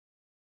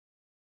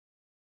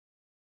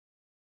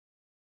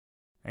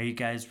Are you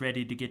guys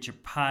ready to get your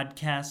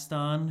podcast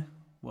on?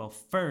 Well,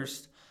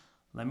 first,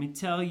 let me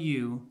tell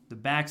you, the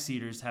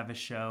Backseaters have a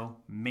show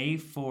May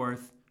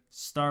 4th,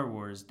 Star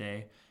Wars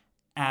Day,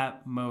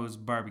 at Moe's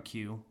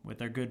Barbecue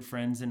with our good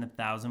friends in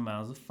 1,000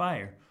 Miles of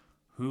Fire,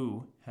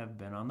 who have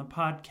been on the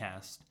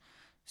podcast.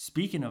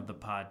 Speaking of the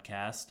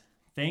podcast,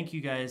 thank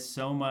you guys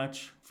so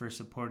much for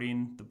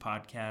supporting the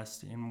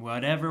podcast in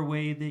whatever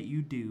way that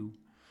you do.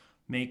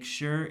 Make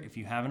sure, if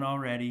you haven't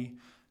already,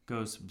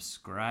 go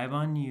subscribe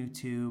on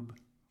YouTube,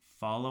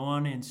 follow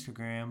on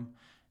Instagram,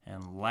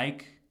 and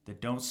like the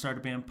Don't Start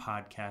a Band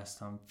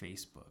podcast on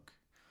Facebook.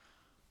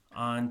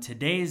 On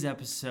today's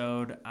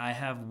episode, I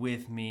have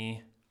with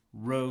me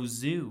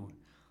Rozu.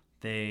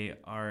 They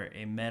are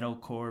a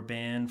metalcore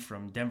band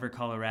from Denver,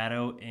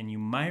 Colorado, and you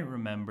might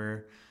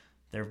remember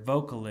their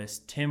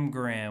vocalist, Tim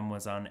Graham,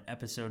 was on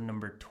episode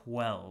number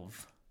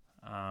 12.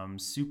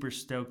 Super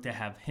stoked to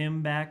have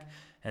him back,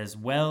 as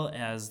well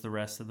as the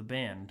rest of the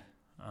band.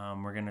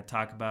 We're going to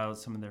talk about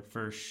some of their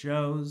first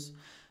shows,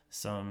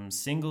 some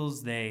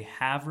singles they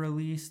have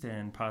released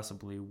and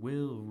possibly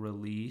will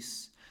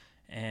release,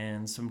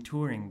 and some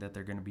touring that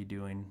they're going to be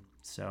doing.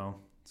 So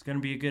it's going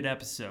to be a good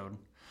episode.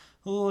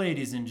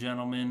 Ladies and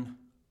gentlemen,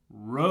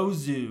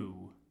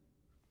 Rozu.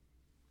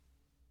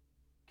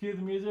 Cue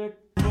the music.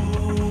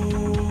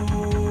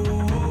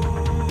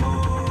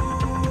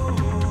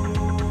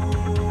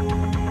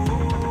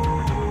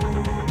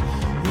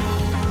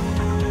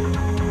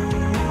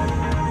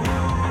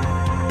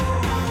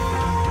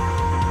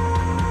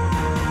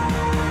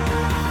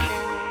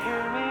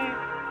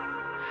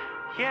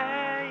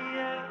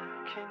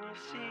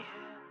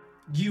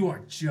 You are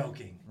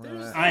joking.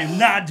 I'm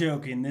not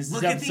joking. This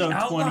is episode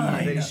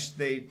 28.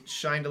 They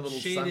shined a little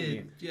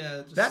sunny.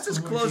 Yeah, That's as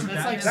close.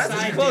 That's That's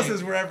like as close dick.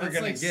 as we're ever That's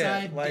gonna like get.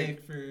 side Like,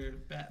 dick for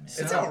Batman.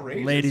 it's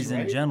outrageous. Ladies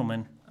and right?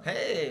 gentlemen,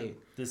 Hey.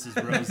 this is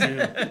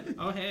Rozu.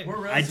 Oh hey,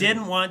 We're I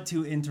didn't want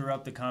to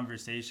interrupt the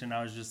conversation.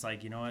 I was just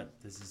like, you know what?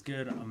 This is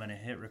good. I'm going to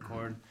hit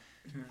record.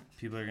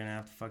 People are going to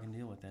have to fucking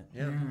deal with it.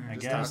 Yeah. I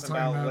Just guess. talking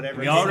about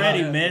whatever. We it's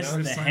already about, missed you know?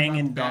 the just talking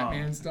hanging about dong.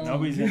 Batman's dong.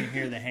 Nobody's going to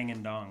hear the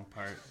hanging dong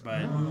part.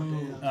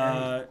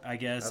 But I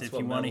guess That's if what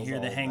you want to metal's hear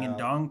the all hanging about.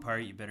 dong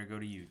part, you better go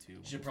to YouTube. You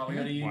should probably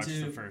go to YouTube. Watch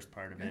the first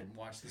part of it. and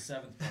watch the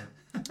 7th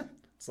part.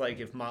 It's like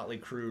if Motley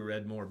Crue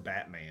read more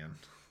Batman.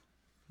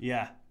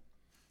 Yeah.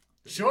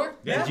 Sure?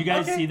 Did you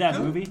guys see that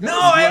movie? No,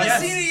 I haven't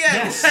Yes. seen it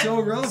yet. It's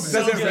so relevant.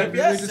 Does it rip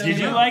yet? Did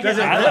you like it? Does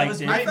it I rip?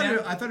 liked it.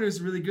 I thought it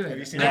was really good. Have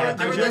you seen Yeah. it?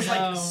 There were those like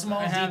No, small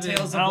I haven't.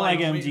 details I of don't like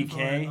waiting for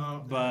MGK, it.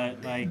 Oh,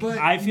 but like But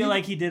I feel you-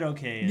 like he did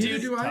okay. Neither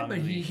as do I, Tommy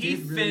but Lee. He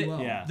did really fit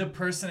well. Yeah. the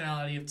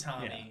personality of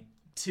Tommy Yeah.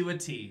 to a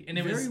T. And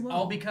it Very was well.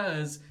 all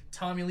because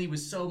Tommy Lee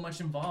was so much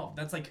involved.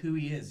 That's like who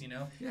he is, you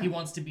know? Yeah. He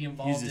wants to be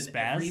involved He's a in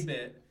spaz? every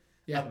bit.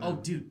 Yeah. Oh,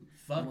 dude.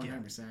 Fuck yeah.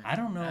 100%. I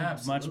don't know much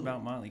Absolutely.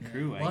 about Motley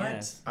Crue, I What?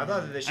 guess. I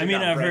thought that they should I mean,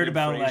 got I've heard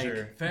Brendan about Fraser.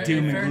 like Fair-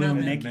 Doom fair and Gloom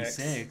enough. Nikki Mix.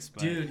 Six,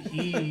 but Dude,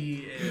 he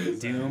is.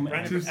 Doom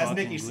Brendan- and as fucking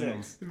Nikki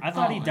Gloom. Six. I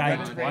thought he Oh, died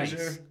Brendan twice.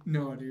 Fraser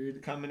No,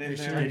 dude. coming in They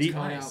there. should Did he?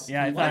 cut out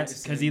Yeah, I what thought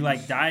to because say he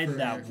like died for-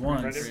 that for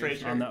once Brendan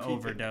Fraser. on the Pete-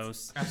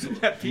 overdose, Absolutely.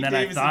 Yeah, Pete and then I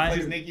Davidson thought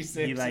plays Nikki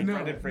Six. he like No,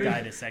 Brendan no. Fraser.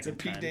 died a It's a second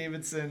Pete time.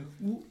 Davidson,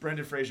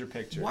 Brendan Fraser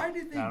picture. Why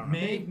did they I don't know.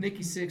 make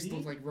Nikki Six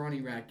look like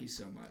Ronnie Radke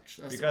so much?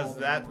 That's all Because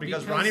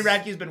that Ronnie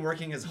Radke's been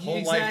working his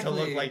whole life to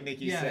look like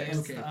Nikki Yeah, Six.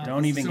 it's, Okay.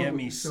 Don't even So- get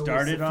me so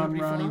started it's a on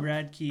flippity Ronnie flop?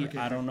 Radke. Okay.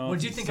 I don't know.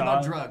 What'd if you think saw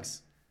about it.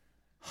 drugs?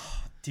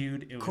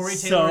 Dude? It was Corey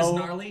so. Taylor is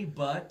gnarly,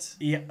 but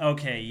Yeah.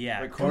 Okay.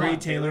 Yeah. Wait, Corey Corey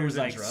Taylor Taylor was was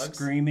in like drugs?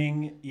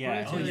 screaming.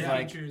 Yeah. Oh, He was yeah.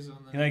 like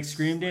he like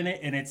screamed in it,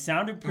 and it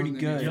sounded pretty Oh,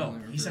 good. Yo,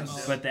 he sounds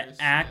dope. But the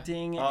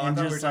acting Oh, I and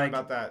thought we were just talking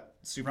like about that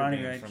Ronnie Superman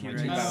Radke, from like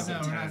right? No, no, we're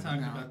not 2010.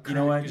 talking No. about. you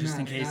know what? Not- Just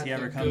in case not he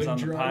ever the comes good on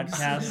the drugs.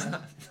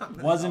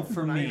 podcast, wasn't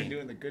for We're not even me.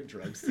 doing the good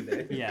drugs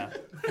today. Yeah.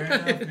 fair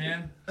enough,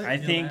 man. I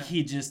feel think that.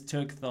 he just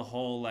took the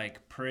whole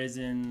like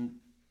prison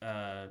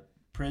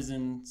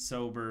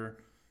sober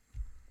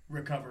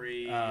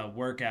Recovery.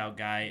 workout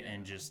guy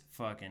and just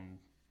fucking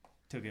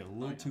took it a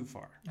little too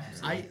far.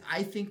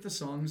 I think the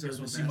songs are Guys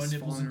the wanna best see my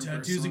nipples and Fallen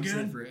Reverse tattoos songs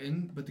again? they've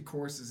written, but the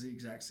chorus is the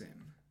exact same.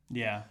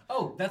 Yeah.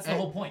 Oh, that's the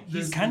whole point.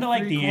 He's Kind of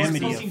like the three chords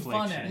Amity poking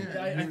fun at Affliction.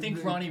 it. Yeah, I think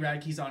the- Ronnie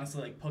Radke's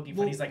honestly like poking fun.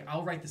 Well- He's like,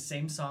 I'll write the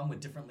same song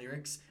with different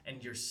lyrics,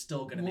 and you're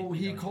still gonna make Well, me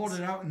he donuts." called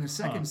it out in the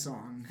second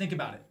song. Think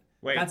about it.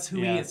 Wait, That's who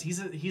Yeah. he is. He's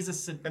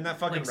a And that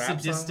fucking like rap song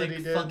that sadistic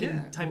he did? fucking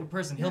Yeah, type well, of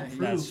person. yeah, He'll he-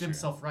 prove That's true.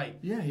 himself right.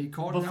 Yeah, he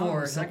called it out in Before the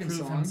he'll second prove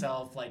song.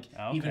 himself like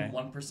Okay. even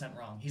 1%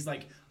 wrong. He's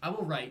like, I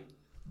will write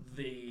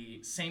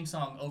the same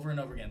song over and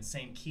over again,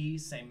 same key,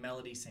 same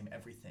melody, same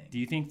everything. Do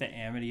you think the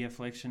Amity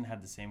Affliction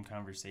had the same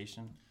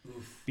conversation?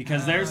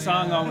 Because their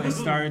song always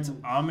starts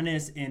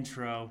ominous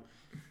intro,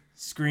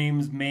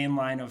 screams main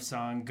line of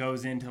song,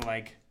 goes into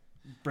like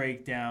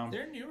breakdown,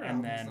 Their newer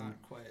and album's then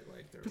not quite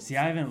like their. see,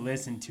 I haven't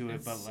listened to it,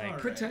 It's but like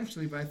alright.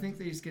 Potentially, but I think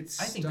they just get I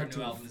stuck think their to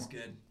new a album is for-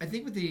 good. I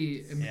think with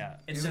the yeah,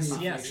 It's Amity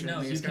just yes, Affliction, no,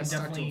 they you just can got stuck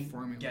to a definitely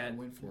formula get and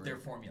went for their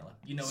it. formula.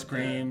 You know,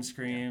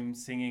 scream,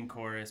 singing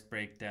chorus,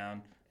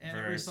 breakdown, And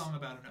every verse. song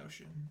about an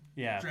ocean.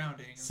 Yeah,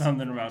 Drowning.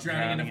 something about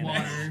drowning in in water.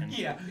 the ocean.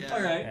 Yeah. Yeah.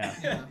 All right. Yeah.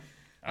 Yeah.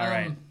 All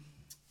right.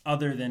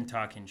 other than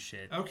talking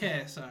shit.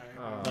 Okay, sorry.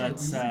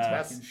 Let's.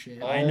 That's Fucking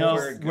shit. all I know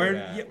we're good we're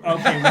at.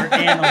 okay. We're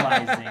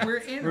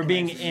analyzing. We're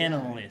being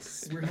analyzing.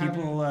 analysts. We're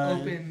People.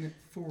 having open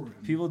forum.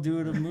 People do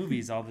it of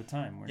movies all the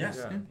time. We're Yeah.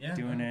 just Yeah.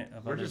 doing it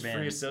of We're other just free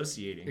bands.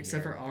 associating.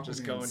 Except here. for Aquaman.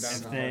 Just going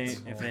down.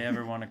 If they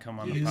ever want to come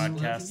on the He's like,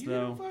 podcast "You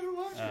though, fucking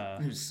watch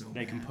it." It was so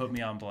they can bad. put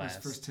me on Those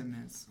blast. first 10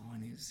 minutes, all I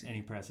need to see.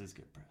 Any press is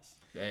good press.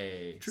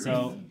 Hey.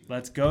 So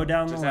let's go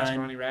down Just the ask line.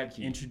 Ronnie Radke.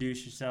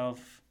 Introduce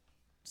yourself.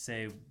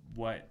 Say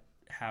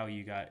how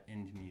you got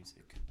into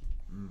music.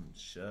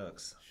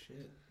 Shucks.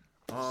 Shit.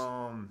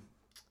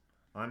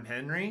 I'm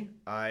Henry.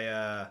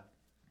 I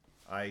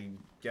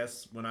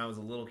guess when I was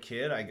a little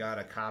kid, I got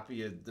a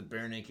copy of the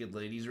Bare Naked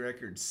Ladies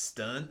record,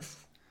 Stunt.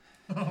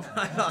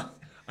 I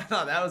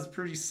thought that was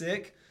pretty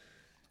sick.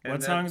 And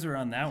What then, songs were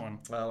on that one?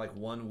 like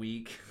 1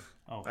 Week.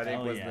 Oh, I think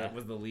hell was yeah.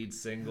 was the lead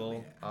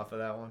single off of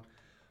that one.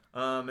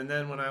 And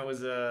then when I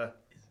was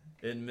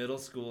in middle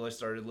school, I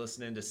started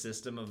listening to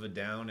System of a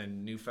Down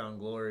and Newfound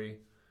Glory,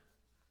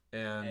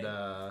 and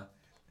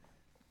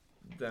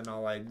then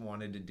all I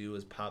wanted to do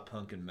was pop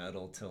punk and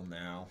metal till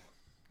now,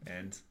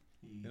 and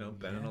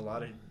been in a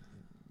lot of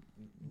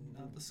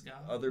Not the ska.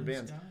 Other No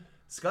bands. ska?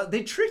 ska.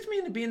 They tricked me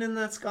into being in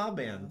that ska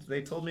band.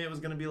 They told me it was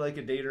gonna be like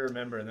a day to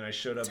remember, and then I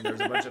showed up and there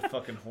was a bunch of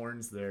fucking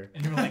horns there.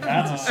 And you were like,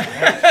 That's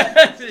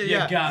a "Oh, you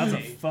yeah, got That's a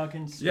me."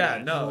 fucking yeah,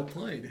 stretch. Well no.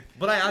 played.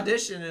 But I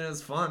auditioned and it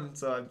was fun,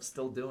 so I'm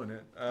still doing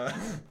it.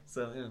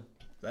 So yeah,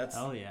 that's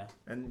Hell yeah.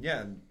 and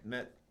yeah,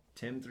 met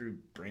Tim through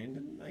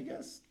Brandon, I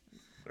guess,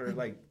 or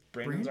like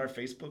Brandon's our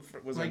Facebook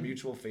was our Like,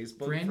 mutual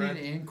Facebook Brandon friend.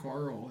 and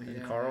Carl.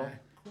 And Carl?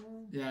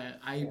 Yeah,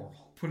 I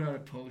put out a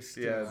post.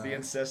 Yeah, the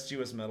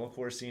incestuous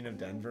metalcore scene of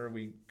Denver.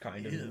 We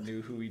kind of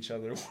knew who each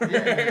other were.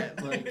 Yeah,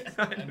 like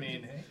I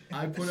mean, hey.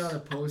 I put out a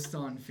post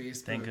on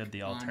Facebook Think of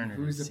the on alternative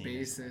who's a scene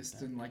or something like bassist,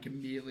 that. and like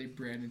immediately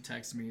Brandon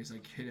texted me. He's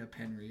like, "Hit up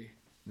Henry,"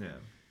 Yeah.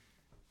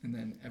 and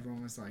then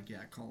everyone was like,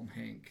 "Yeah, call him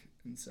Hank."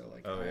 And so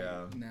like, Oh,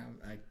 yeah. now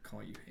I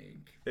call you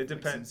Hank. It Like,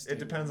 depends. since It day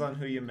depends one. on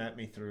who you met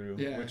me through.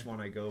 Yeah. Which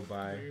one I go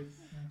by.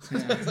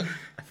 Yeah,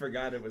 I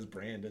forgot it was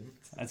Brandon.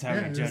 That's how Yeah,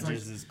 we it was judge like-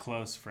 us as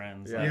close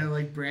friends. Yeah. yeah,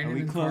 like Are Brandon we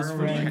and close Carl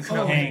were friends? like,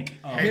 "Oh, Hank.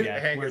 Oh, Hank- yeah.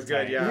 Hank we're is good,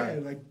 tight. yeah. Yeah,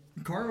 like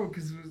Carl,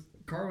 because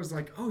Carl was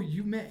like, "Oh,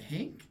 you met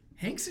Hank?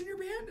 Hank's in your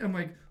band?" I'm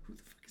like, "Who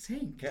the fuck is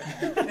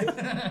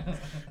Hank?"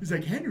 He's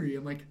like, "Henry."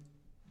 I'm like,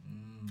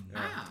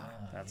 "Ah."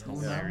 That's Well,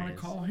 now I'm gonna hilarious.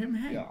 call him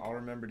Hank. Yeah, I'll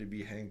remember to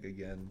be Hank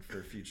again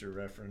for future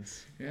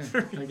reference. Yeah,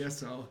 I guess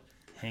so.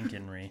 Hank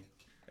Henry.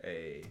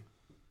 Hey,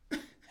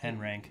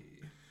 Henrank.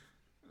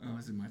 Oh,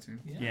 is it my turn?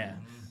 Yeah.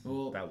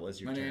 Well, that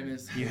was your my turn. name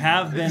is. You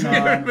have been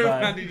on,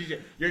 but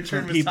Your for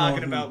turn was people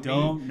talking who about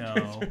don't me.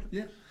 know,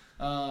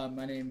 Yeah.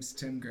 My name's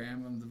Tim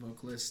Graham. I'm the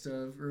vocalist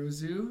of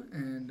Rozu,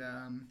 and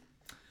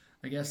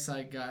I guess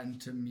I got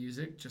into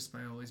music just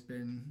by always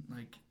been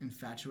like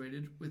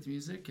infatuated with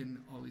music and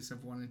always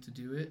have wanted to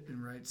do it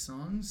and write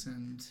songs.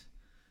 And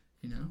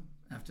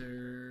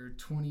after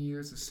 20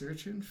 years of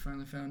searching,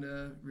 finally found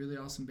a really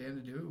awesome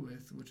band to do it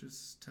with, which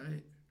was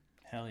tight.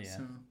 hell yeah.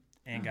 So,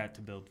 And got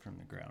to build from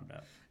the ground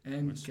up.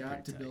 and Which is got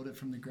pretty to tight. build it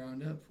from the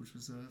ground up, which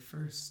was a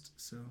first.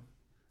 So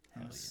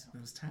Hell that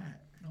was tight.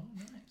 Oh,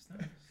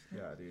 nice.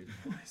 Yeah, dude.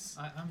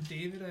 I'm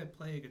David. I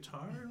play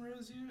guitar in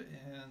Rosu,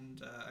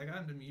 and I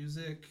got into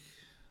music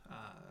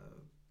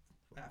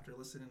after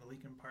listening to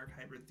Linkin Park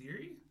Hybrid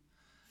Theory,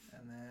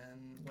 and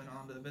then went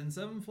on to Avenged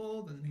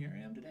Sevenfold, and here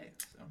I am today.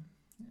 So,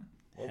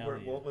 Hell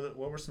yeah.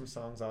 What were some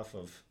songs off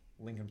of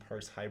Linkin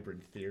Park's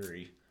Hybrid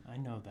Theory? I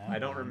know that. I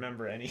don't one.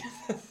 remember any.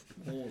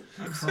 Well,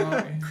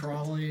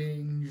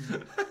 crawling.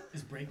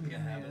 Is Breaking the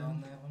Habit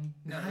on that one?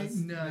 No, that's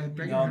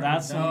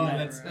No, one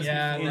that's that-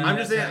 yeah. in- no, I'm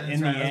just that's-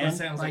 saying, that's in right. the I was gonna end,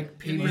 say, I was like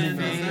Paper and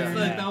then Thin.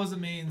 Yeah. that was the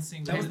main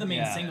single. that was the main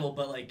Yeah. single,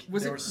 but like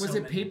Was there it were so was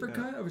it many- paper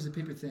cut or was it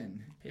paper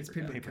thin? It's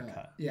paper Paper cut.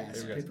 cut. Yeah,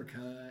 it's Paper cut. paper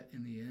cut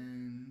in the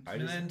end. I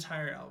And just, the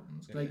entire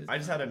album's good. Like, I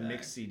just had a Back.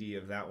 mixed CD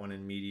of that one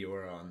and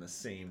Meteora on the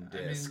same I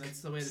mean, disc.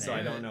 that's the way to So do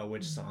I don't it. know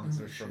which songs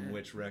are Oh, from shit.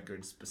 which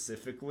record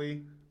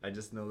specifically. I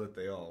just know that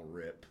they all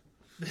rip.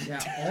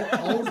 Yeah,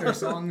 all of their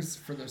songs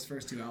for those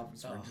first two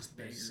albums were Oh, just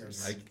they're so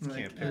bangers. I good.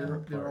 can't pick they're,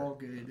 them they're apart. all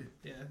good.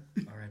 Yeah,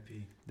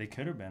 R.I.P. They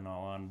could have been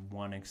all on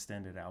one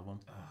extended album,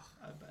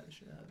 I buy the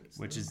shit out of it.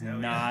 which still. is Hell yeah.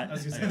 not. I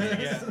was gonna a say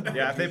thing. that,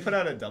 Yeah, if they put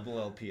out a double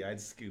LP,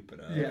 I'd scoop it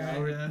up. Yeah,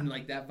 or, Yeah.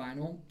 like that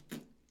vinyl.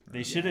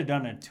 They should have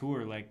done a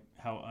tour like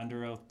how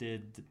Under Oath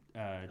did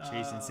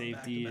Chasing Back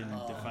Safety to and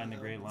Back. Define the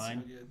That Great one's so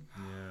Line. good.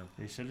 Yeah.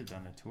 They should have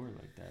done a tour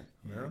like that.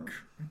 Yeah.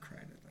 I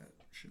cried at that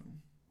show.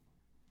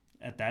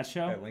 At that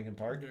show? At Linkin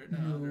Park?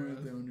 No,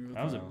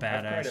 That was a I've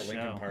cried badass at Linkin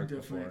show. Park Definitely.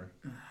 before.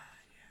 Yeah,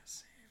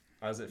 same.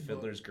 I was at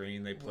Fiddler's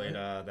Green. They played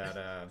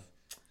that.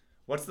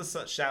 What's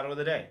the Shadow of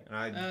the Day? And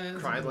I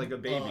it's cried a- like a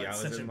baby. oh, I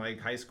it's was such in a like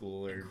high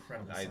school or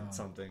incredible song.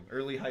 something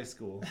early high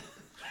school.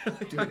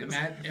 Dude,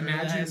 High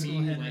imagine school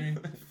me Henry.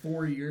 like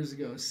 4 years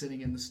ago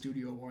sitting in the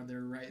studio while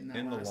they're writing that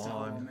In the last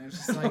lawn. album. And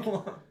it's just like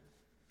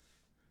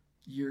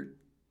you're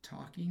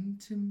talking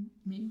to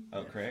me.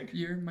 Oh, Craig?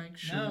 You're Mike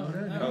No,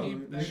 Shinoda. no,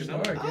 Mike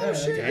Shinoda. Shinoda, Oh, yeah.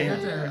 shit. I got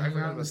to Yeah, I hang forgot out in the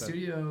about that.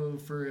 studio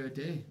for a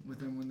day with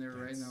them when they were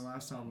writing their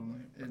last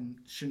album. And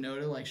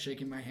Shinoda, like,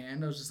 shaking my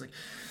hand. I was just like,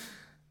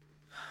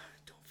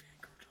 don't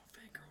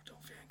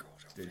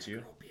fangirl. Did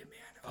you? Be a man.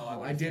 Oh,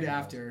 Oh, I I did fangirled.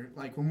 after.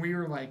 Like, when we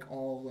were, like,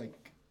 all,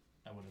 like,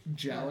 I would have.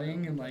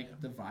 gelling and,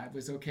 like, the vibe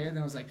was okay. And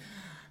then I was like,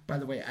 by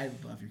the way, I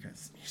love your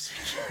guys' music.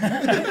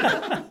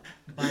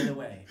 By the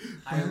way,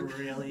 I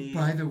really.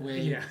 By the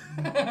way, Yeah.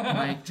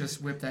 Mike,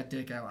 just whip that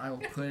dick out. I will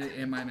put it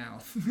in my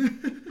mouth.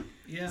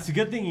 Yeah. It's a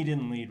good thing you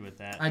didn't lead with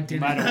that. I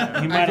didn't. He I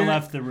might have didn't-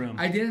 left the room.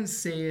 I didn't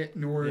say it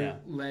nor Yeah.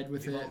 led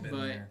with We've all it, been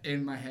but there.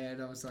 in my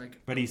head I was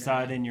like. But he okay.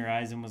 saw it in your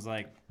eyes and was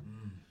like,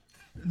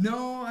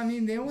 No, I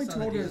mean they only Saw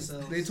the told us.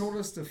 DSLs. They told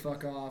us to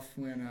fuck off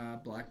when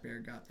Black Bear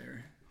got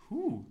there.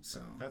 "Whoo."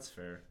 So That's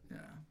fair. yeah.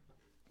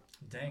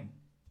 Dang.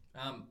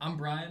 I'm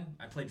Brian.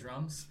 I play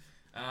drums.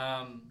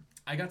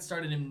 I got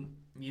started in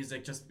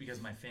music just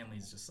because my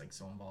family's just like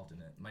so involved in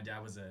it. My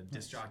dad was a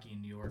disc jockey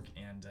in New York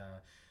and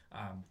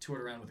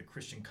toured around with a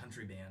Christian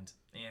country band.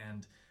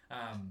 And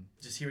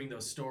just hearing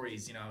those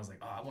stories, you know, I was like,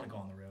 oh, I want to go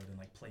on the road and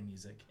like play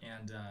music.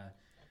 And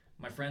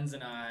my friends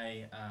and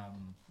I,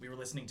 we were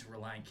listening to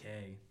Reliant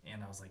K,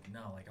 and I was like,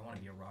 no, like I want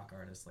to be a rock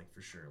artist, like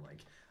for sure. Like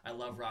I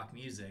love rock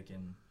music,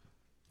 and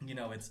you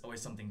know, it's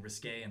always something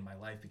risque in my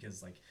life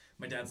because like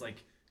my dad's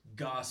like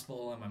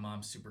gospel and my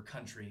mom's super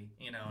country,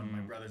 you know, and my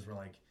brothers were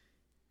like,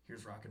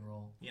 here's rock and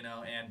roll, you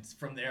know, and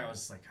from there I was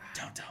just like,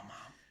 Don't tell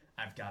mom.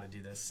 I've got to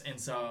do this. And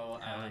so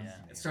Hell yeah.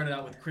 it started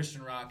out with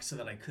Christian rock so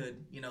that I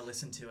could, you know,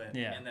 listen to it.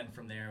 Yeah. And then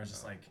from there it was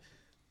just like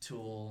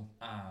Tool,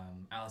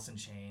 Alice in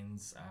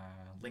Chains,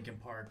 Linkin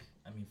Park,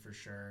 I mean, for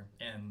sure.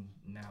 And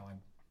now I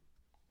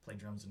play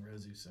drums in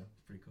Rosu, so it's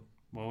pretty cool.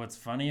 Well, what's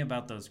funny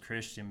about those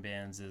Christian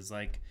bands is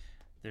like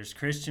there's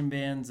Christian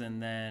bands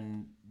and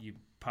then you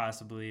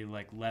possibly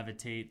like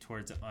levitate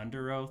towards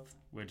Under Oath,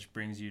 which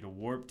brings you to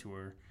Warped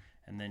Tour,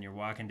 and then you're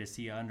walking to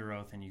see Under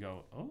Oath and you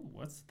go, oh,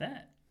 what's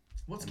that?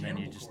 What's And then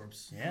you Cannibal just-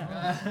 Corpse?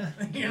 Yeah.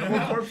 You Cannibal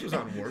know? Corpse was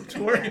on Warped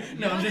Tour.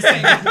 No, I'm just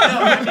saying. No,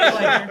 I mean,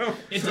 like,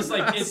 it's just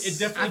like it I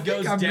definitely think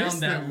goes I down missed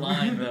that them.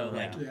 line though.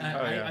 Like Yeah.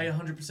 Oh, yeah. I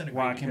 100% agree.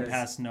 Walking because,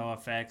 past No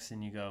Effects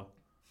and you go,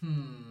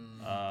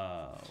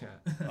 oh,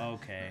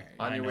 okay.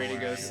 On I your know way to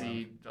where go I am.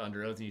 see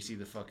Under Oath and you see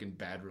the fucking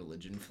Bad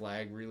Religion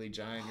flag really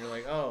giant, you're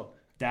like, oh,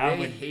 That they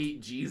would-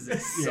 hate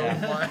Jesus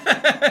Yeah.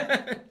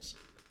 so much.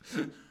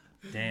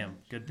 Damn,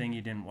 good thing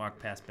you didn't walk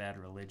past Bad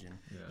Religion.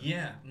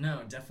 Yeah,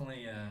 no,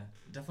 definitely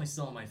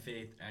still in my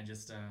faith. I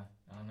just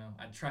I don't know.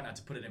 I try not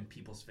to put it in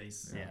people's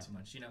face Yeah. too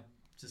much, you know,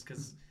 just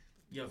because.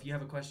 Yo, if you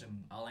have a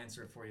question, I'll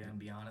answer it for you and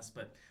be honest.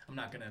 But I'm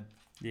not gonna.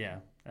 Yeah,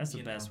 that's the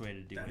You best know, way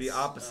to do that's- it. The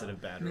opposite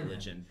of Bad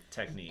Religion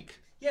technique.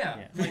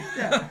 Yeah.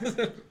 Yeah.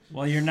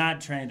 Well, you're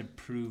not trying to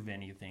prove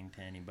anything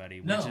to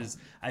anybody, which No. is,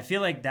 I feel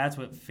like that's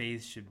what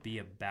faith should be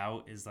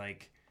about, is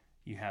like,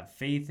 you have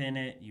faith in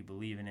it, you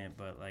believe in it,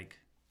 but like,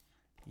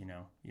 you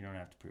know, you don't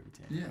have to prove it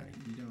to Yeah, anybody.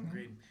 you don't.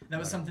 Agreed. That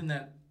was something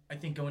that I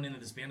think going into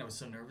this band I was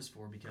so nervous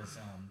for because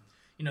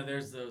you know,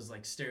 there's those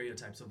like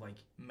stereotypes of like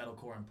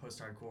metalcore and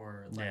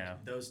post-hardcore, like Yeah.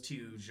 those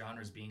two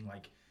genres being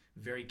like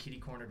very kitty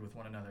cornered with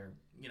one another.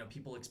 You know,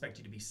 people expect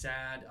you to be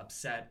sad,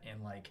 upset,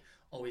 and like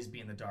always be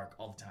in the dark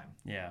all the time.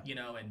 Yeah. You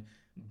know, and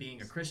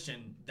being a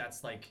Christian,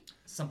 that's like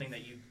something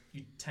that you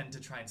tend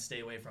to try and stay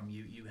away from.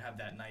 You have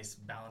that nice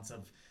balance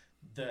of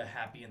the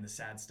happy and the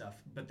sad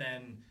stuff. But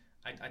then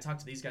I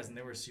talked to these guys and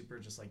they were super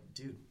just like,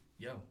 dude,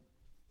 yo,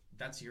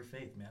 that's your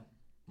faith, man.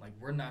 Like,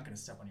 we're not going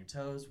to step on your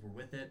toes. We're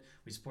with it.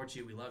 We support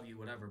you. We love you,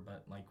 whatever.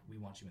 But, like, we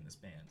want you in this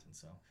band. And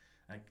so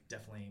that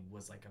definitely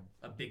was, like,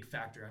 a big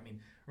factor. I mean,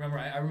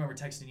 I remember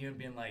texting you and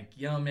being like,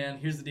 yo, man,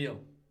 here's the deal.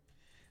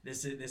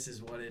 This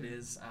is what it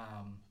is.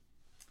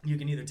 You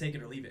can either take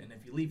it or leave it. And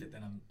if you leave it,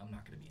 then I'm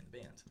not going to be in the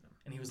band.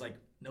 And he was like,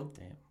 nope.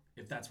 Damn.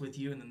 If that's with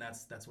you, and then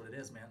that's what it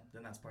is, man.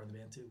 Then that's part of the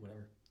band, too.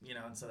 Whatever. You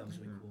know, and so that was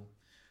really cool.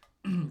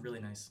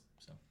 Really nice.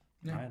 So.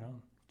 Yeah. I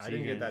don't. I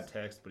didn't get that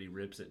text, but he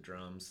rips at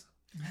drums.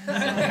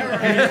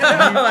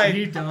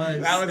 He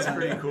does. That was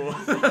pretty cool.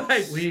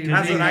 Like, We- Good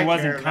that's thing what I there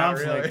wasn't care about,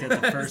 conflict really.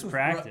 at the first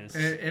practice.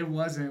 It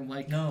wasn't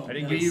like No. I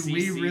didn't no. get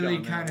we CC'd really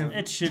on that kind one. of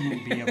It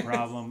shouldn't be a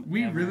problem.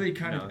 we ever. really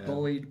kind No, of yeah.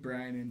 bullied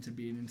Brian into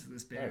being into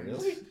this band.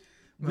 really?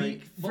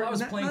 Like, Well, I was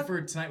not- playing not-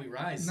 for Tonight We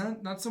Rise.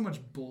 Not so much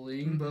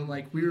bullying, but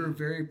like we were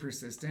very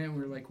persistent.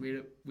 We were like,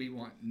 we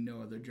want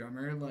no other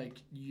drummer.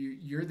 Like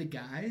you're the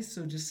guy,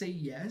 so just say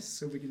yes,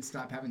 so we can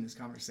stop having this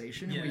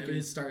conversation Yeah, and we it can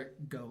was-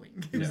 start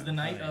going. It was Yeah. the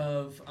night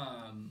Oh, yeah.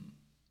 of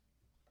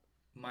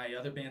my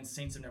other band,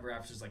 Saints of Never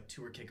After's like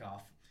tour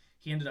kickoff.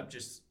 He ended up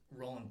just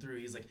rolling through.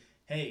 He's like,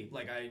 "Hey,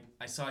 like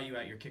I saw you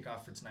at your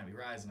kickoff for Tonight We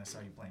Rise, and I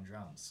saw you playing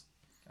drums.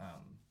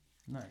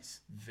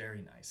 Nice.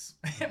 Very nice."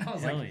 And I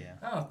was Hell like, yeah.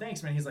 "Oh,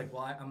 thanks, man." He's like,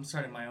 "Well, I'm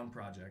starting my own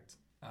project.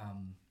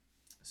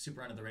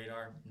 Super under the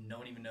radar. No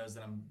one even knows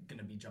that I'm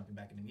gonna be jumping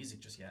back into music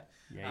just yet."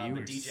 Yeah, you but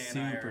were DJ and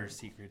I super are-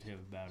 secretive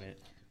about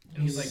it.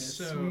 And he's like, Yes,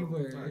 so we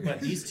were. but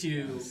these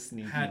two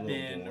Sneaky had little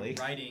been boy.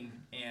 writing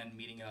and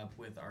meeting up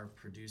with our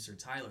producer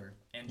Tyler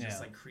and just Yeah.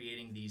 like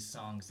creating these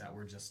songs that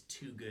were just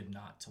too good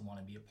not to want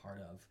to be a part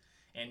of.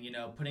 And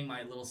putting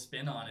my little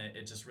spin on it,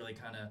 it just really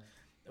kind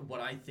of what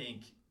I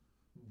think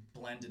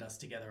blended us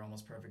together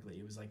almost perfectly.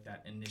 It was like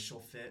that initial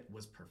fit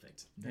was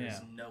perfect. There's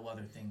Yeah. no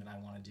other thing that I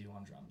want to do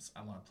on drums.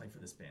 I want to play for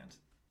this band.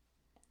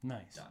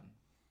 Nice. Done.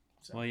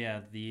 So Well,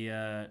 yeah,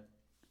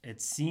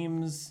 it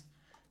seems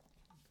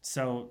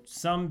so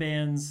some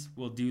bands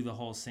will do the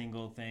whole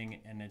single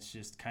thing and it's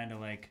just kind of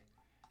like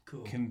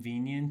cool.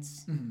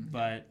 convenience, Mhm.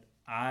 but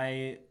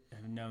I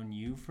have known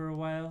you for a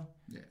while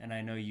Yeah. and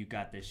I know you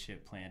got this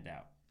shit planned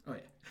out. Oh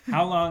yeah.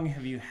 How long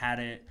have you had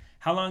it?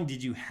 How long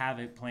did you have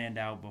it planned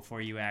out before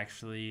you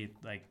actually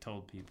like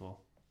told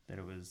people that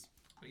it was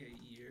Like a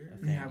year. a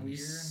thing? Yeah, a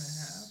year and a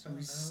half. I don't know, we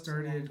it's a long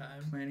started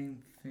time.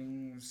 planning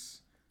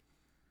things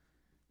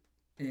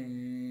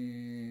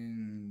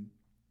in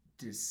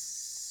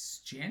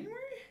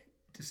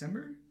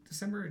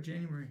December or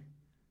January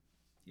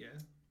Yeah.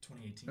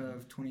 2018.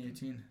 of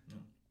 2018.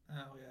 Oh yeah,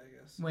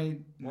 I guess.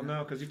 Wait, Well,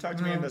 no, because you talked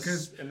to me No, in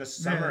 'cause- the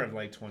summer yeah. of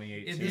like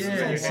 2018. It is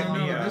yeah, a so long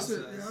no, process.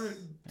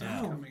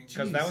 Yeah.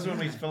 Because that was when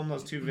we yeah. filmed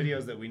those 2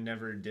 videos that we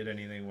never did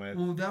anything with.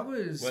 Well, that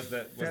was Was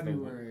the-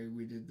 February.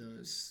 We did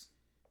those.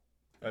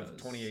 Of That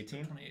was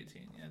 2018?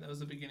 2018. Yeah, that was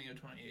the beginning of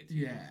 2018.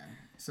 Yeah.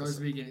 So it was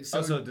the beginning.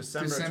 So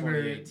December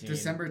 2018.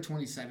 December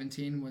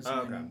 2017 was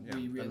Oh, when okay. Yeah,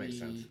 we that really. makes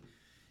sense.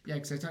 Yeah,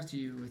 because I talked to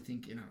you, I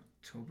think, in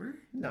October.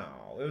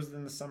 No, it was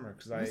in the summer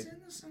because Was it in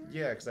the summer?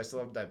 I still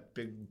have that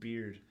big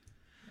beard.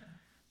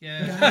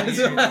 Yeah.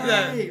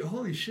 Right.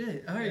 Holy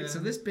shit. All right, so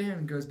Yeah. this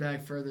band goes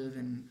back further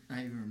than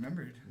I even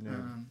remembered.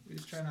 Yeah. We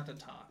just try not to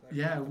talk. Like,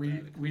 Yeah, talk we about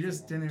it 'cause we it's a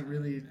just long didn't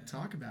really time, yeah.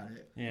 talk about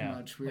it Yeah.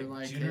 much. We were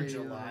like, June or hey,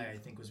 July, like, I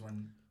think, was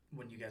when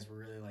you guys were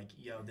really like,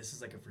 yo, this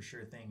is like a for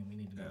sure thing and we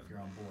need to know if you're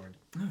on board.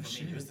 oh For me,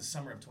 shit. it was the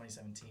summer of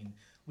 2017.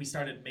 We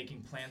started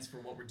making plans for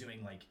what we're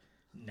doing like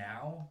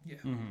now Yeah.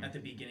 Mhm. at the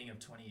beginning of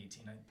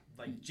 2018.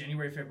 Like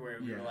January,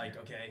 February, we were Yeah. like,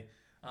 okay,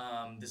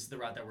 this is the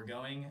route that we're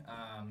going.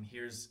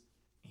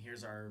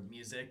 Here's our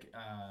music.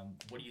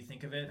 What do you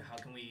think of it? How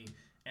can we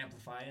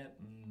amplify it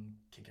and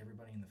kick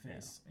everybody in the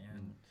face?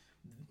 And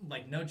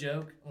like, no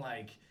joke,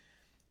 like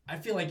I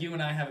feel like you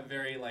and I have a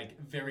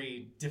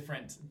very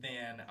different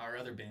than our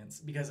other bands,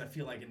 because I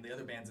feel like in the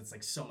other bands it's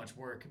like so much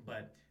work,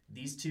 but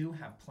these two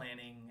have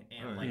planning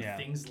and like Yeah.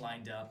 things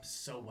lined up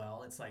so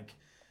well. It's like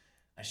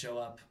I show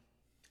up,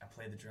 I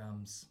play the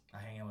drums, I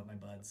hang out with my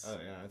buds. Oh,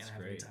 yeah, and that's I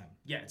have a good great. time.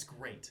 Yeah, it's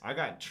great. I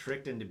got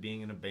tricked into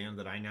being in a band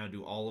that I now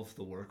do all of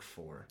the work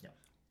for. Yeah.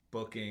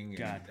 Booking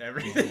God. and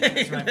everything.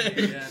 That's right.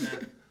 Yeah, no.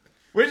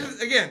 Which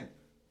is, again,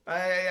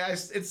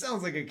 it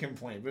sounds like a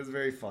complaint, but it's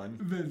very fun.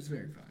 But it's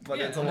very fun. But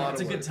Yeah, it's a no, lot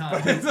it's of a work. good time.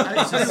 But it's I,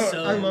 also- just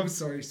so- I love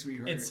Sorry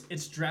Sweetheart.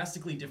 It's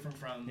drastically different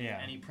from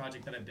Yeah. any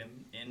project that I've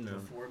been in No.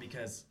 before,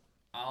 because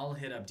I'll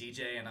hit up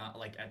DJ and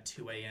like at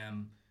 2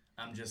 a.m.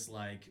 I'm just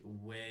like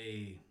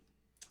way.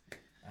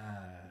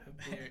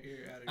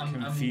 You're out of I'm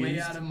way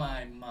Confused. out of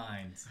my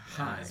mind.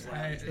 High. Is what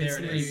I'm- It's there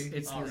it is.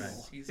 It's All little.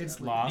 right. He's It's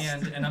not- Lost.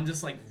 And I'm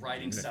just like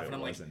writing Even if stuff, it and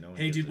I'm like, wasn't, no one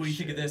hey gives dude, a what do you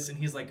think of shit. this? And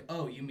he's like,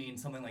 oh, you mean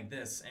something like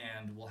this,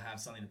 and we'll have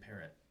something to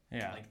pair it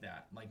Yeah. like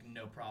that, like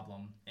no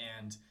problem.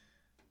 And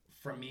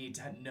for me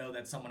to know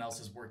that someone else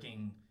is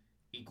working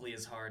equally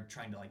as hard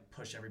trying to like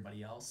push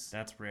everybody else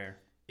That's rare.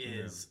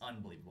 is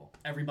unbelievable.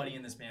 Everybody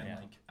in this band, Yeah.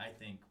 like, I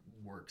think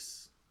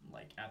works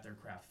like at their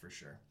craft for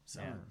sure.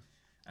 So Yeah.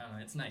 I don't know,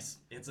 it's nice.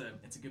 It's a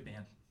good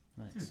band.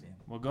 Nice. Good band.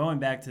 Well, going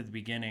back to the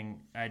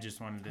beginning, I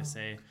just wanted to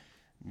say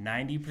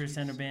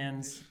 90% of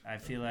bands, I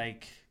feel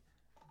like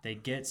they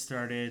get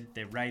started,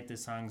 they write the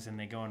songs, and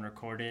they go and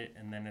record it,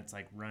 and then it's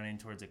like running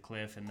towards a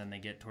cliff, and then they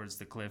get towards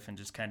the cliff and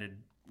just kind of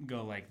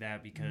go like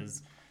that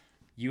because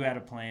you had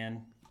a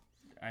plan.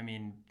 I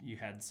mean, you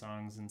had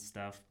songs and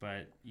stuff,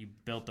 but you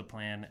built the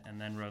plan and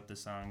then wrote the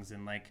songs,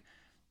 and like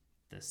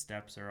the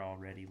steps are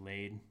already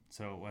laid.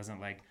 So it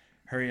wasn't like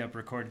hurry up,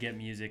 record, get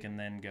music, and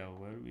then go,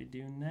 what do we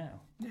do now?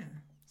 Yeah. A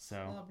So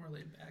lot more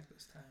laid back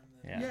this time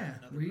than Yeah. Yeah,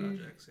 in other we-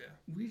 projects. Yeah.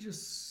 We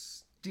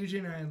just DJ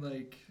and I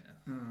like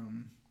Yeah.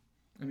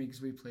 I mean,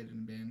 because we played in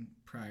a band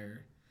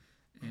prior,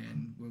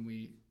 and when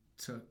we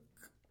took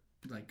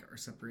like our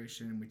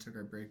separation and we took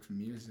our break from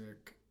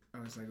music, I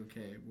was like,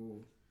 okay, well,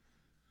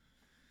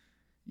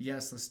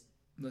 yes,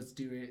 let's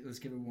do it. Let's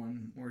give it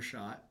one more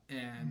shot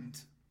and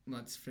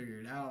let's figure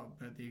it out.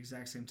 But at the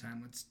exact same time,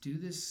 let's do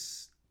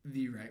this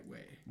the right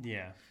way.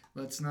 yeah,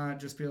 Let's not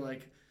just be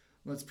like,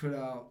 let's put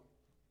out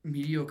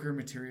mediocre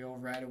material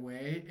right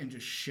away and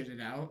just shit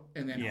it out,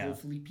 and then Yeah.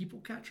 hopefully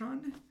people catch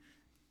on.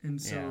 And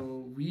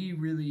so we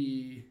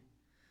really,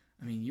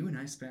 I mean, you and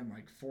I spent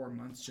like 4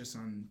 months just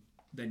on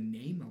the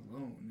name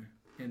alone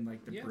and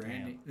like the Yeah.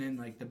 branding and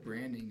like the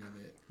branding of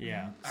it.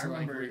 yeah, I So,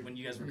 like, remember we- when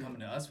you guys were yeah. coming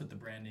to us with the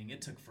branding,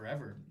 it took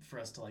forever for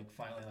us to like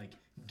finally like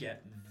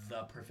get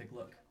the perfect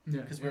look,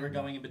 Yeah. because we were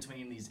going in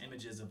between these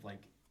images of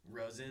like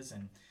roses,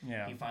 and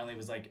yeah. he finally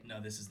was like, no,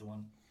 this is the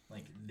one.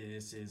 Like,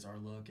 this is our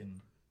look, and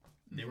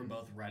they were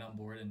both right on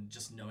board, and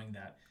just knowing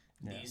that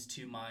Yeah. these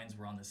two minds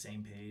were on the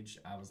same page,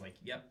 I was like,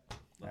 yep.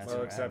 Let's That's Well,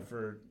 rad. except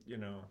for,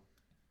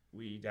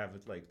 we have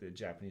like the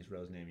Japanese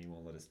rose name. You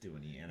won't let us do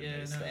any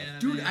anime stuff.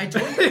 Dude, I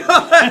told you.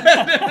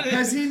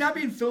 Has he not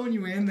been filling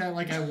you in that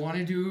like I want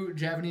to do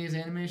Japanese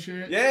anime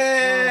shit?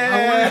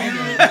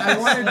 Yeah. I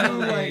want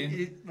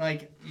to do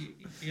like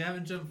You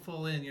haven't jumped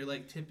full in. You're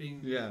like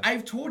tipping. Yeah.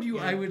 I've told you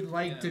Yeah, I would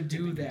like to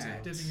do dipping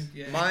that.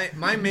 Dipping,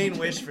 My main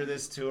wish for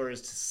this tour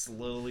is to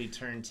slowly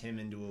turn Tim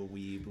into a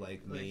weeb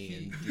like me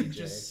and you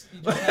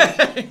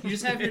DJ. you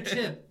just have your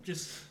chip.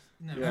 Just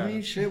no. Yeah. I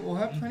mean, shit, we'll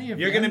have plenty of.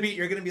 You're gonna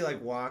fans. be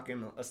like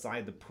walking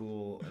aside the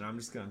pool, and I'm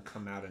just gonna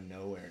come out of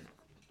nowhere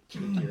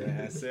and kick your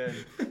ass in.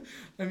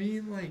 I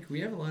mean, like we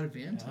have a lot of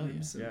van Hell time,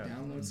 yeah. so Yeah.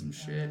 download some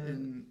shit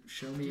and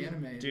show me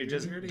anime. Dude,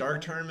 just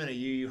Dark Tournament of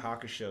Yu Yu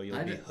Hakusho,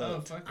 you'll be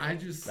hooked. I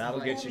just That'll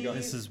like, get you going.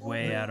 This is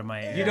way out of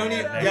my area. You don't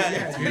need- right yeah,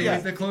 there. Dude, yeah.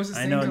 like, the closest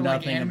I thing know to like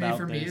nothing anime about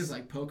for me this. is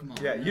like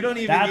Pokemon. Yeah, you don't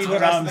even That's need what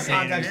the rest I'm of the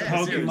saying. context. Is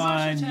Seriously.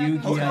 Pokemon, Pokemon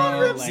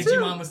Yu-Gi-Oh, Rips like, too.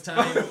 Digimon was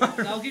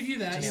tight. I'll give you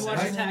that. You Just-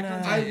 watched Attack on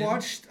I Titan.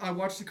 watched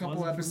a couple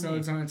Wasn't for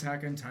episodes on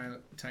Attack on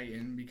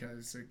Titan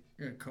because a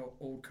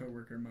old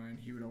coworker of mine,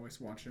 he would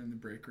always watch it in the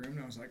break room, and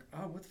I was like,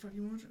 oh, what the fuck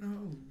you watching?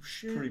 Oh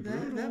shit, Pretty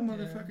that brutal.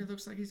 motherfucker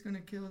looks like he's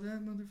gonna kill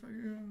that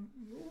motherfucker.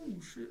 Oh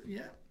shit,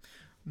 yeah.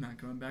 I'm not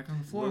going back on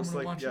the floor. Looks I'm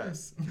gonna like watch yeah,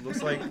 this.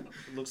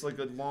 looks like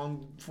a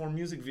long form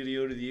music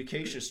video to the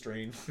Acacia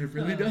Strain. It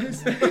really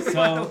does.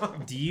 So,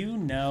 do you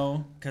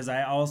know? Because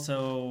I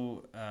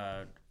also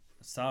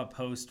saw a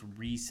post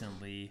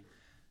recently.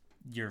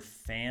 Your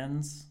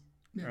fans,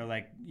 Yeah. or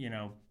like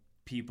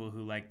people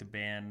who like the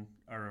band,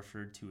 are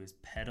referred to as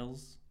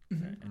pedals.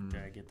 Did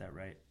I get that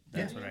right?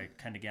 That's what I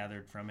kind of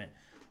gathered from it.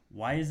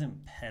 Why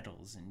isn't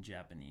pedals in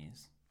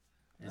Japanese?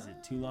 Is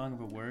it too long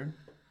of a word?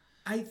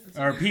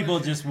 Or people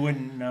just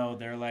wouldn't know?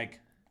 They're like,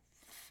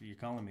 "You're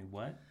calling me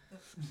what?"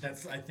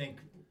 That's, I think,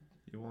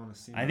 You want to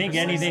see? I think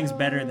anything's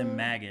better than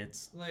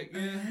maggots. Like,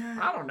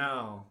 I don't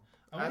know.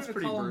 I That's wanted to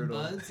pretty call them brutal.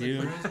 buds,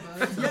 Dude. like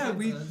rosebuds, Yeah, like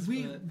we buds,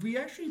 we but- we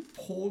actually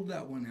pulled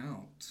that one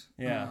out.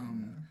 Yeah.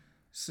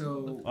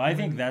 So Well, I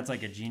think that's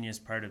like a genius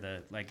part of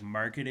the like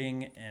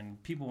marketing,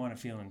 and people want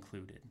to feel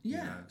included.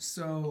 yeah. Yeah.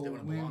 So they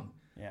wouldn't when belong.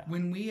 Yeah.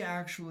 when we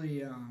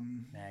actually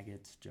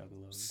Maggots,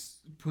 juggalos.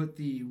 put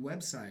the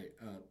website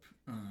up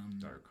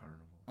Dark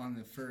Carnival. on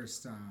the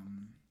first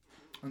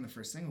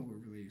single we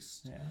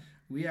released, Yeah.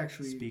 we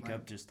actually Speak like,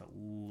 up just a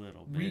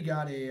little bit. We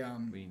got a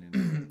Lean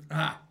in.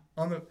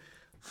 on the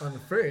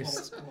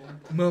first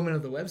moment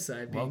of the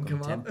website being Welcome,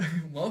 come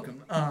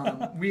up.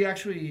 Welcome. We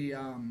actually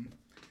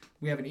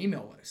we have an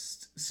email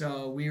list,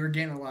 so we were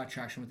getting a lot of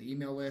traction with the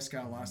email list.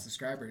 Got a lot of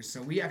subscribers,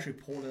 so we actually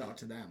pulled it out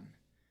to them.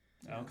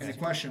 Okay. It's a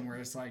question where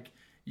it's like,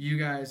 you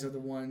guys are the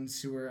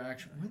ones who are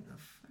actually. What the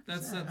fuck?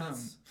 That's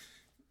that's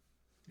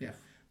Yeah.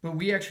 But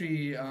we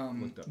actually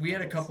Looked up we had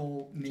a pedals.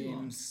 couple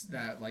names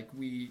that like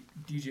we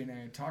DJ and I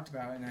had talked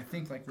about, and I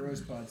think like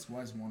Rosebuds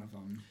was one of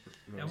them.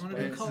 I wanted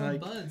It's to call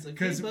like- them buds. Like,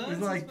 Because hey, it was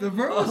buds, like it's the fine.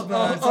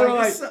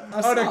 Rosebuds.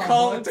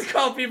 to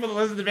call people to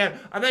listen to the band.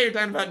 I thought you were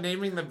talking about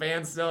naming the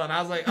band still, and I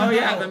was like, oh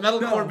yeah, the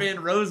metalcore no. band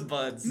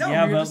Rosebuds. No,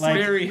 Yeah, we were but just like-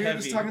 talking, Very we were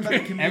just heavy. talking about the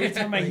community. Every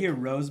time I like, hear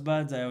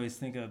Rosebuds, I always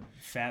think of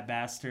Fat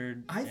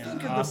Bastard I and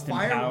think of Austin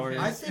the Powers.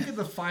 I think of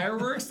the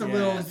fireworks, the Yeah.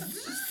 little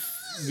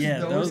Yeah,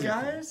 those those are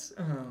guys.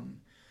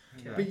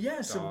 But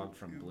yeah, so Dog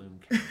from Bloom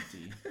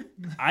County.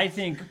 I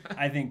think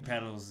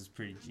pedals is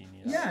pretty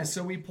genius. yeah,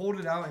 so we pulled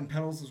it out, and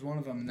Pedals was one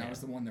of them, and that Yeah.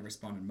 was the one that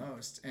responded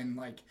most. And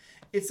like,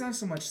 it's not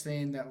so much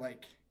saying that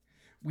like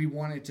we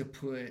wanted to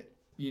put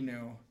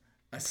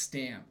a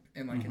stamp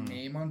and like a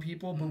name on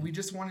people, but we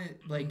just wanted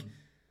like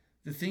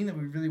the thing that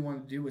we really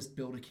wanted to do was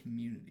build a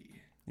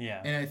community.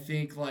 Yeah. And I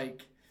think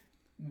like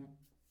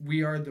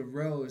we are the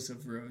rose of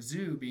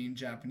Rozu being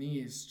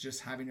Japanese,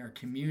 just having our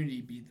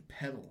community be the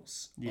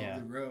petals Yeah.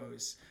 of the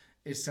rose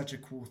is such a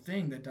cool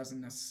thing that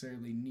doesn't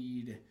necessarily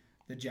need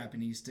the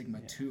Japanese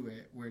stigma to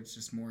it, where it's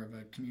just more of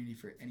a community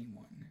for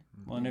anyone.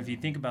 Well, and if you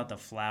think about the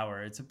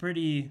flower, it's a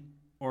pretty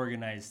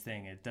organized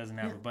thing. It doesn't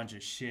have Yeah. a bunch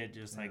of shit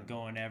just like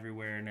going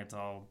everywhere, and it's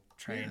all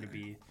trying to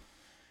be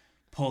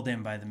pulled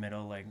in by the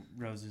middle. Like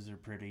roses are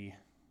pretty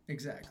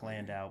Exactly.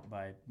 planned out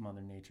by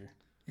Mother Nature.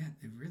 Yeah,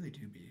 they really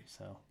do be.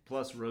 So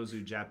Plus,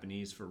 Rosu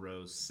Japanese for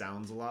rose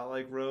sounds a lot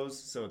like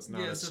rose, so it's not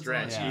Yeah, a so it's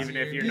stretch. not Even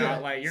if you're Yeah.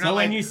 not like you're so not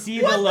when like you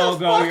see what the logo,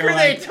 the fuck you're are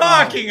like, they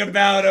talking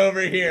about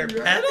over here?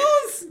 Right.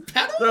 Pedals?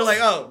 Pedals? They're like,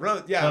 oh,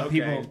 rose. Yeah, But okay.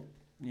 people,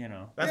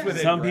 That's Yeah.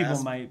 within some grasp.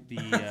 people might be.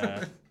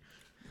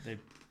 They,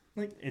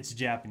 Like- it's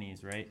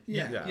Japanese, right?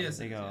 Yeah. Yeah. Yes,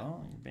 They go, yeah.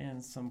 oh, your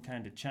band's some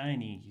kind of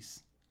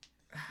Chinese.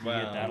 You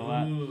Well, get that a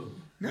lot. Ooh.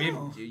 We've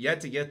No,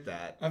 yet to get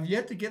that. I've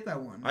yet to get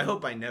that one. I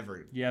hope I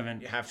never You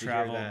haven't have to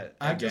traveled. hear that.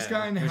 I've just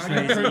again. gotten Which how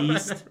way do is you,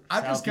 east?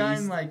 I've just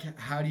gotten southeast? like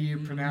how do you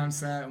pronounce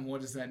that and what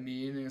does that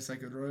mean? And it's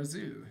like a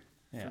rosu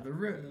Yeah. for the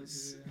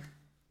rose.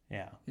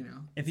 Yeah. You know.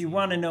 If you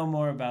want to know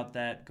more about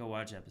that, go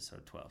watch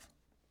episode 12.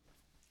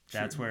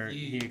 That's Sure. where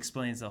he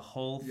explains the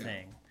whole Yeah.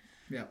 thing.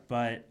 Yeah.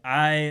 But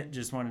I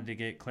just wanted to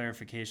get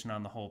clarification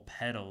on the whole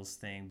pedals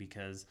thing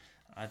because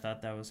I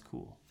thought that was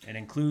cool. It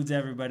includes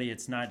everybody.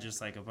 It's not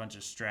just like a bunch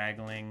of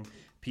straggling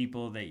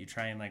people that you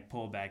try and like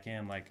pull back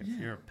in. Like if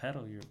you're a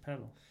pedal, you're a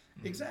pedal.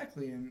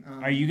 Exactly. And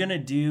Are you gonna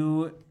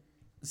do?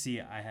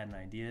 See, I had an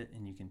idea,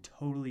 and you can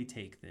totally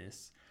take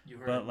this. You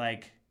heard But it.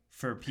 like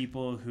for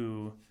people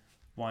who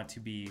want to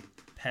be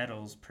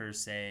pedals per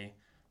se,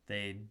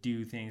 they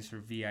do things for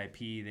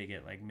VIP. They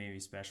get like maybe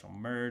special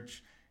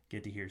merch,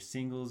 get to hear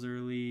singles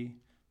early,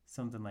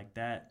 something like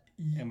that.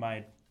 Am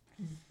I?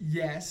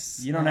 Yes.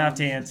 You don't have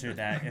to answer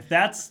that. If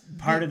that's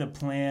part of the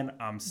plan,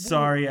 I'm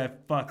sorry I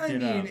fucked I it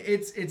mean, up.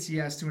 it's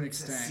yes to an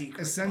extent.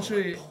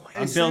 Essentially,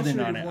 I'm building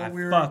on it. what I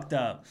we were- fucked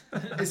up.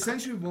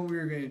 Essentially, what we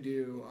were gonna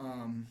do,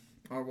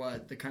 or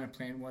what the kind of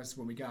plan was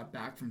when we got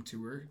back from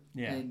tour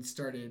and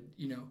started,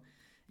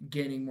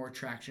 gaining more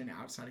traction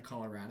outside of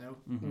Colorado,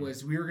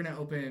 was we're gonna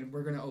open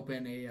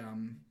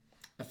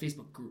a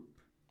Facebook group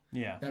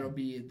Yeah. that'll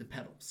be the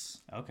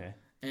pedals. Okay.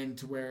 And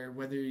to where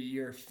whether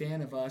you're a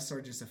fan of us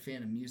or just a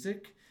fan of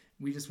music,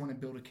 we just want to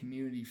build a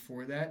community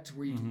for that to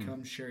where you can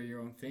come share your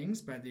own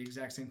things, but at the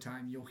exact same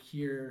time you'll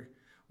hear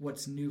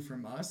what's new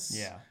from us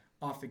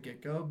off the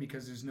get-go,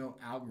 because there's no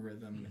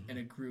algorithm in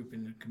a group,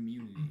 in a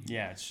community.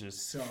 Yeah, it's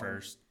just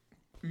first.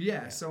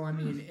 So I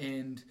mean,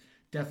 and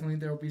definitely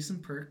there'll be some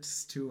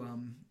perks to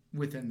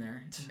within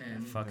there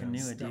and Fucking knew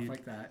it, stuff dude.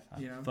 like that.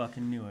 I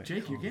fucking knew it.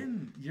 Jake, you're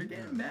getting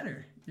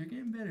better. You're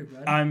getting better,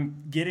 bud.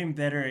 I'm getting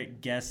better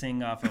at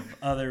guessing off of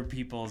other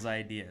people's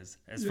ideas.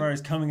 As far as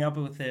coming up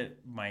with it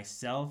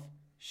myself,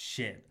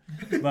 shit.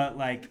 But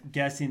like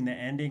guessing the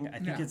ending, I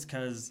think it's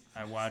because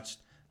I watched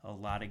a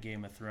lot of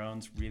Game of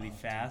Thrones really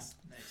fast.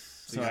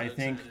 So I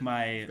think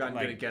my You've gotten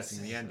good at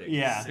guessing the ending.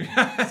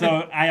 Yeah.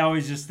 So I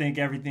always just think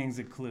everything's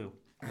a clue.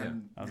 Yeah.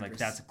 I was like,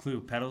 that's a clue.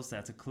 Pedals,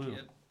 that's a clue.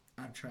 Yep.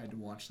 I've tried to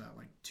watch that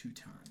like 2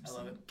 times. I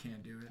love it.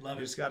 Can't do it. Love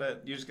You it. just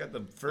got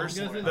the first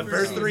go through the the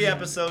first first 3 season.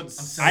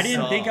 episodes. I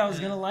didn't suck. think I was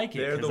gonna like it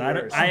They're the because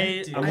worst.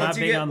 I'm not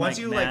big on once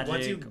like you magic.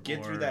 once you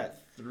get through or- that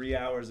 3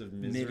 hours of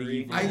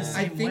misery. medieval. I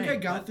Same think way, I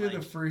got but, through like,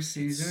 the first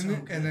it's season,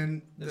 so good. and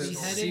then The the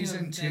beheading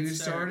season of 2 Ned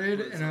Stark started,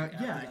 was, and like,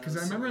 after yeah, that because I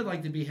was remember so-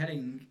 like the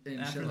beheading and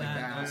After shit like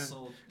that, that.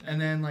 also,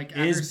 And then like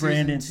Is after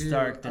Brandon season 2,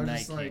 Stark the I was Night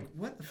just like, King?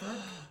 what the fuck?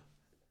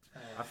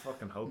 I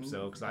fucking hope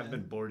so, because I've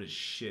been bored as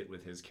shit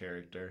with his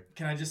character.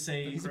 Can I just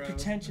say He's a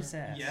pretentious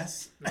ass.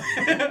 yes?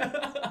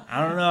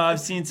 I don't know. I've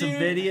seen some Dude,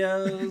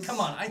 videos. Come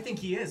on, I think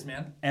he is,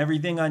 man.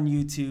 Everything on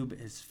YouTube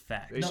is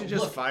fact. They No, should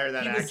just look, fire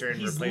that he was- actor and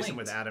he's replace him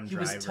linked. with Adam He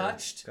Driver. was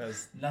touched.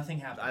 Because Nothing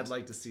happened. I'd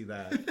like to see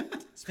that.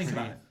 Think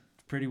about it.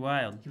 It's pretty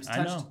wild. He was I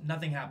touched. know.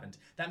 Nothing happened.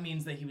 That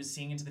means that he was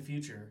seeing into the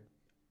future.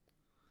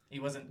 He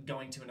wasn't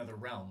going to another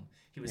realm.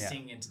 He was Yeah.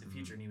 seeing into the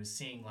future, and he was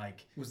seeing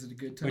like Was it a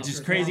good time? Which is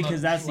Form crazy of,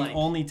 because that's the like-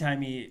 only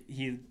time he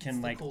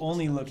can the like cold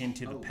only touch. look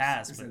into the Oh,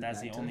 past, is but it that's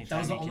the that only touch? that time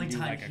was the he can only do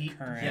time like he. a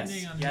current. Yes,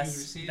 Depending on who yes, you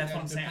receive that's what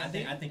I'm after saying. I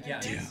pandemic. think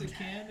yeah. Yes, it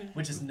can.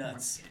 Which is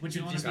nuts. Which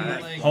You would wanna just be be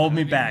like, like- Hold me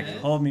Having back. dead?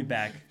 Hold me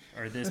back.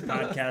 Or this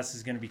podcast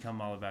is going to become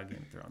all about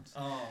Game of Thrones.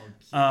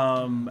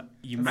 oh,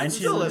 You still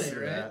mentioned listen.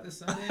 Sunday, to right? that. The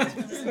Sunday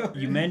is coming up,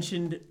 you right?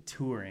 mentioned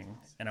touring,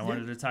 and I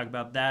wanted to talk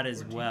about that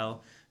as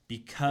well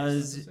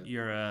because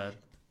you're a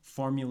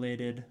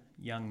formulated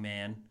young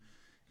man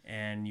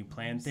and you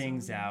plan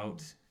things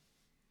out.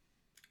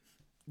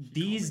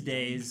 These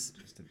days,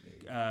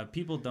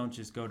 people don't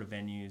just go to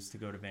venues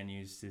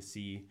to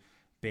see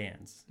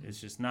bands. It's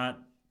just not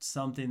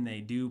something they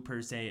do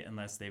per se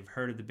unless they've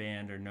heard of the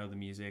band or know the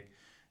music.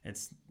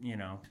 It's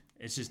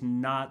it's just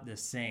not the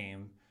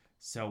same.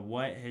 So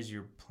what has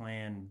your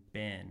plan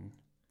been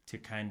to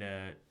kind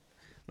of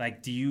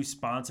like, do you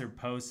sponsor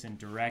posts and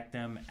direct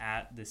them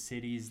at the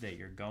cities that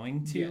you're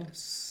going to?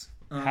 Yes.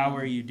 How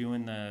are you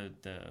doing the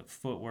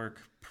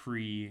footwork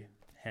pre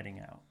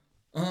heading out?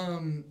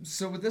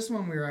 So with this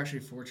one, we were actually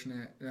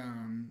fortunate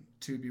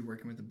to be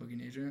working with a booking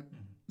agent.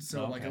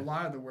 So like a Okay.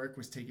 lot of the work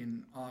was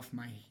taken off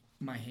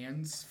my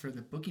hands for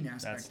the booking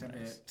aspect That's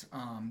of nice.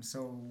 it.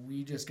 So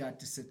we just got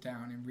to sit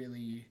down and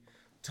really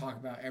talk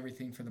about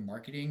everything for the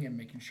marketing and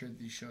making sure that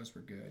these shows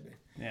were good.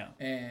 Yeah.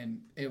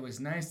 And it was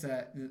nice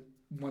that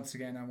once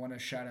again I want to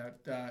shout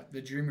out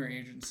the Dreamer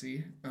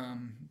Agency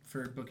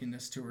for booking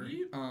this tour.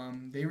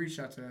 They reached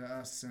out to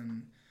us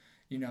and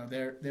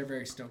they're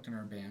very stoked in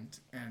our band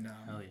and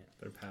Hell yeah.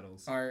 They're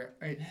pedals. our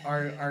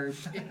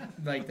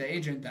like the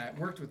agent that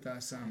worked with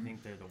us. I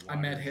think they're the I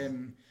met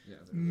him Yeah,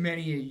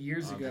 many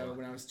years ago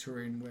when I was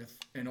touring with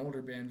an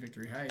older band,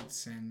 Victory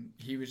Heights, and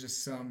he was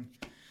just some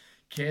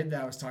kid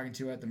that I was talking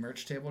to at the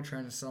merch table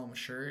trying to sell him a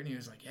shirt, and he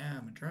was like, "Yeah,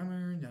 I'm a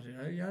drummer, yada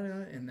yada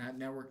yada," and that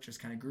network just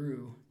kind of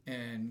grew,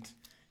 and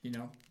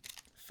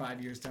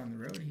 5 years down the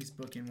road, he's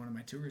booking one of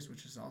my tours,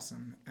 which is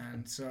awesome,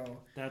 and so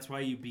That's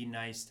why you be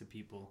nice to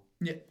people.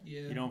 yeah.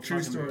 Yeah. You don't True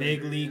fucking story.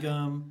 big league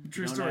them.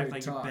 True you don't story act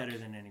like talk. you're better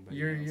than anybody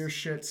Your else.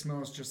 shit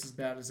smells just as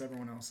bad as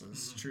everyone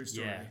else's. True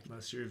story. Yeah.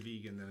 Unless you're a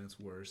vegan, then it's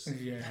worse.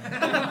 Yeah.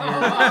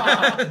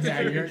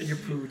 Yeah, your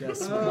poo does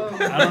smell.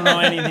 I don't know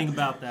anything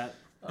about that.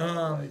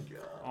 All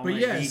but my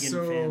yeah, vegan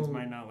so- fans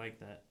might not like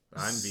that.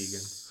 I'm vegan.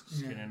 Just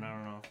Yeah. kidding. I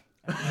don't know.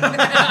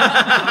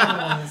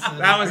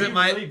 That was Are at you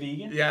my really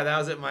vegan? yeah. That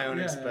was at my own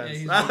Yeah, expense. Yeah,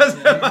 he's That was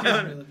vegan. at my He's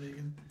own- really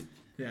vegan.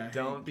 Yeah.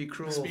 Don't be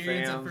cruel,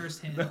 Experience fam. at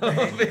first hand.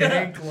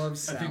 Hank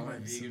loves I think my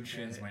salads vegan and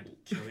fans shit.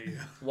 might kill you.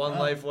 One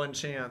life, one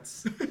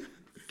chance.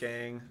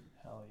 Gang.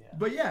 Hell yeah.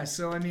 But yeah,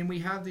 so I mean, we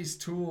have these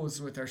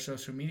tools with our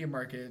social media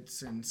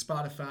markets and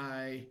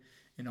Spotify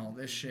and all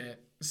this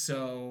shit.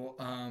 So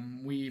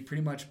we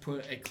pretty much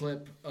put a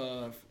clip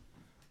of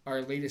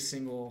our latest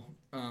single,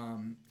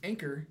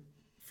 Anchor,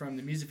 from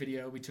the music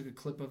video. We took a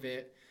clip of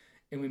it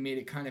and we made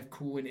it kind of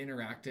cool and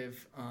interactive.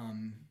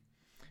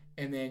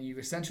 And then you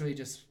essentially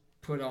just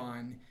put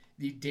on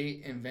the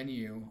date and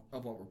venue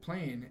of what we're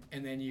playing,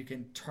 and then you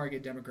can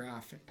target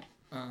demographic.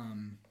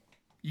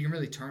 You can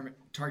really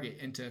target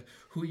into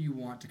who you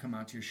want to come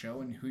out to your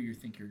show and who you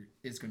think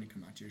is going to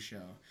come out to your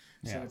show.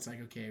 So Yeah. it's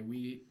like, okay,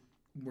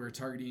 we're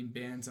targeting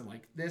bands of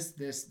like this.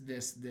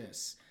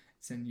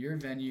 It's in your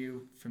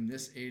venue from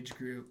this age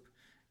group.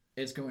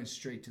 It's going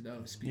straight to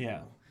those people.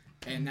 Yeah.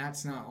 And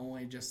that's not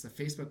only just the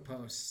Facebook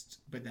post,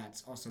 but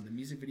that's also the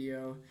music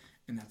video,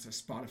 and that's our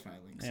Spotify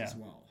links as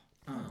well.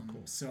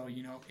 Cool. So,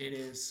 it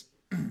is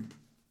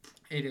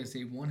it is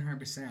a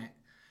 100%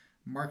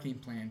 marketing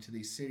plan to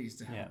these cities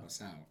to help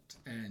us out.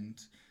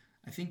 And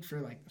I think for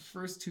like the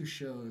first 2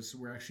 shows,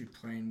 we're actually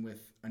playing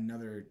with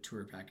another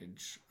tour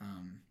package,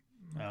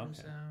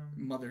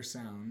 Mother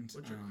Sound,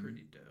 which are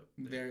pretty dope.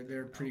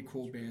 They're a pretty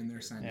cool band.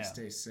 They're signed Yeah. to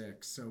Stay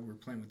Sick, so we're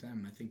playing with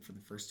them. I think for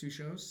the first 2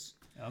 shows.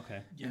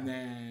 Okay.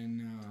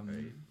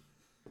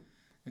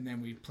 And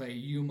then we play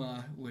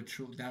Yuma,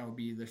 that'll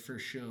be the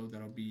first show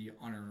that'll be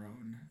on our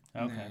own.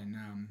 Okay. And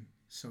then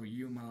so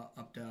Yuma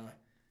up to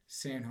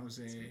San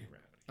Jose,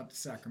 up to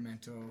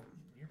Sacramento,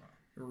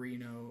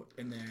 Reno,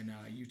 and then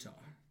Utah,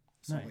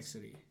 Salt Lake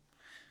City.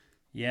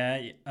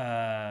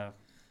 Yeah.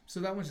 So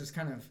that one's just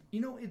kind of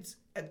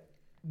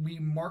we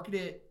market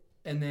it,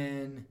 and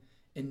then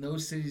in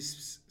those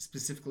cities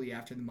specifically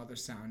after the Mother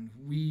Sound,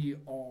 we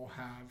all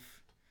have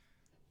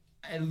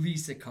at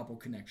least a couple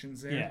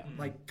connections there. Yeah.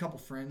 Like a couple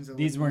friends. That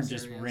These live in weren't those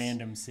just areas.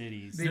 random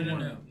cities. They No.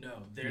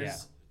 weren't.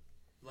 There's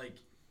like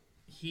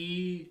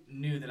he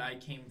knew that I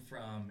came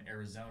from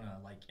Arizona,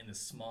 like in the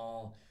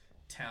small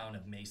town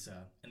of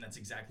Mesa, and that's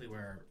exactly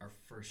where our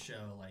first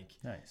show, like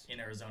Nice. in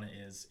Arizona,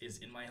 is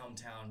in my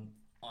hometown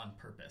on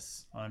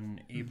purpose. On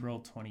April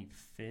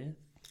 25th?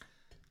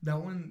 That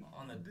one,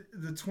 On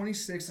the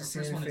 26th Our is first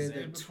Santa one Fe, is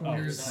the in-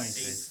 20, Oh, the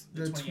 26th.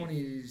 the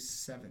 20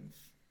 27th.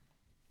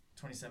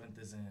 27th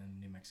is in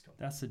New Mexico.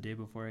 That's the day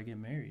before I get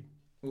married.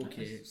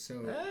 Okay,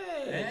 so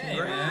Hey, Hey,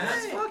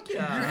 congrats. man. Fuck you're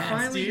yeah.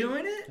 finally dude.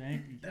 doing it,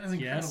 Thank That is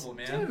incredible,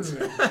 man.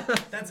 dude.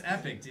 That's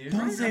epic, dude.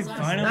 Don't say That's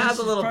awesome. finally. That's a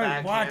she's little probably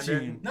backhanded.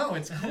 watching. No,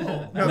 it's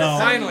cool. No, No,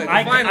 finally,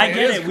 I finally,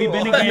 get it's it. We've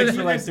been cool. engaged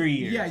for like 3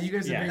 years. Yeah, you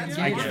guys have been That's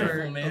engaged wonderful,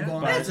 for man. a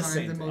long That's the time,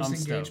 same the thing. most I'm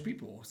engaged stoked.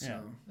 people.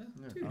 So,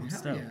 dude, I'm hell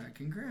stoked. yeah,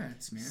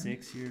 congrats, man.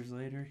 6 years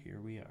later, here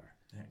we are.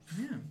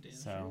 Yeah,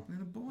 So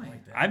little boy. I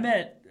like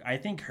that. I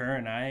think her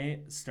and I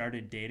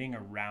started dating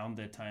around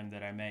the time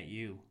that I met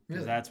you.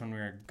 Because Really? that's when we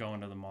were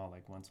going to the mall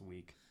like once a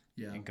week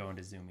Yeah. and going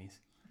to Zoomies.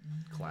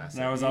 Classic.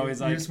 And I was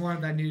always You like, just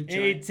wanted that new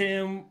hey, joint.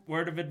 Tim,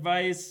 word of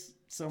advice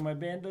so my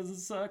band doesn't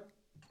suck.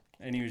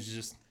 And he was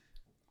just,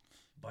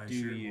 Buy a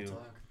do shirt, you? we'll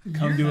talk.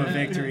 come to a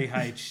Victory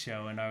Heights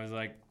show. And I was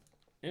like,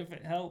 if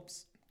it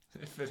helps.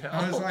 If it helps.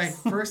 I was like,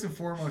 first and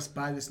foremost,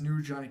 buy this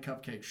new Johnny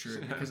Cupcake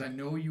shirt because I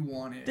know you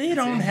want it. They It's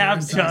don't in have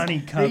your size. Johnny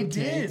They Cupcakes.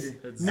 did.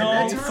 It's- No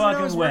At that time when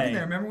I was fucking working way.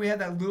 there, remember we had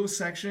that little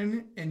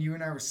section, and you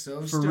and I were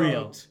so For stoked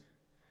real.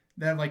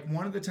 that like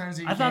one of the times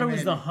that you I thought it came was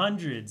in, the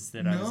hundreds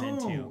that I was no,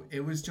 into.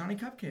 it was Johnny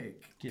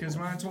Cupcake. Get Because the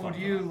when I told fuck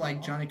you out.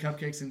 like Johnny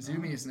Cupcakes and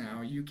Zoomies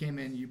now, you came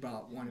in, you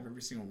bought one of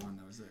every single one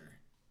that was there.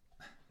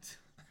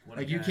 What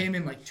a Like you guy. came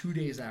in like 2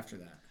 days after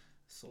that.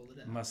 Sold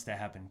it out. Must have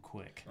happened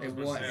quick. I was It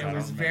about to was say, it I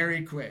was don't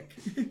very quick.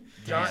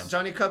 Damn.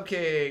 Johnny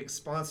Cupcake,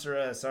 sponsor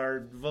us.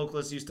 Our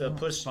vocalist used to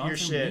push your sponsor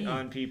shit me.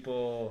 on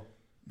people.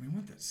 We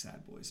want that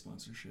Sad Boy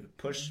sponsorship.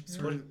 Push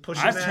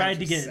I've that. tried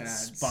to get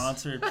Sads.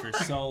 sponsored for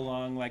so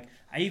long. Like,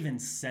 I even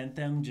sent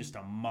them just a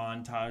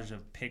montage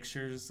of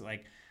pictures.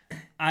 Like,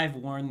 I've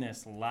worn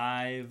this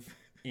live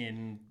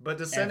in. But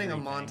does sending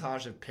everything. a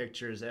montage of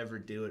pictures ever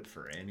do it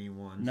for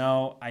anyone?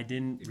 No, I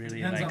didn't really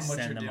depends like on what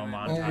send them you're a doing.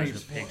 montage Only-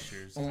 of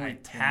pictures. only I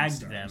porn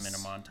tagged them in a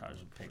stars.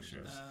 montage of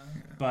pictures. Uh,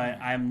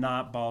 But I'm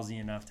not ballsy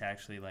enough to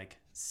actually like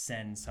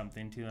send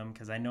something to them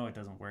because I know it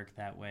doesn't work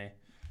that way.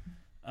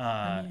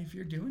 I mean, if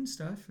you're doing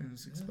stuff and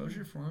it's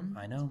exposure for them,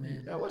 I know,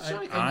 man. Yeah, what's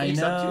Johnny I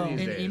Cupcakes up know. to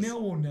these an days?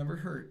 email will never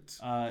hurt.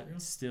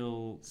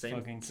 Still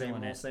fucking Same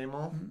killing old, it. same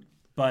old.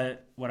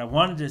 But what I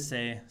wanted to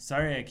say,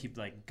 sorry I keep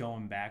like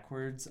going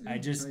backwards. I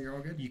just, No, you're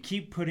all good. you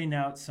keep putting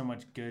out so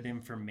much good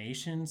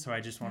information, so I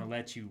just want to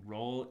let you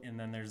roll. And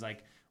then there's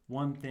like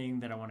one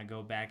thing that I want to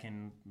go back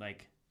and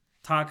like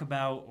talk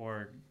about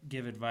or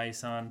give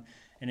advice on,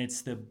 and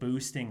it's the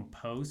boosting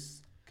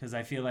posts. Because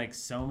I feel like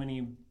so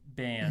many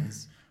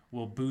bands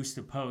will boost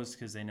a post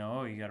because they know,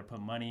 oh, you got to put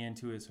money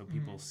into it so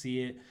people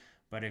see it.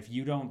 But if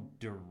you don't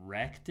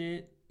direct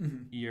it,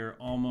 you're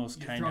almost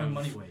You're kind throwing of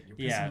money away. You're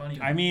pissing yeah. money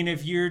away. I mean,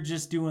 if you're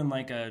just doing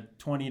like a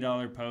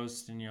 $20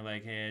 post and you're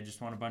like, hey, I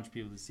just want a bunch of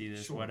people to see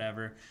this, Sure.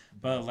 whatever.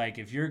 But like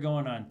if you're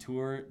going on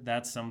tour,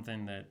 that's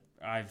something that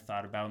I've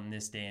thought about in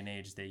this day and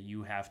age that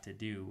you have to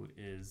do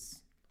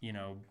is,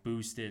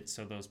 boost it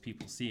so those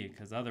people see it,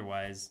 because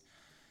otherwise,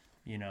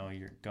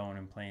 you're going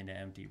and playing to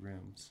empty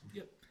rooms.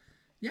 Yep.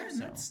 Yeah,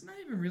 and that's not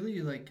even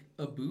really like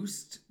a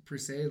boost per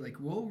se. Like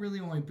we'll really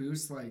only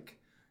boost like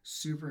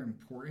super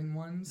important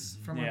ones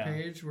from our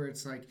page, where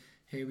it's like,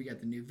 hey, we got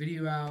the new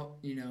video out,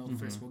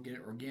 first we'll get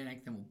it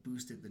organic, then we'll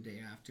boost it the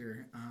day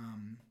after.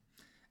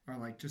 Or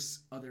like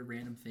just other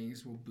random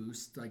things we'll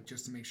boost, like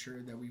just to make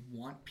sure that we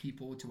want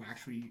people to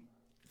actually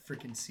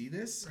freaking see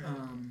this. Right.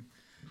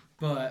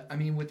 But I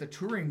mean, with the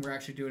touring, we're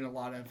actually doing a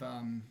lot of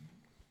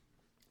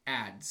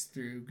ads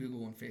through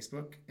Google and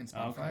Facebook and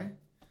Spotify. Okay.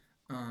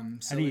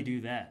 So how do you do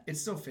that? It's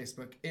still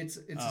Facebook. It's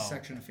a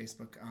section of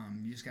Facebook.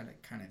 You just got to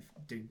kind of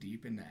dig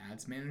deep into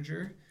Ads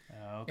Manager.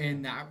 Okay.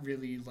 And that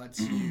really lets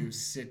you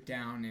sit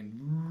down and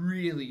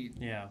really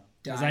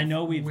because I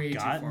know we've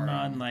gotten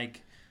on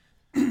like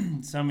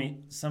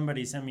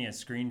somebody sent me a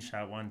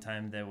screenshot one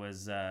time that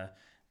was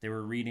they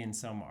were reading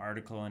some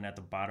article, and at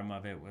the bottom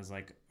of it was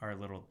like our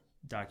little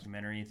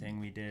documentary thing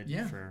we did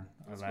for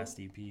our last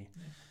EP.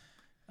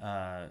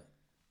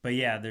 But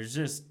yeah, there's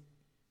just,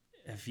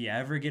 if you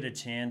ever get a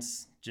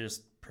chance,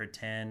 just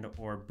pretend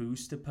or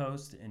boost a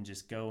post and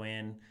just go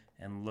in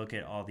and look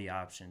at all the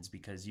options,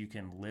 because you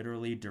can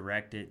literally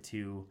direct it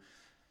to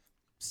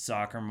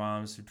soccer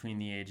moms between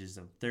the ages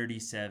of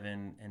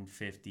 37 and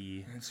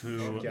 50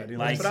 who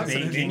like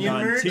baking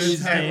on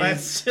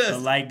Tuesdays,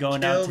 but like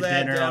going out to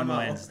dinner on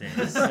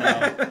Wednesdays.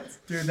 So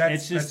dude,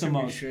 it's just the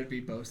most should be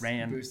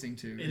boosting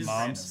to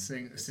moms,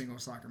 single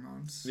soccer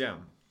moms. Yeah.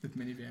 With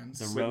minivans.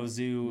 The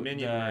Rozu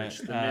Minion merch,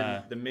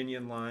 the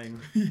Minion line.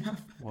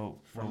 What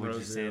would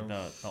you say?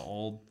 The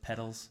old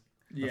pedals?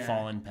 The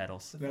fallen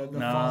pedals.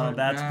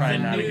 That's probably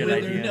not a good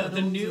idea. No,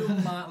 the new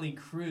Motley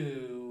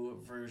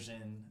Crue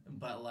version,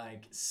 but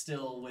like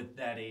still with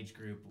that age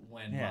group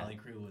when Motley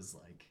Crue was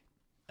like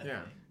a thing.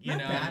 You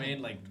know what I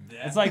mean? Like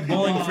that. It's like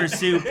Bowling for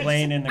Soup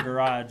playing in the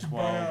garage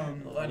while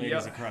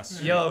ladies across the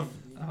street. Yo,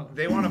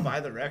 they want to buy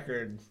the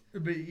record.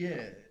 But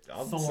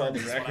I'll sell the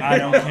record. I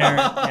don't care.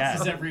 Yeah.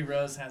 Because every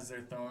rose has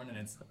their thorn, and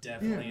it's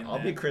definitely in I'll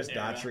that be Chris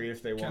era. Daughtry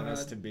if they want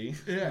us to be.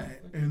 Yeah,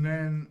 and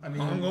then I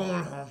mean, I'm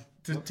going home.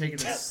 To take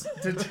it.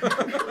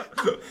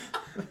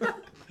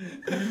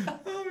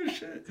 Oh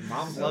shit!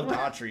 Moms love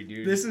Daughtry,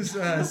 dude. This is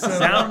so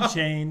sound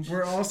change.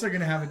 We're also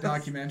gonna have a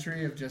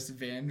documentary of just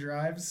van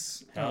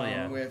drives.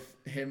 With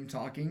him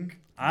talking.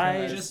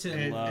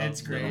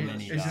 It's great.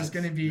 It's just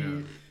gonna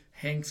be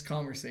Hank's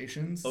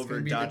conversations.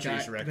 Over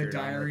Daughtry's record. The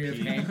diary of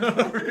Hank.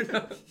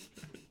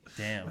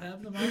 Damn. What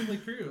happened to Motley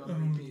Crue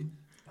on repeat?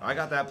 I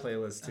got that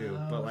playlist too,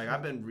 but like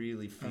I've been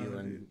really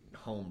feeling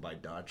Home by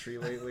Daughtry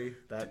lately.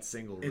 That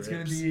single rips. It's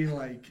gonna be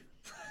like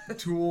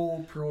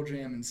Tool, Pearl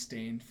Jam, and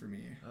Stained for me.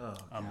 Oh,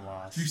 I'm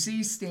lost. You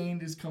see,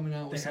 Stained is coming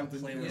out with something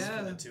new.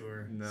 For the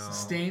tour. No.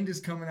 Stained is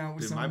coming out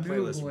with something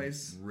new, boys. My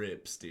playlist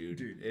rips,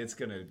 dude. It's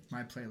gonna.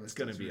 My playlist. It's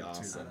gonna be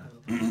awesome.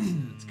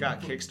 It's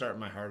got "Kickstart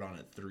My Heart" on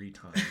it 3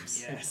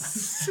 times.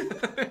 Yes.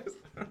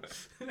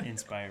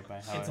 Inspired by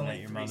How I Met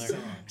Your Mother.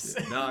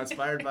 No,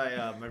 inspired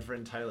by my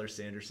friend Tyler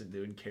Sanderson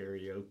doing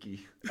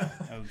karaoke.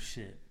 Oh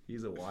shit.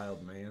 He's a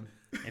wild man.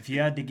 If you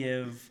had to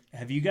give,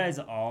 have you guys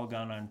all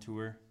gone on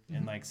tour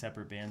in like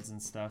separate bands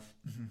and stuff?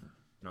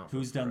 Not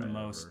Who's done the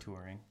most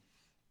touring?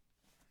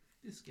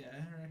 This guy.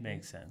 Right?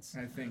 Makes sense.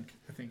 I think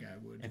I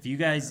would. If you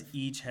guys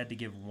each had to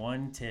give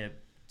one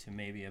tip to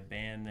maybe a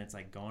band that's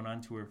like going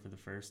on tour for the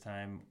first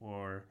time,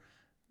 or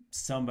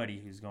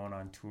somebody who's going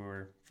on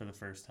tour for the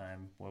first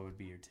time, what would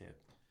be your tip?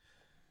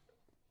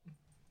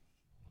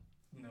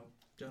 Nope.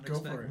 Don't go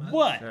expect for it. much.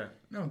 What?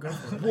 No, go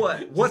for it.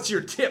 What? What's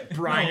your tip,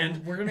 Brian?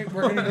 No, we're gonna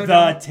go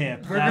the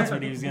tip. That's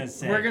what he was gonna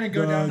say. We're gonna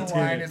go down the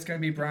line. It's gonna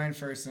be Brian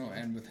first, and we'll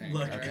end with Hank.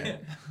 Look, right?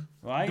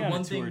 Well, I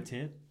got a tour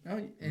tip.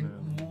 Oh,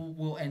 and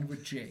we'll end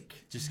with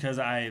Jake. Just because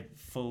I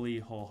fully,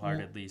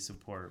 wholeheartedly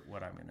support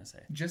what I'm gonna say.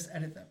 Just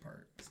edit that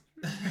part.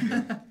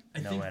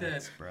 I no think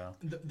edits, that bro.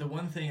 The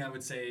one thing I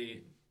would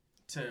say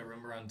to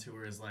remember on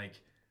tour is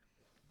like,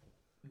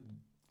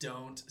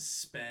 don't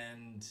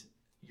spend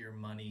your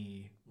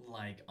money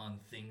like on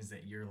things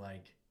that you're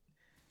like,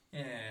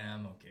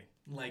 I'm okay.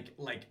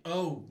 Like,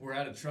 oh, we're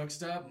at a truck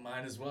stop,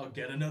 might as well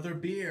get another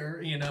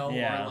beer,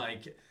 or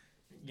like,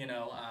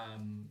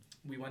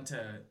 we went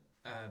to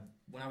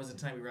when I was in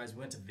Tiny Rise, we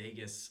went to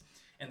Vegas,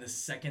 and the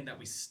second that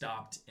we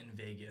stopped in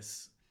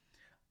Vegas,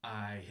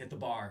 I hit the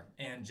bar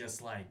and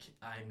just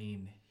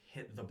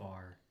hit the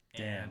bar.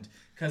 Damn. And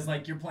because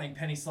like you're playing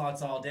penny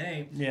slots all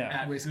day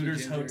at Whiskey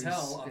Hooters Gingers,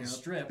 Hotel on the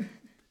Strip,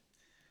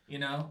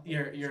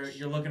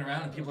 you're looking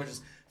around and people are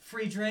just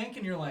free drink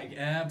and you're like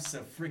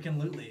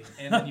abso-freaking-lutely,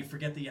 and then you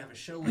forget that you have a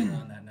show later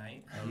on that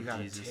night.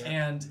 Jesus.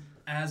 And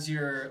as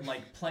you're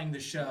like playing the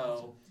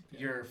show,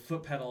 your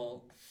foot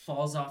pedal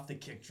falls off the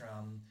kick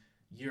drum.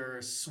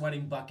 You're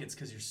sweating buckets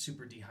because you're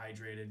super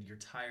dehydrated. You're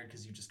tired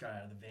because you just got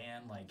out of the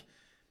van. Like,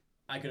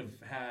 I could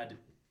have had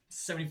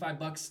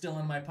 $75 still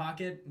in my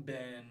pocket,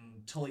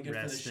 been totally good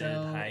Rested, for the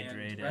show,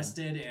 hydrated. and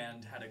rested,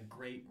 and had a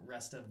great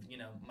rest of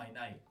my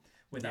night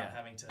without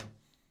having to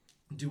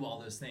do all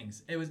those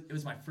things. It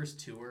was my first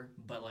tour,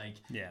 but like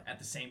at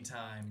the same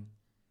time,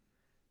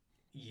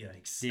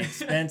 yikes. The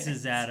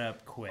expenses add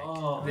up quick.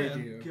 Oh, They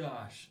do.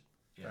 Gosh.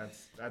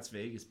 That's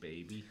Vegas,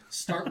 baby.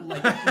 Start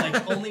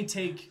like only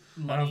take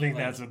money. I don't think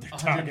like that's what they're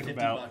talking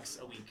about.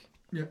 $150 a week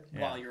Yeah.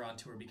 while you're on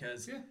tour,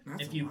 because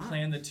That's if a you lot.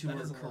 plan the tour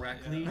is a lot,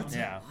 correctly, yeah. That's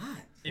Yeah. a lot.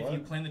 if What? you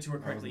plan the tour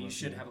correctly, you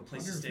listening. should have a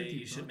place to stay.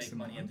 You should make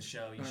money at the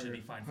show. You should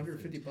be fine for $150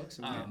 food. bucks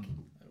a week.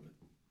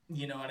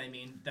 You know what I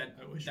mean? That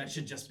I wish I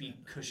should could just be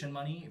spend that. cushion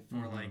money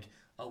for like,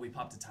 oh, we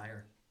popped a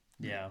tire.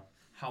 Yeah.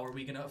 How are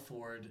we gonna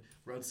afford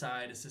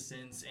roadside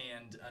assistance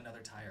and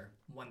another tire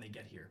when they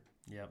get here?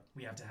 Yep.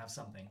 We have to have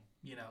something,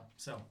 you know.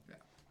 So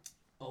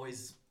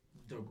always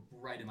the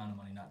right amount of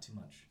money, not too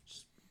much.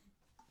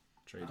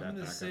 Trade I'm that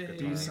gonna back say- up Be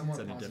guitar. somewhat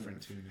It's in a positive.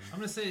 different tuning. I'm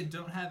gonna say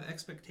don't have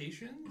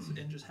expectations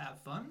and just have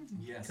fun.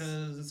 Yes.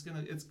 Because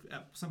it's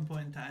at some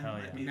point in time Hell it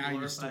might yeah. be a Now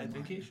you still glorified want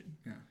it. vacation.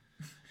 Yeah.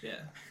 Yeah.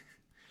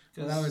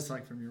 Well, that was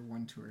like from your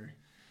one tour.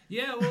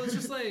 Yeah, well, it's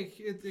just like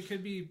it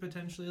could be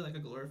potentially like a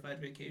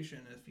glorified vacation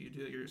if you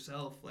do it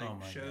yourself. Like Oh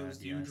my shows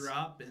God, do yes.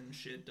 drop and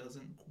shit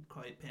doesn't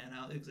quite pan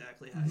out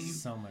exactly how you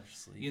So much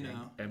sleep. you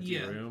know. Empty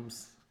yeah,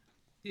 rooms.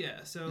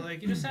 yeah. So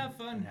like you just have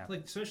fun. It happens.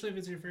 Like especially if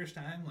it's your first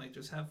time, like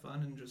just have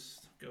fun and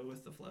just go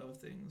with the flow of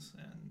things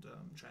and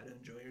try to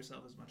enjoy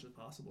yourself as much as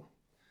possible.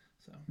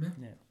 So Yeah.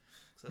 Yeah.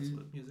 'cause that's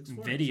what music's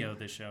for. Video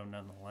the show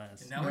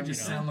nonetheless. And now I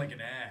just You know? sound like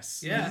an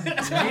ass. Yeah.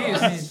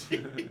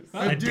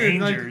 The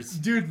dangers.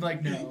 Dude,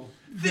 like no,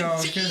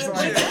 because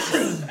like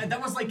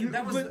that was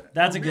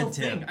That's a a real good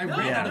tip. thing. I No,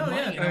 ran out of no,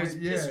 money yeah. and I was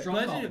Yeah. pissed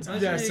drunk all the Budget-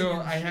 time. yeah. budgeting So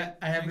and I shit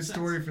have a makes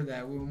story sense. for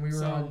that. When we were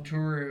So- on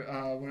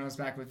tour, when I was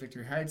back with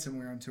Victory Heights, and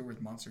we were on tour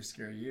with Monster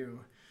Scare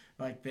You,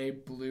 like they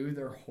blew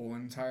their whole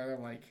entire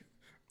like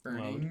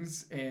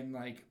earnings and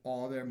like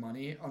all their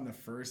money on the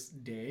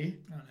first day.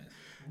 Oh,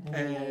 nice.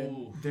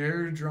 And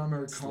their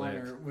drummer Slick.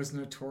 Connor was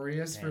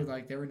notorious for Damn.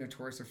 like they were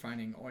notorious for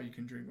finding all you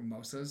can drink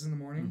mimosas in the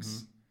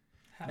mornings. Mm-hmm.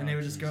 And they Oh,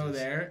 would just go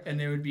Jesus. there, and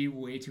they would be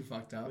way too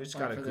fucked up We just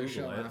like, gotta for their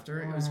Google show it.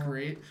 after. It was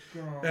great.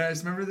 And I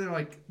just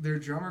remember their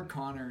drummer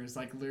Connor is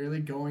like literally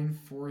going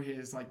for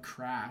his like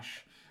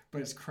crash, but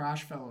his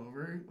crash fell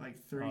over like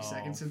 30 Oh,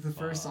 seconds into the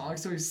first fuck. song,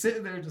 so he's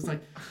sitting there just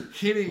like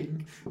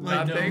hitting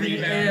Not like no the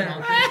rebound. air,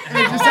 and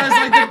he just has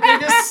like the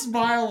biggest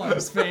smile on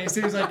his face.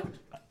 He was like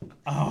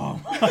Oh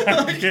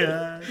my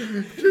god.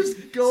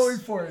 just going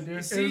for it, dude. It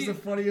was See, the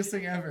funniest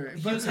thing ever.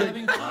 He But was like,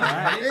 having fun,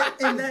 Alright. right?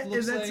 and that's the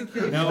Looks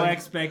thing. No like,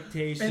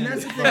 expectations. And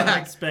that's the thing, but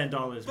like- spend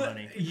all his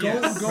money.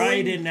 Yes.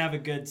 Probably didn't have a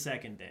good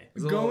second day.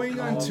 going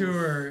on calls.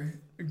 tour,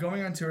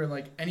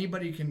 like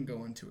anybody can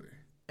go on tour.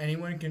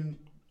 Anyone can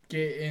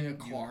get in a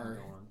car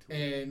go on tour.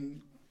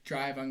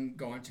 and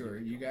go on tour.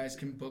 You guys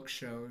can book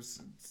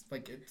shows. It's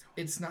like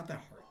it's not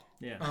that hard.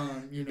 Yeah.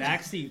 You know,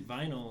 Backseat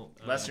vinyl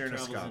Unless you're in a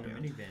travels ska in a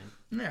band.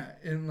 minivan. yeah,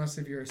 unless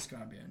if you're a ska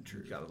band,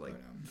 true. You gotta like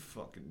but,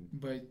 fucking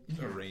but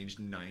yeah. arrange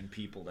 9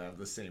 people to have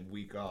the same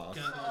week off.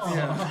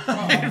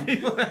 Yeah.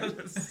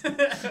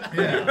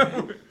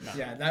 yeah,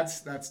 yeah,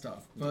 that's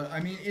tough. But I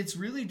mean, it's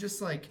really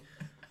just like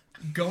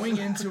going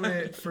into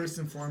it first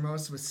and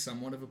foremost with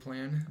somewhat of a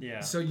plan.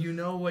 Yeah. So you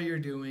know what you're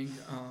doing.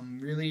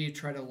 Really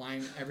try to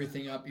line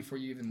everything up before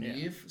you even Yeah.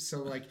 leave.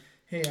 So like,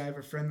 hey, I have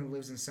a friend that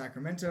lives in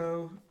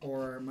Sacramento,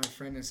 or my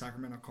friend in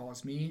Sacramento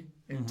calls me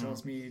and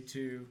tells me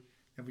to.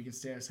 If we can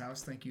stay at his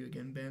house, thank you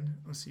again, Ben.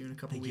 I'll see you in a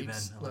couple Thank you, Ben.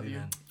 weeks. I love you,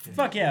 Ben.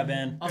 Fuck yeah,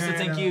 Ben. Also, And,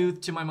 thank you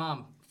to my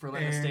mom for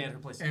letting us and, stay at her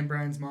place. and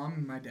Brian's mom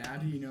and my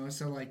dad, you know,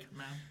 so like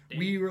Man,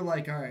 we were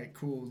like, all right,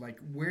 cool, like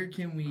where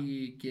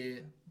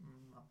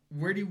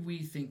do we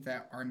think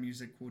that our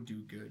music will do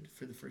good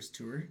for the first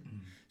tour?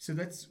 So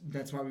that's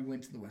why we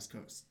went to the West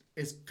Coast.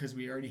 It's because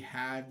we already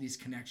have these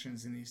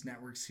connections and these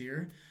networks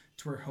here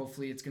to where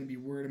hopefully it's going to be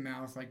word of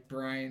mouth, like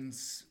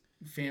Brian's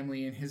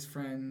family and his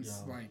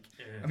friends. Yeah. Like,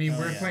 Yeah. I mean, Oh,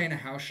 we're yeah. playing a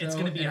house show, It's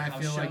gonna be and a I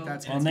house feel like show,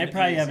 that's and Well, and what's they gonna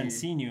probably be haven't easy.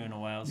 seen you in a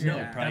while, so Yeah,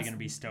 they're probably that's- going to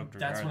be stoked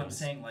regardless. That's what I'm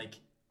saying. Like,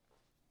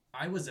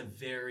 I was a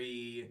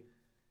very.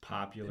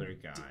 Popular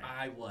guy.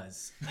 I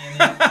was. And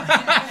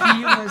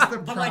He was the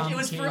but like, it prom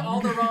was for king.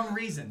 all the wrong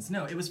reasons.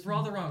 No, it was for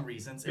all the wrong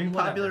reasons. Being and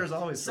whatever. popular is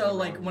always for So the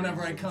like, wrong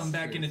whenever I reasons. come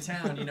back into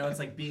town, you know, it's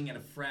like being in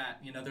a frat.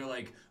 You know, they're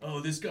like, "Oh,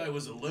 this guy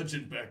was a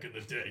legend back in the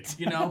day."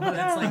 You know, but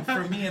it's like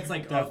for me, it's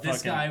like, That "Oh, this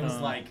fucking, guy was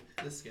like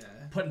this guy.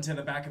 put into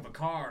the back of a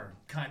car,"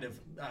 kind of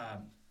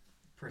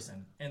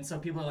person. And so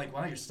people are like,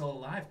 "Wow, you're still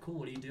alive. Cool.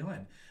 What are you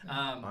doing?"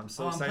 I'm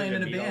so I'm excited playing to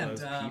in a meet all band.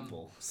 those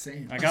people.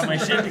 Same. I got my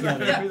shit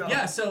together.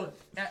 Yeah. So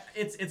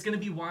it's gonna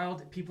be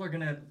wild. People are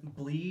gonna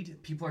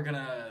bleed. People are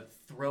gonna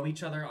throw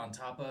each other on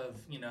top of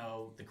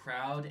the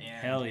crowd, and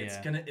Hell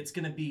yeah. it's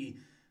gonna be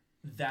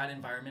that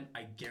environment.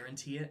 I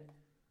guarantee it.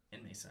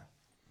 In Mesa.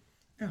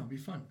 Yeah, it'll be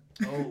fun.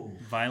 Oh.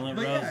 Violent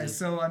But yeah, Roses.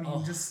 so I mean,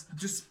 Oh. just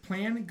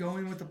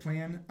going with the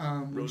plan.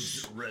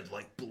 Roses red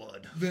like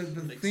blood. The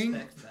thing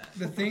Expect that.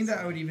 the thing that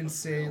I would even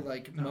say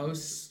like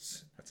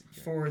most That's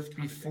a fourth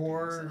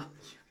before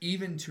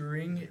even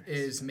touring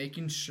is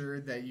making sure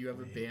that you have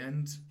a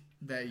band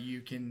that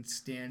you can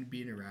stand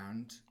being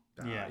around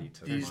Yeah. you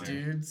took these mine.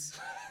 dudes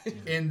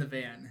in the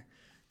van,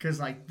 because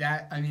like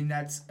that, I mean,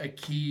 that's a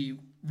key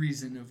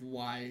reason of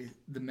why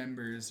the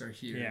members are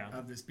here Yeah.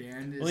 of this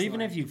band. Is Well,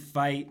 even like, if you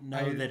fight, know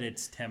I- that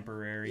it's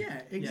temporary.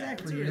 yeah,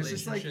 exactly. Yeah, It's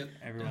just like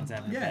Everyone's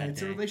having a yeah, bad it's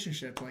day. a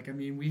relationship. Like I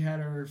mean, we had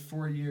our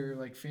 4-year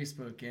like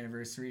Facebook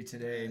anniversary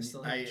today, I and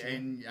still hate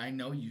you. I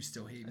know you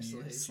still hate I me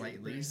still hate you.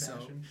 slightly. Burning So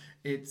passion.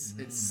 it's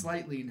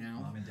slightly now.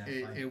 Mom and dad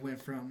fight. It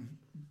went from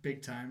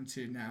big time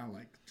to now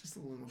like just a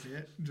little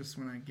bit. Just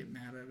when I get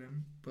mad at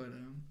him, but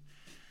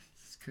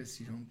it's because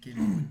you don't give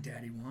him what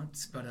Daddy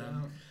wants. But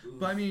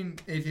I mean,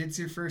 if it's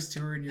your first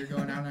tour and you're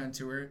going out on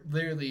tour,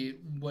 literally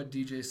what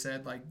DJ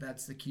said, like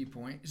that's the key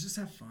point. Is just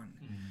have fun.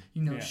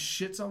 You know, Yeah.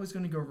 shit's always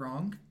going to go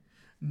wrong.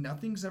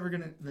 Nothing's ever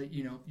gonna, like,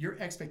 you know, your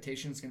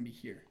expectation is gonna be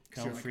here.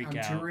 'Cause Don't you're like, freak I'm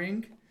out.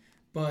 touring,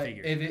 but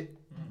Figure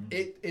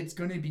if it's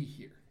gonna be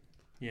here.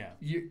 Yeah.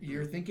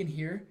 You're thinking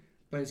here,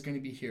 but it's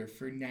gonna be here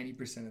for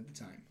 90% of the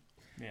time.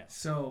 Yeah.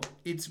 So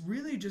it's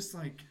really just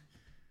like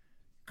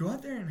go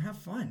out there and have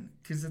fun,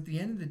 because at the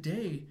end of the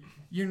day,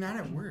 you're not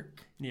at work.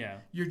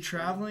 Yeah. You're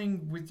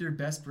traveling with your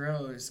best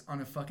bros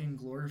on a fucking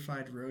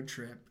glorified road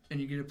trip,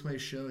 and you get to play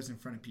shows in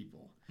front of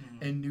people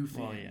and new fans.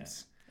 Well, yeah.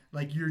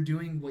 Like you're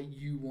doing what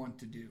you want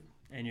to do.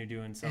 And you're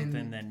doing something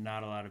And- that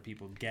not a lot of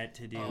people get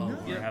to do Oh,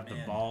 or yeah, have the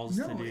man. balls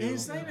No, to do.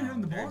 it's not even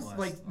having the Very balls. blessed,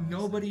 Like honestly.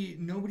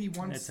 nobody It's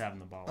wants. having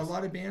the balls. A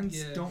lot of bands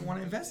Yeah. don't want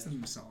to invest in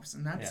themselves,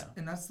 and that's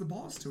Yeah. the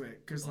balls to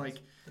it. Because like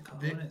The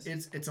colonists.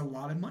 it's a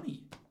lot of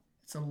money.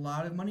 It's a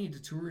lot of money to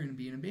tour and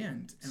be in a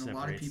band, and a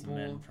lot of Separates the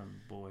men people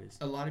from boys.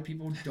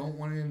 don't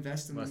want to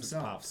invest in Unless it's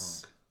pop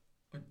themselves.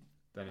 punk.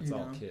 Then it's You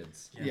all know?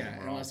 kids. Yeah,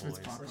 we're all unless it's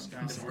boys. pop We're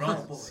punk. scouts. We're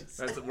all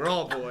boys. We're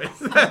all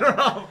boys. We're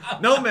all,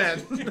 no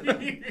men.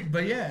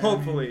 But yeah, I mean,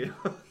 Hopefully.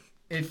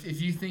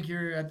 if you think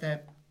you're at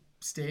that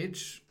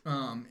stage,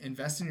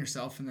 invest in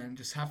yourself and then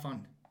just have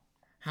fun,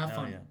 Hell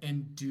fun, yeah.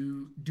 and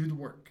do the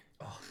work,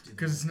 Oh, dude,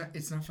 because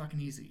it's not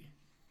fucking easy.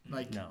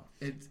 Like No.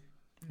 it's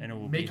And it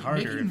will be harder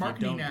if making you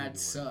marketing don't do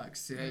ads the work.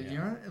 sucks. You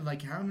know,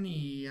 like how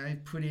many I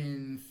put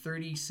in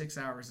 36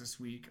 hours this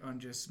week on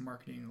just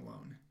marketing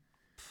alone.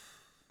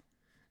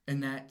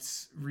 And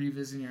that's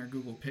revisiting our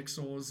Google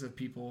Pixels of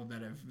people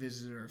that have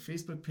visited our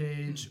Facebook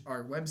page,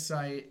 our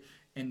website,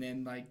 and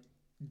then like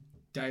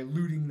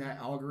diluting that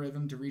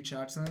algorithm to reach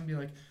out to them and be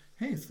like,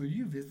 hey, so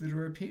you visited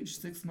our page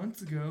 6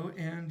 months ago,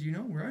 and you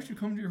know we're actually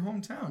coming to your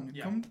hometown.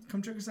 Yeah.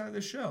 Come check us out at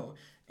the show.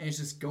 And it's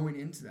just going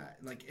into that.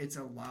 Like it's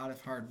a lot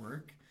of hard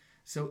work.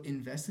 So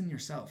invest in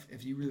yourself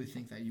if you really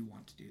think that you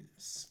want to do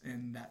this,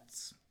 and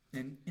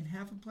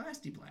have a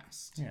blasty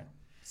blast. Yeah.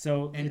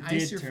 So And it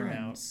ice did your turn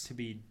friends. out to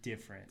be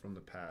different. From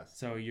the past.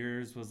 So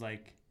yours was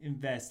like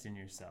invest in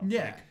yourself.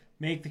 Yeah. Like,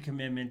 make the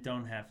commitment.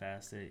 Don't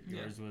half-ass it.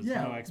 Yours was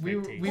Yeah, no we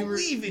expectation. were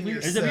Believe in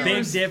There's yourself. a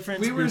big difference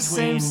We were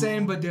between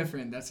same but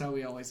different. That's how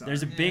we always are.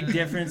 There's a big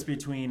difference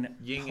between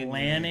Yin and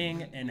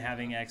planning and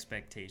having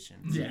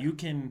expectations. Yeah. You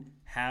can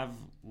have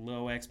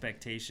low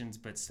expectations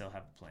but still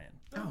have a plan.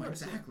 oh,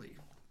 exactly.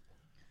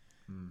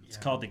 It's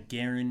called a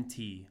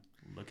guarantee.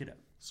 Look it up.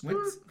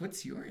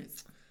 What's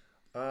yours?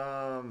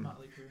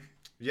 Motley Crue.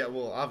 Yeah,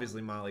 well,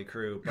 obviously Motley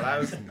Crue, but I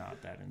was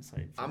Not that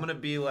insightful. I'm gonna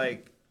be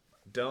like,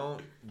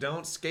 don't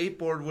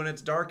skateboard when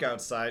it's dark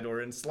outside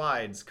or in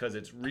slides, because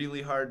it's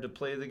really hard to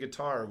play the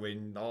guitar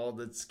when all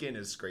the skin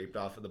is scraped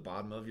off of the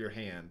bottom of your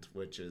hand,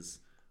 which is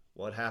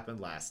what happened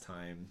last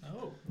time.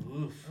 Oh.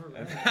 Oof.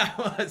 And that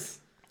was.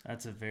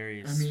 That's a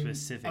very I mean,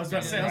 specific. I was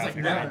about to say, I was like,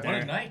 demographic wow, right what a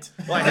there. night.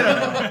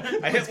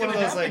 Well, I hit one of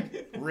those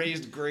like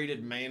raised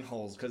graded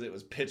manholes because it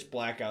was pitch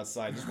black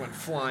outside. Just went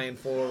flying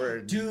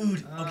forward.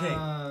 Dude, okay.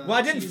 Well,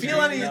 I didn't feel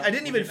any. I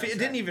didn't even. Okay, It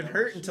didn't even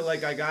hurt until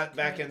like I got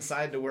back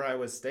inside to where I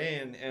was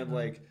staying, and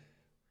like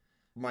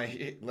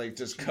my like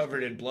just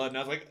covered in blood, and I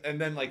was like, and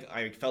then like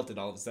I felt it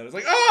all of a sudden. I was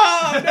like,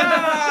 oh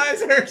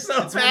no, it hurts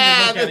so It's when you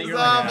bad. look at it, It's you're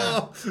like,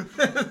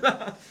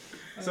 awful.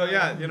 So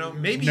yeah, you know,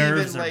 maybe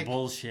Nerves even are like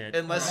bullshit.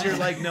 unless you're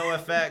like no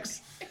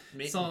effects,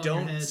 It's all in your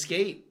don't head.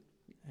 skate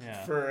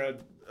Yeah. for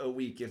a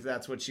week if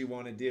that's what you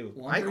want to do.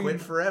 Well, I I'm bringing-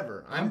 quit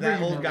forever. I'm I'm that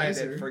bringing old my guy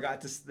razor. that forgot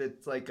to.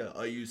 That's like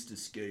I used to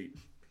skate.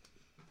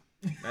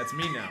 That's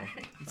me now.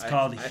 It's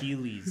called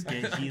Heelys.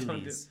 Get don't do-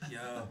 Heelys.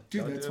 Yo.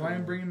 Dude, Don't that's do it why I'm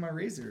anymore. bringing my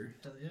razor.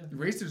 Hell yeah.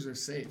 Razors are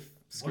safe.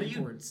 What are you-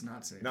 Skateboard's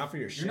not safe. Not for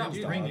your shins. You're not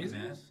dog. bringing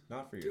that.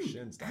 Not for your Dude,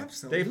 shins. Dog.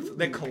 absolutely.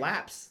 They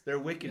collapse. They're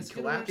wicked Let's get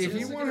collapse. if you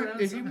Just want get to,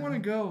 around if you somehow. want to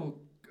go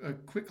a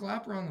quick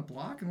lap around the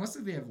block, unless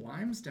if they have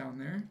limes down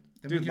there.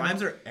 then Dude, we can-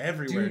 limes are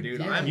everywhere, Dude, dude.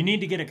 yeah. You need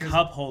to get a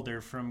cup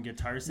holder from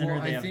Guitar Center.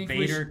 Well, They I have think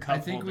Vader cup I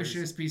think we holders.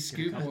 should just be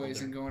scoot cup boys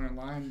holder. and go on our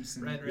limes.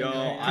 And, Right, right. Yo,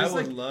 Yeah, I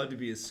would like- love to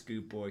be a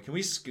scoot boy. Can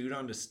we scoot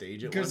onto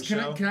stage at one Because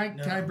show? can I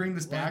No. bring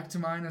this back to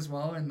mine as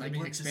well and like I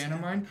mean, expand just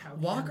on mine? how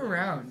Walk can that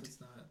around, if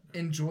it's not-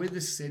 enjoy the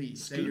city that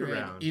Scoot you're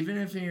around. in, even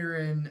if you're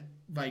in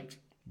like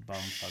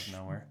Bumfuck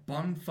nowhere.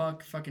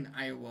 bumfuck fucking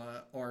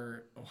Iowa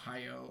or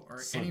Ohio or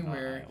So not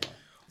anywhere. Iowa.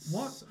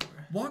 Walk,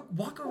 Somewhere.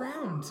 walk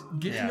around,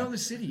 get Yeah. to know the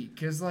city,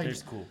 because like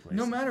There's cool places.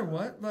 no matter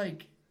what,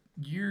 like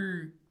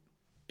you're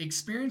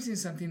experiencing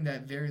something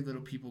that very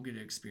little people get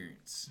to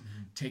experience.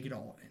 Take it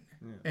all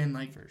in, and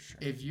like For sure.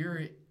 if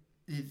you're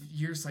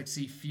just like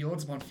see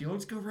fields upon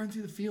fields, go run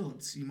through the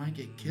fields. You might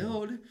get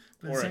killed,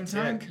 but at Or the a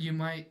same time, tick. you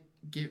might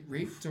get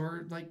raped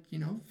or like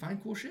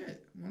find cool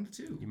shit. 1 of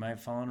 2. You might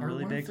fall in a Or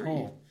really 1 of big 3.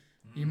 hole,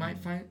 You might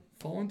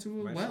fall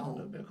into a Might fall well.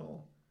 into a big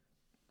hole.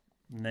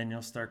 and then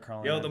you'll start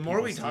crawling. Yo, out the of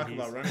more we people's talk CDs.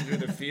 about running through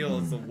the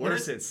fields, the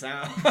worse it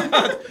sounds.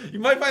 You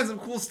might find some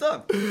cool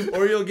stuff,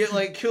 or you'll get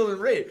like killed and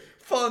raped.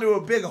 Fall into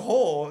a big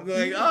hole.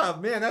 Like, oh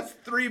man, that's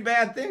 3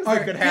 bad things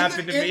that could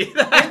happen to me. In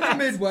the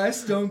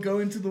Midwest, don't go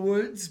into the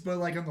woods, but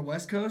like on the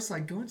West Coast,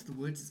 like go into the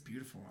woods. It's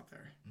beautiful out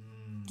there.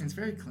 It's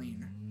very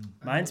clean.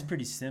 Mine's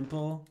pretty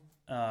simple.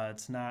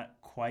 It's not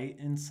quite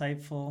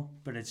insightful,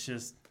 but it's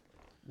just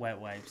wet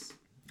wipes.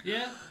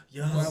 Yeah.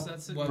 Yes.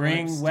 That's a Well,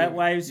 Bring wipes, wet dude.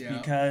 wipes Yeah.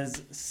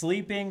 because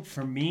sleeping,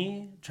 for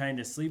me, trying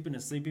to sleep in a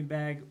sleeping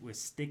bag with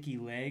sticky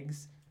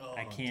legs,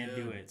 I can't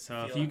do it.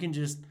 So if you can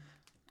just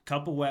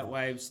couple wet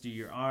wipes, do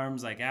your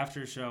arms, like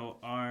after show,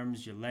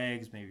 arms, your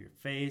legs, maybe your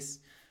face,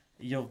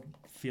 you'll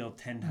feel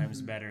 10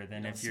 times better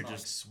than if you're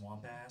just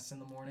swamp ass in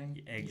the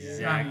morning.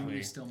 exactly.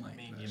 You still might. I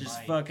mean, but- you Just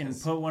might, fucking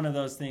 'cause- put one of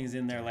those things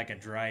in there like a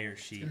dryer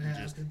sheet and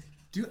just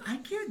Dude, I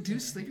can't do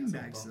sleeping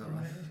bags though.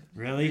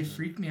 really They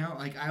freak me out.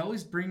 Like I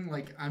always bring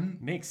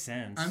makes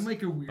sense. I'm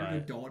like a weird but-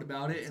 adult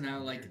about it, and I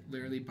like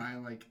literally buy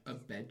like a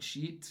bed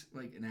sheet,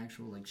 like an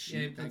actual like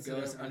sheet that puts it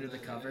goes over under the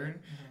cover,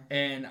 yeah.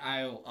 and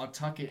I'll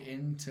tuck it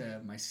into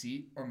my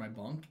seat or my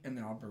bunk, and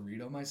then I'll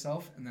burrito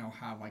myself, and then I'll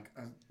have like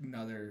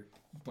another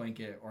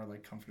blanket or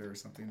like comforter or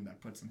something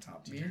that puts on top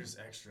of Dude, me. you're just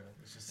extra.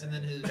 It's just And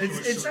then his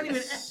It's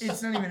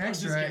not even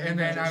extra, kidding and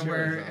then about I the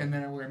wear shorts, and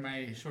then I wear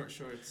my short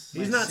shorts.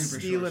 He's My not super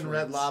stealing short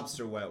Red shorts.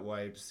 Lobster wet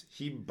wipes.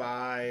 He Look,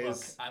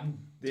 buys I'm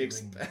the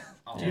doing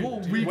all Dude, of Well,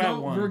 it. we wet go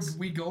ones.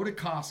 we go to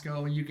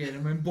Costco and you get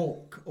them in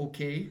bulk,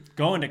 okay?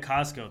 Going to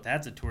Costco,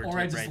 that's a tour Or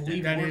I tip just right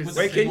leave there. That work is- with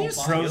Wait, a can big you old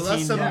steal box.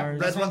 us some bars. Red,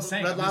 That's what I'm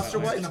saying. Red I'm Lobster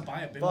just wipes? gonna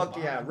buy a big Fuck old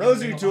box. yeah. Big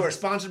Rosu old Tour, box.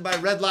 sponsored by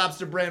Red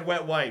Lobster brand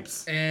wet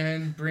wipes.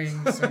 And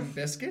bring some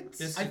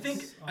biscuits. I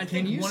think Can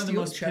think you one of the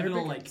steal most cheddar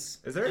pivotal like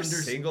biscuits? Is there a Under-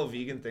 single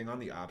vegan thing on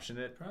the option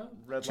at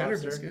Red Cheddar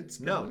Lobster? biscuits,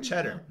 No, probably.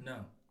 cheddar.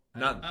 no.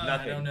 Not I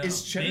nothing. don't know.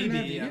 Is cheddar Maybe not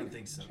I vegan? don't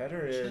think so.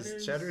 Cheddar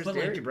is but,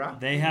 dairy, like, bro.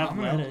 They have I'm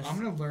gonna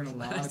lettuce. learn a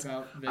lot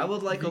about. I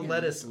would like vegan. a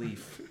lettuce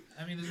leaf.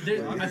 I mean,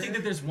 I think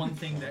that there's one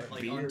thing that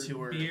like on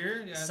tour,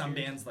 Beer? Yeah, some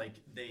beer. bands like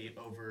they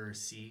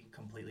oversee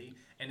completely,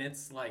 and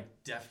it's like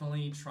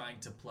definitely trying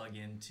to plug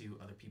into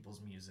other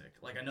people's music.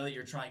 Like I know that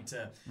you're trying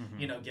to,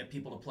 get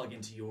people to plug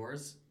into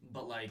yours,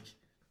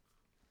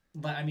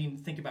 but I mean,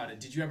 think about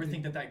it. Did you ever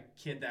think that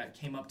kid that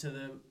came up to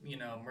the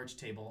merch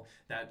table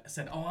that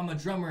said, "Oh, I'm a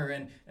drummer,"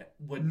 and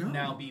would No.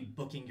 now be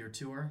booking your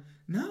tour?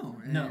 No,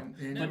 No.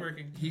 and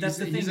Networking. He's, That's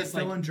the he's thing, a it's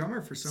like, fill-in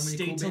drummer for so many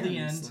stay cool till the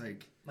bands. end.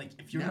 Like, Like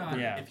if you're No. not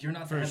Yeah, if you're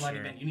not the for headlining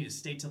sure. band, you need to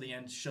stay till the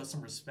end, show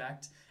some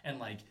respect, and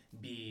like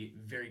be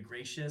very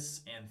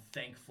gracious and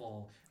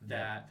thankful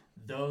that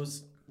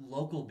those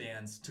local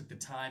bands took the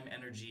time,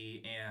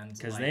 energy, and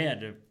Because like, they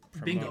had to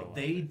promote a bingo, lot.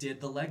 they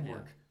did the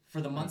legwork. For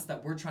the months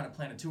that we're trying to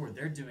plan a tour,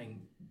 they're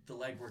doing the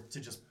legwork to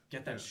just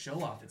get that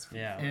show off its feet.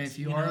 Yeah. and if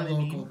you, You know are what I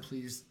local, mean?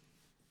 please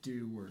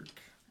do work,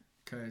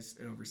 because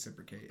it'll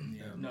reciprocate in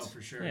the end. No,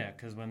 for sure. Yeah,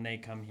 because when they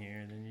come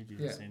here, then you do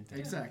Yeah, the same thing.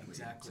 exactly.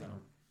 Exactly.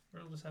 So,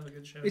 We'll just have a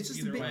good show. it's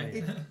just a either big.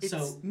 way. It's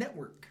So-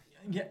 network.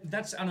 Yeah,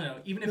 that's I don't know.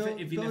 Even Build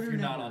if your you're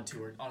not on network.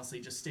 tour, honestly,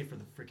 just stay for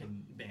the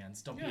freaking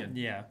bands. Don't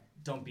Yeah,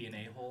 be an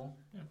a-hole.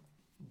 Yeah.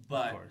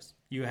 But of course.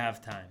 You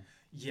have time.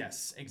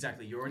 yes,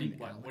 exactly. You already And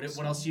what Alex.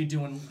 else are you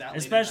doing that late at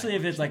Especially night?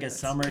 if it's like a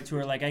summer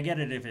tour. Like, I get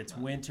it if it's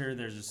winter,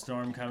 there's a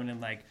storm coming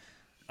in. Like,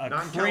 a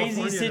Not in crazy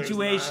California, there's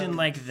situation not.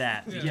 like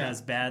that.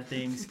 Because bad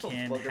things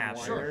can Fucking happen.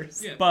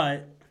 wires. Yeah.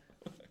 But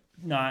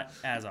not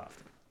as often.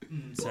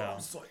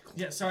 So,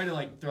 Yeah, sorry to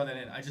like throw that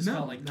in. I just No,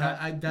 felt like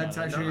that's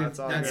no, actually that's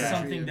all that's good.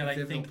 something that I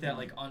pivotal think that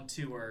point. like on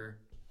tour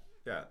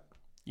Yeah.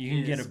 you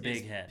can get a is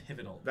big head.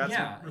 pivotal. That's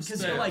yeah, what-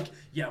 because you're like,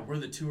 we're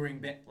the touring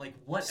band, like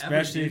whatever.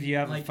 Especially dude, if you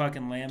have like, a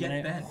fucking get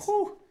laminate. beds.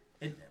 Whew.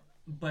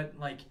 But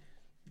like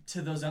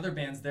to those other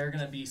bands, they're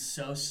gonna be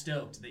so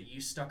stoked that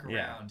you stuck Yeah.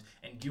 around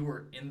and you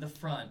were in the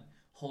front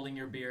holding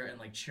your beer and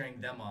like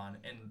cheering them on.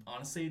 And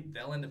honestly,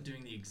 they'll end up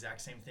doing the exact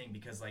same thing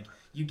because like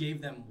you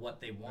gave them what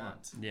they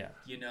want. Yeah.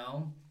 You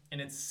know? And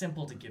it's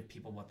simple to give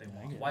people what they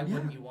want. it. Why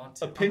wouldn't you want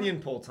to?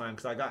 Opinion poll time,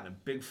 because I got in a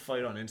big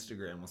fight on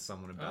Instagram with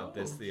someone about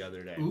this Oh. the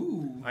other day.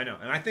 Ooh, I know,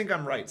 and I think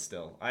I'm right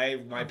still.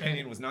 My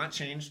opinion was not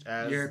changed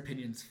as your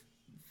opinion's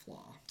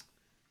flaw.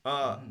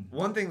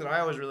 one thing that I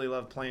always really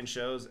love playing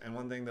shows, and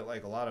one thing that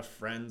like a lot of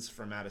friends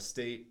from out of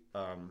state,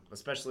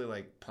 especially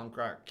like punk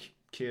rock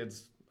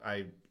kids,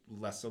 I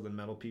less so than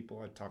metal people.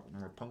 I talk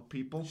more punk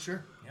people.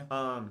 Sure.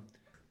 Yeah.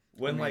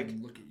 When like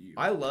look at you.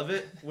 I love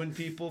it when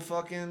people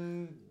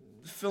fucking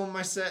film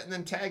my set and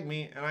then tag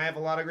me, and I have a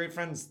lot of great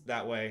friends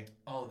that way.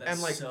 Oh, that's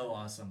and, like- so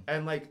awesome.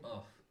 And like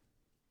Oh.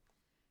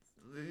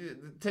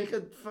 take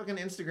a fucking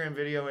Instagram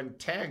video and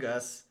tag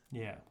us,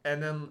 Yeah.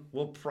 and then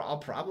I'll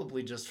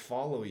probably just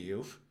follow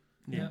you.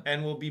 Yeah.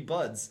 And we'll be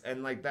buds,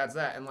 and like that's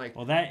that, and like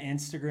Well, that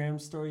Instagram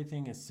story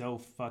thing is so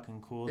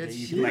fucking cool that It's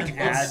you can huge. like It's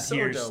add so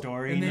to your dope.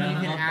 story. and then now.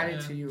 you can Yeah. add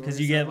it to you. 'Cause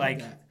you get,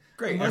 like,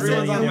 great. Unless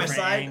Everyone's it's on my different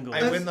side. angles.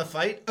 I win the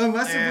fight.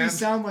 Unless if we and-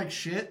 sound like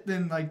shit,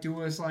 then like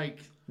do us like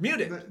Mute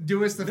it.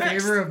 Do us the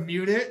Next. favor of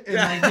mute it and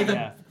like make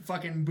Yeah. a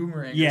fucking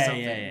boomerang Yeah, or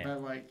something. yeah, yeah.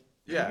 But like,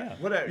 Yeah,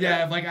 whatever.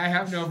 yeah, like I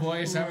have no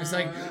voice. I'm just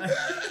like,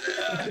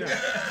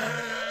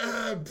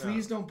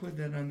 please don't put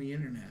that on the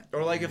internet.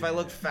 Or like if I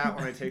look fat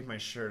when I take my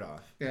shirt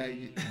off. Yeah.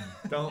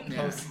 Don't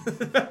Yeah. post.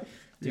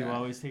 Do you Yeah.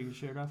 always take your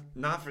shirt off?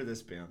 Not for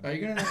this band. Are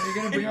you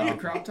gonna bring out the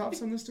crop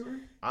tops on this tour?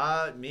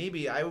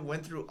 Maybe I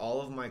went through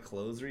all of my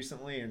clothes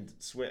recently and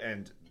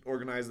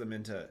organized them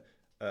into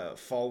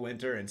fall,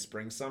 winter, and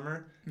spring,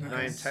 summer. And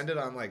I Nice. intended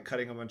on like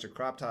cutting a bunch of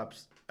crop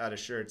tops out of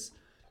shirts,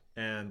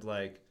 and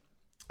like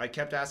I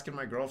kept asking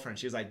my girlfriend.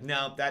 She was like,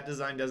 "No, that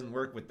design doesn't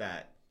work with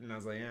that." And I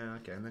was like, "Yeah,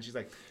 okay." And then she's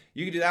like,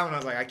 "You can do that one." I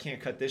was like, "I can't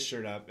cut this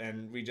shirt up,"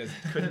 and we just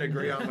couldn't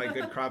agree on like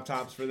good crop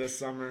tops for this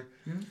summer.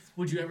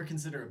 Would you ever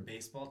consider a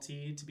baseball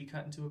tee to be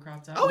cut into a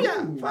crop top? Oh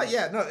yeah, Ooh. but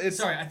yeah, no, it's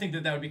Sorry, I think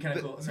that would be kind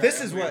of cool. Sorry, this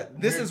I'm is weird.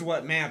 what this is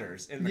what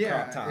matters in the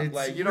crop top. it's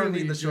Like you don't really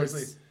need the short just-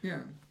 sleeves. Yeah.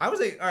 I was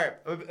like, all right,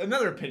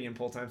 another opinion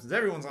poll time since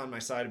everyone's on my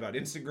side about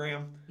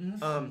Instagram.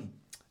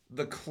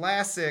 The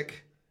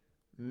classic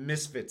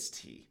Misfits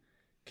tee.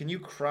 Can you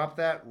crop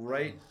that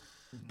right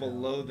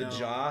below the no.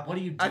 jaw? What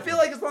are you I doing? feel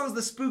like as long as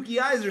the spooky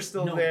eyes are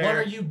still No, there. what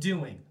are you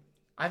doing?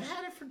 I've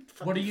had it for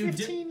fucking What are you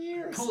 15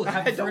 years. Cool, I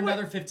have it for don't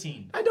another wear,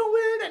 15. I don't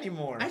wear it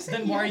anymore. I say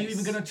Then why are you yes.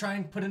 even gonna try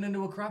and put it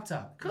into a crop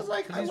top? Cause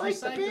like I he's like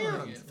the recycling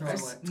band. it. Throw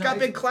it away. It's No, got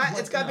big what-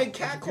 it's got no, big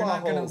cat you're claw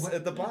not gonna holes what-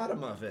 at the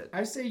bottom of it.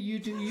 I say you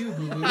do you,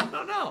 boo boo. I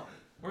don't know.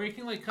 Or you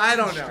can like I cut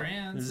don't some know.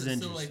 strands This that is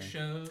still like interesting.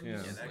 shows. Yeah.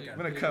 that like, got I'm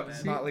gonna big cut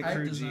bad. Motley I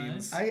Crue design.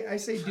 jeans. I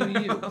say do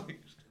you.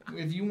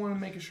 If you want to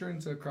make a shirt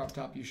into a crop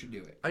top, you should do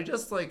it. I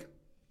just like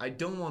I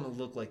don't want to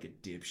look like a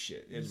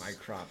dipshit in my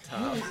crop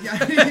top. Yeah.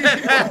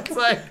 It's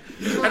like,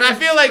 and I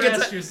feel like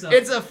express yourself.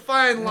 it's a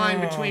fine line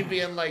between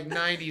being like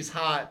 '90s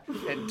hot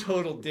and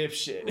total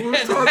dipshit.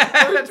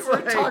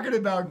 We're talking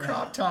about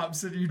crop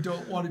tops, and you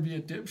don't want to be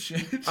a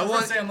dipshit. I I want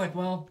want, to say, I'm like,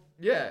 well,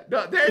 yeah,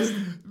 no, there's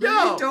Then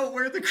no, you don't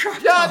wear the crop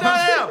no,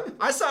 top. no.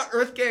 I saw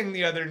Earth Gang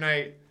the other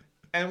night,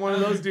 and one of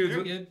those dudes,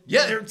 They're good.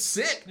 yeah, they're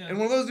sick, Yeah. and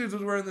one of those dudes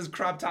was wearing this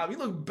crop top. He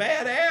looked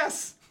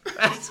badass.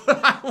 That's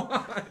what I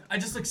want. I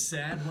just look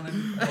sad when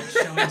I'm like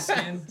showing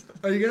skin.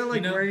 Are you gonna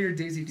like You know, wear your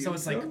Daisy Dukes? so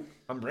it's like- though?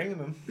 I'm bringing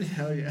them.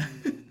 Hell yeah.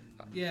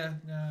 Yeah,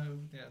 no,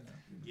 yeah,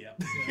 Yeah.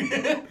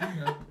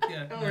 no.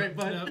 Yeah. All right,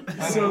 bud.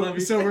 No.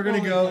 So we're gonna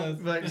Only go,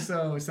 those. like,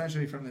 so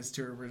essentially from this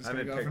tour, we're just I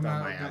gonna go haven't from picked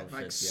out a my like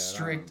outfits yet, I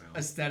strict don't know.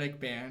 aesthetic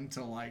band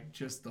to like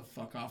just the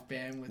fuck off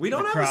band with We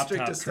don't The have a crop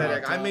strict top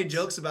aesthetic. crop I made tops.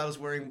 jokes about us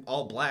wearing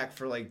all black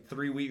for like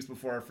 3 weeks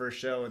before our first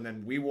show, and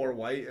then we wore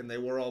white and they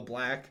wore all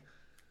black.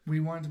 We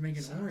wanted to make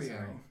an Sorry.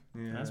 Oreo.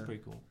 Yeah. That's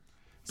pretty cool.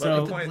 But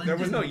So, the point, there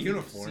was no Blended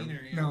with uniform.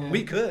 scenery. No.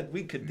 We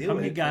could do how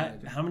many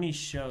it. how many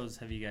shows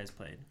have you guys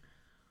played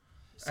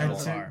so And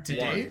far? to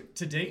One. date,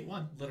 To date,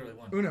 One. literally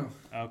one. Uno,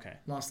 Okay,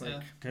 Lost Lake.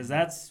 Yeah. because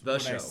that's The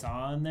what show. I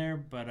saw in there,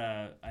 but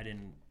I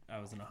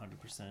wasn't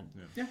 100%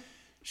 Yeah.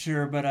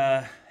 sure.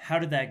 But how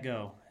did that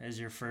go as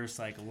your first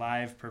like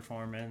live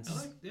performance?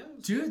 I like, yeah, it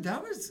was Dude,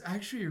 that was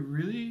actually a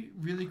really,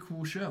 really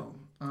cool show.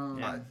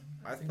 Yeah.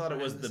 I think thought it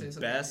Brian was would the say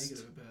something best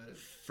negative about it.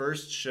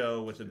 first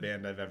show with a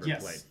band I've ever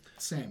Yes. played.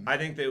 Same. I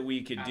think that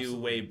we could do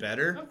Absolutely. way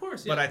better. Of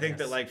course, But yeah. I think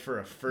that Yes. like for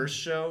a first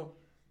show,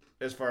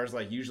 as far as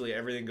like usually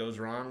everything goes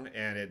wrong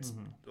and it's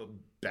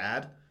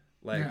bad,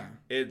 like Yeah.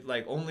 it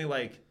like only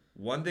like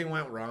one thing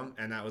went wrong,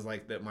 and that was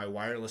like that my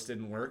wireless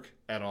didn't work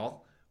at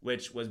all,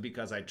 which was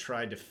because I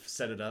tried to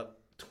set it up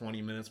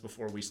 20 minutes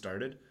before we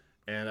started,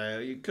 and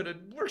I could have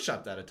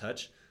workshopped that a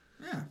touch,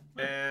 Yeah.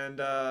 and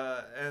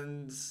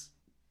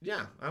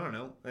yeah, I don't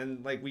know,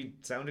 and like we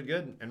sounded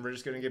good, and we're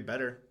just gonna get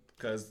better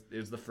because it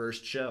was the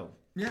first show.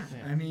 Yeah.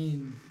 I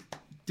mean,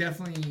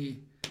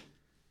 definitely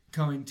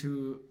coming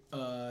to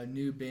a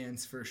new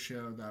band's first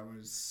show, that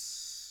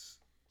was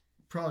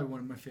probably one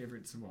of my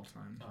favorites of all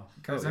time. Oh.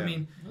 Because Oh, I yeah.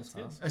 mean, That's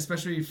good.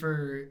 especially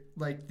for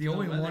like the The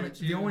only weather, one, the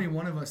too. only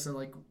one of us that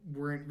like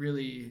weren't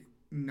really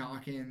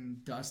knocking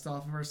dust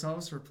off of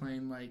ourselves for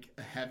playing like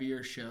a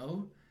heavier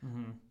show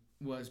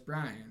was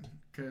Brian,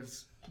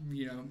 because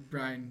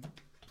Brian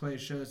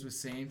plays shows with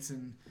Saints,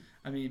 and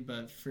I mean,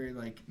 but for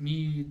like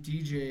me,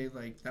 DJ,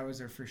 like that was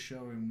our first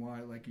show in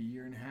what, like a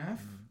year and a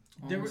half,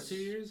 There almost, 2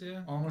 years,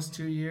 yeah. almost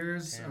 2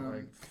 years. Yeah,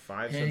 like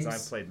 5 since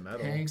Hank's- I played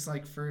metal. Hank's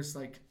like first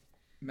like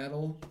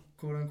metal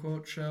quote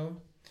unquote show.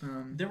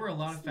 There were a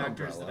lot of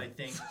factors Umbrella. that I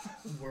think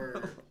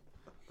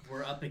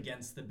were up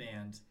against the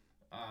band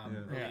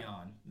early Yeah.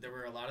 on. There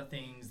were a lot of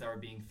things that were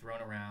being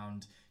thrown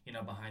around,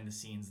 behind the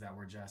scenes that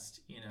were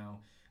just,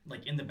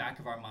 like in the back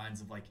of our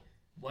minds of like,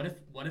 what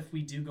if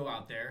we do go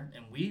out there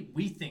and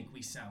we think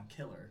we sound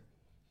killer,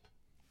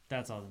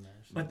 That's all that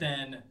matters. but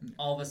then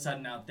all of a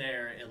sudden out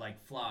there it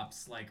like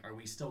flops. Like, are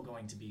we still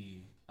going to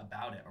be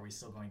about it? Are we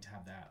still going to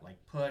have that like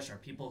push? Are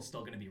people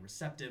still going to be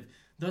receptive?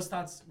 Those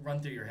thoughts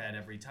run through your head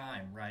every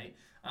time, right?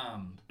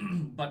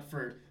 But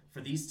for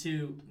these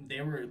two,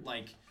 they were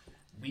like,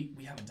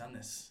 we haven't done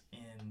this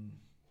in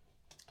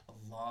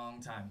a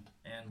long time,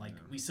 and like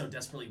we so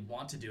desperately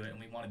want to do it, and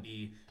we want to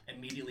be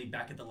immediately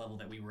back at the level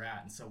that we were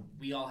at, and so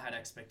we all had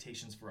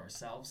expectations for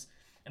ourselves,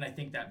 and I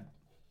think that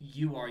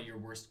you are your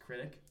worst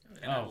critic,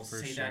 and I Oh, will for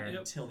say that sure.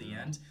 until the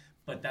end.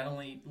 But that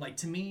only, like,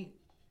 to me,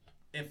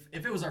 if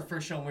it was our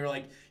first show and we were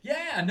like,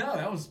 yeah, no,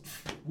 that was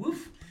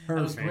woof, that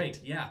was Perfect. great,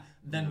 yeah,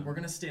 then we're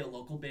gonna stay a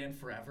local band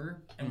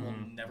forever, and we'll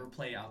never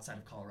play outside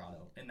of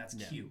Colorado, and that's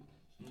cute.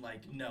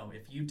 Like, no,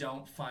 if you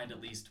don't find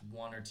at least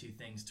one or two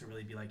things to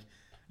really be like,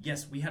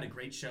 yes, we had a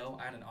great show,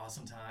 I had an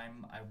awesome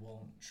time, I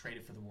won't trade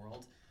it for the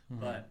world,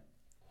 but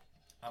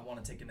I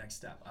want to take a next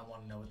step. I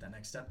want to know what that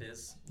next step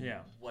is. Yeah.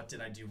 What did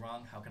I do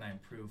wrong? How can I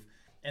improve?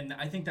 And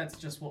I think that's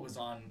just what was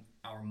on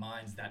our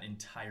minds that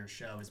entire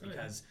show, is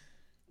because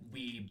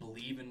we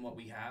believe in what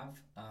we have.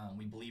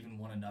 We believe in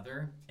one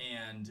another.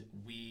 And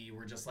we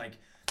were just like,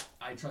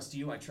 I trust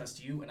you, and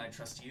I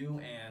trust you,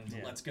 and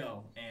let's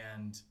go.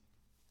 And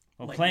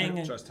Well, like,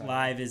 playing trust Tyler.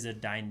 live is a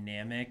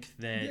dynamic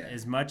that,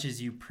 as much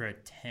as you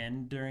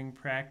pretend during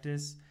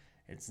practice,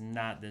 it's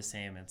not the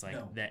same. It's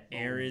like the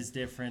air is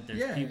different.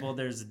 There's people.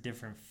 There's a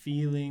different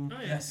feeling. Oh,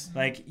 yeah. yes.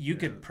 Like you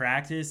could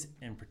practice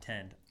and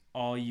pretend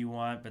all you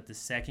want, but the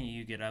second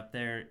you get up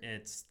there,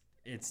 it's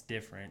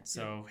different.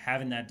 So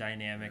having that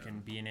dynamic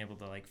and being able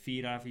to like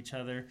feed off each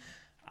other,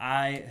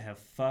 I have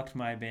fucked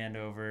my band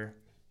over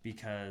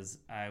because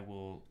I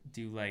will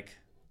do like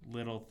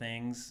little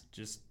things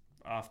just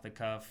off the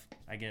cuff.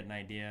 I get an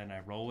idea and I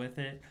roll with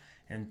it.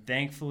 And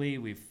thankfully,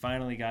 we've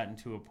finally gotten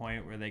to a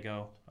point where they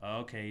go, oh,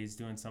 okay, he's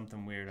doing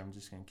something weird. I'm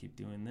just going to keep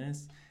doing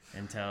this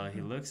until he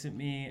looks at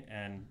me.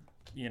 And,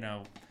 you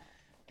know,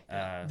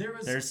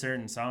 there's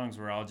certain songs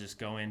where I'll just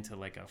go into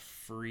like a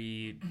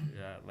free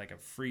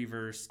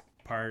verse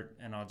part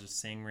and I'll just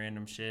sing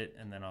random shit.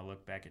 And then I'll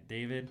look back at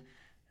David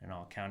and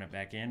I'll count it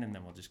back in and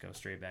then we'll just go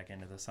straight back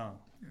into the song.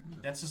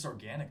 That's just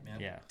organic, man.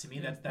 Yeah. To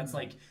me, that's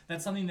like,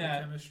 that's something The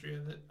that, chemistry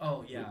of it.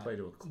 oh, yeah. We play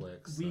to a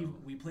click. So.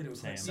 We play to a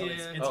click. Same. So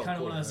it's Yeah. Oh, kind of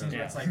cool. one of those things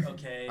where it's like,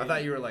 okay. I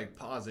thought you were like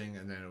pausing,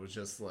 and then it was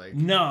just like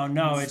No,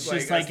 it's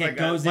just like it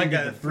goes like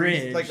into a the free,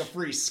 bridge. like a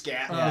free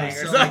scat Yeah.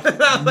 thing or So, like,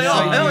 something. I'm like, no,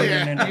 oh hell no,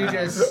 yeah! no, no, You no.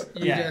 just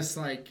Yeah.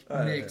 like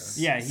yeah. mix.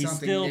 Yeah, he's something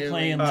still new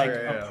playing and- like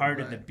yeah, a part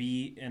of right. the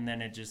beat, and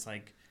then it just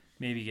like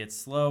maybe gets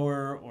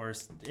slower or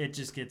it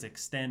just gets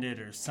extended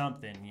or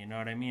something. You know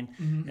what I mean?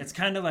 Mhm. It's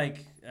kind of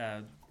like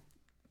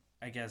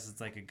I guess it's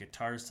like a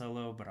guitar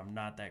solo, but I'm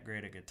not that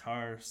great at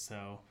guitar,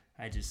 so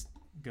I just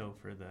go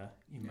for the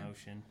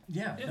emotion.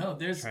 Yeah, no,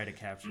 there's Try to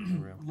capture the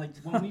room. like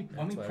when we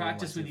why we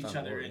practice want with to each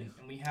find other Lori.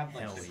 and we have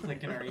like Hell the yeah.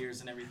 click in our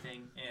ears and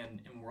everything, and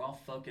we're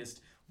all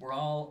focused. We're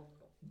all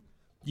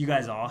You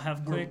guys all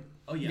have click?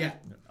 oh yeah. Yeah.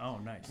 Oh,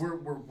 nice. We're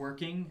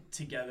working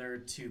together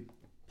to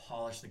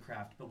polish the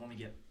craft, but when we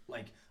get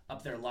like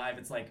up there live,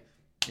 it's like,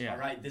 Yeah. all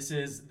right, this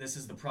is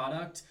the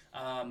product.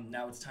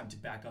 Now it's time to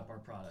back up our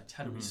product.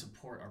 How do we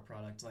support our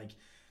product? Like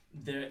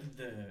the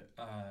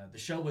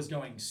show was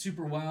going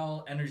super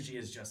well. Energy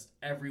is just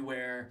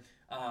everywhere.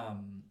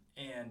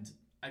 And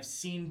I've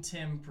seen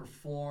Tim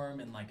perform,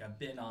 and like I've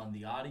been on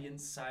the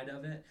audience side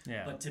of it.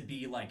 Yeah. But to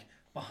be like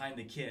behind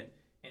the kit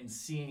and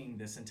seeing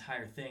this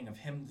entire thing of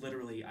him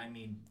literally, I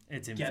mean,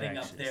 It's getting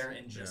up infectious. there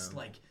and just Yeah.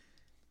 like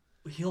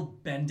he'll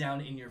bend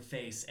down in your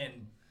face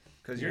and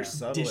Because you're Yeah.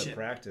 subtle Dish at it.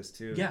 practice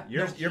too. Yeah,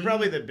 you're no, you're he-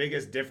 probably the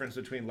biggest difference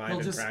between live he'll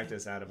and just-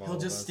 practice out of all he'll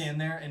of just us. stand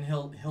there and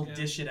he'll Yeah.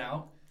 dish it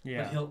out.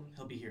 Yeah. But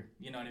he'll be here.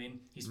 You know what I mean?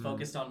 He's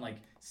focused on like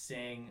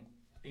saying,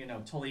 you know,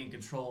 totally in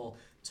control,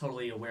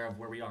 totally aware of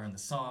where we are in the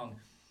song.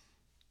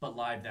 But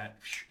live, that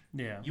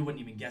Yeah. you wouldn't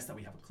even guess that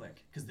we have a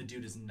click because the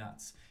dude is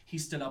nuts. He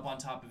stood up on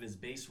top of his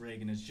bass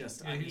rig and is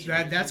just. I mean,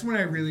 That's when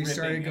I really ripping,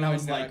 started and going I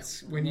was like,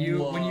 nuts. When you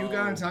got whoa.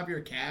 on top of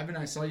your cab and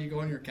I saw you go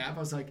on your cab, I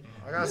was like,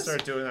 I gotta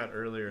start doing that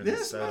earlier in the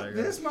this set. I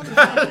this guess.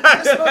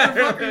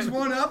 motherfucker's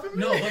one up in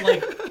me. No, but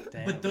like,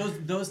 Damn. but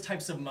those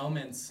types of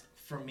moments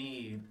for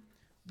me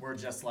were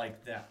just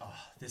like that. Oh,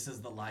 this is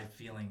the live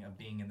feeling of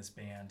being in this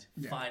band.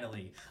 Yeah.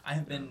 Finally, I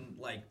have been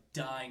like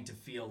dying to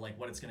feel like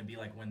what it's gonna be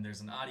like when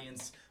there's an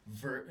audience,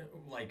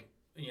 like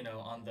you know,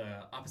 on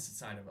the opposite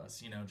side of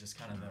us. You know, just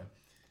kind of the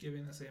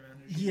Giving the same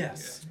energy.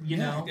 yes, Yeah. you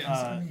know. Yeah.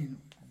 I mean,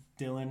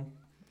 Dylan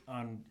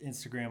on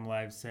Instagram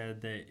Live said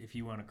that if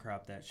you want to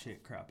crop that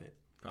shit, crop it.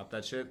 Pop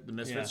that shit. The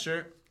Misfits Yeah.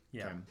 shirt.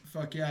 Yeah. Okay.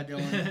 fuck yeah,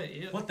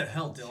 Dylan. Yeah. What the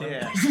hell, Dylan?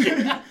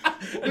 Yeah.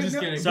 I'm just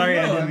kidding. Sorry,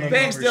 I No, didn't I mean- look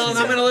Thanks, over Dylan. shit.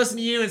 I'm gonna listen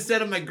to you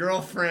instead of my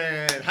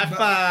girlfriend. High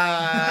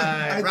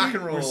five. Rock think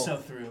and roll. We're so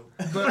through.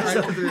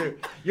 But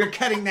You're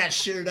cutting that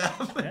shirt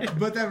up.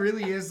 but that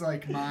really is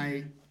like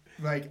my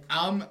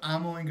I'm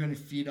only going to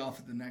feed off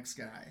of the next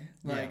guy.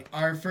 Like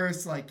our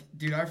first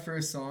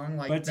song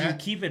like But do you that.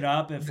 keep it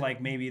up if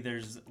like maybe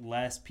there's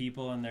less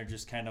people and they're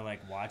just kind of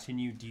like watching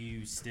you? Do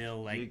you still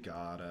You like?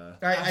 gotta.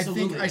 I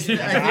think Absolutely.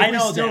 I we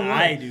know still that would.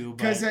 I do, but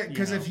Because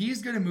you know. if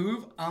he's gonna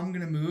move, I'm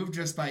gonna move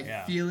just by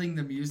Yeah. feeling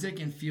the music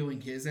and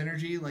feeling his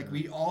energy. Like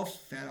we all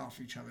fed off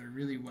each other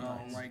really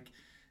well. Nice. Like,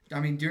 I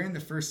mean, during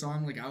the first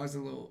song, like I was a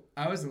little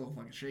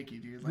fucking shaky,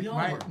 dude. Like We all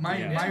my were. my,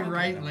 Yeah. my Yeah.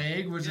 right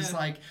leg was just Yeah.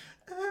 like.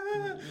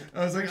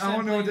 I was like, I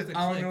don't know what to do.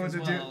 I don't know what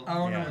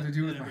to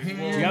do with my Yeah.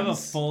 hands. Do you have a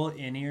full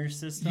in-ear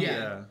system?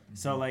 Yeah.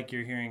 So like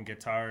you're hearing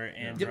guitar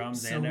and Yep.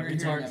 drums So and we're everything.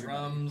 Guitar, hearing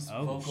drums,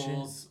 Oh,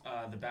 vocals,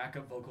 the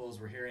backup vocals.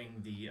 We're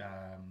hearing the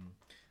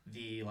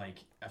the like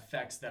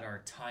effects that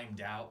are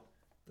timed out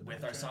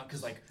with our song,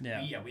 because like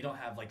we don't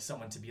have like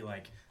someone to be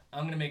like,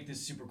 I'm gonna make this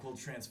super cool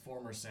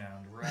transformer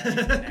sound right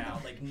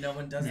now. Like no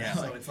one does that,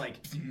 so it's like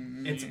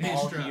it's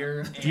all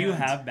here. Do you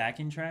have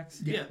backing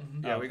tracks? Yeah.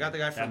 Yeah, we got the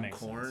guy That from makes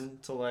Korn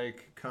to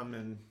like come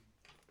and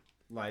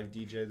live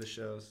DJ the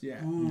shows.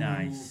 Yeah.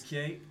 Nice.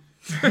 Okay.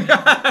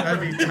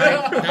 That'd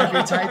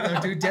be tight though,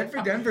 dude. Dead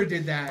for Denver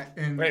did that,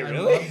 and Wait, I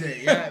really? loved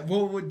it. Yeah.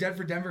 Well, Dead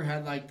for Denver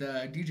had like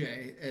the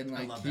DJ, and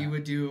like love he that.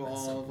 would do That's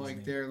all so of cool to like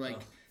me. their like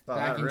Oh,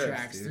 that backing rips,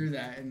 tracks dude. through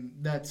that, and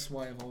that's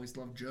why I've always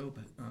loved Joe,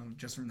 but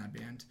just from that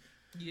band.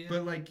 Yeah.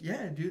 But like,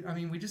 yeah, dude. I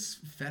mean, we just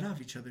fed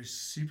off each other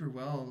super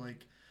well.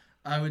 Like,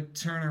 I would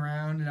turn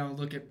around and I would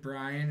look at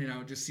Brian, and I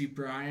would just see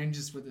Brian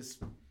just with this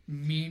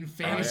mean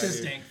face, yeah, just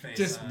dude. Stank face.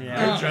 just-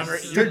 Yeah.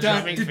 Your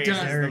drumming face is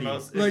the dirty.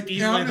 most, Like, it's and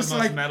easily I'm the just most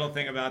like- metal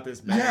thing about this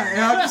band. yeah.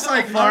 And I'm just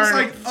like, Far oh,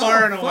 and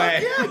fuck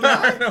away. yeah, Far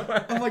guy. and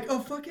away. I'm like, oh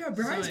fuck yeah,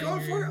 Brian's So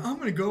going for it. angry. I'm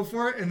gonna go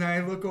for it. And then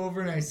I look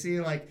over and I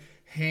see like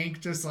Hank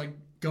just like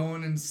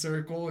going in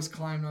circles,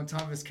 climbing on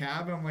top of his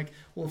cab. I'm like,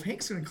 well, if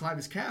Hank's gonna climb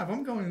his cab,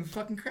 I'm going in the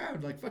fucking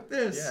crowd. Like, fuck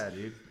this. Yeah,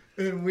 dude.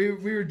 And we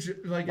were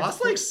like,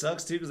 Lost Lake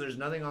sucks too because there's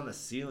nothing on the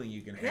ceiling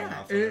you can hang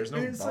off of. There's no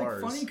and it's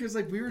bars. like funny because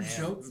like we were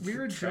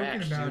joking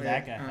trash, about dude. it.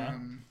 That guy, huh?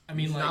 I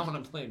mean, Not like, when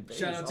I'm playing bass.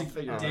 shout out I'll to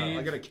figure it out. Dave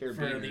I got a carabiner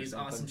for or these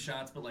something. awesome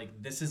shots, but like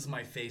this is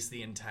my face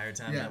the entire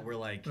time Yeah. that we're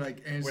like and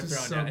it's we're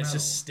just throwing so down. It's metal.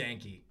 just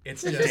stanky.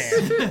 It's It's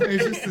just just,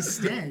 it's just the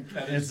stank.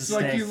 It's a So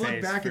like you stank look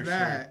face, back for at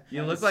that,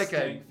 You look like a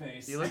stank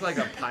face. you look like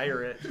a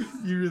pirate,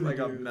 you really like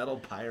do. a metal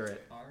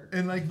pirate.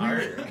 And like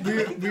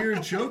we were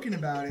joking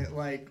about it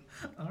like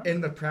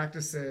in the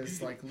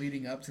practices like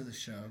leading up to the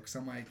show because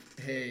I'm like,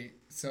 hey,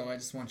 so I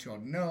just want you all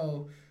to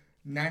know,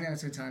 9 out of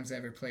 10 times I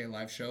ever play a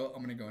live show,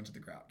 I'm gonna go into the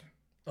crowd.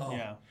 Oh,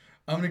 Yeah.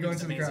 I'm gonna go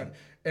It's into the amazing. crowd.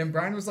 And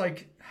Brian was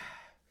like,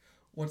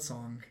 what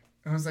song?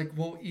 And I was like,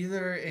 well,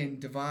 either in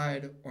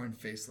Divide or in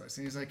Faceless.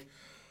 And he's like,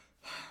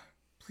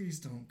 please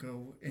don't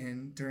go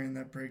in during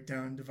that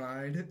breakdown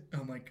Divide.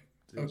 I'm like,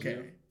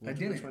 okay. I Which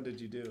didn't. one did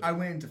you do? I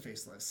went into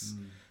Faceless.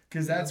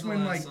 Because that's the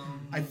when, last like,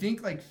 song. I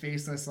think, like,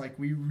 Faceless, like,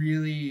 we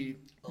really,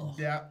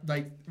 that,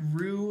 like,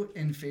 Rue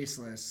and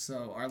Faceless,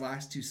 so our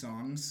last two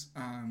songs,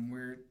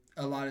 where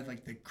a lot of,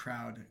 like, the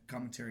crowd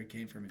commentary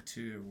came from it,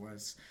 too,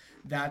 was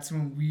that's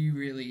when we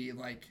really,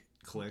 like,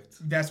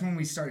 Clicked. that's when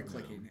we started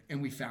clicking,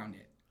 and we found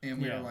it. And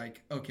we Yeah. were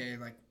like, okay,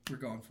 like, we're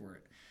going for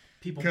it.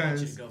 people want you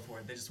to 'Cause- go for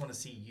it. They just want to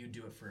see you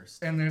do it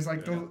first. And there's,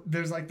 like,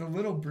 the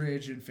little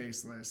bridge in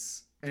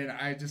Faceless, and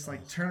I just,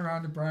 like, turn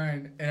around to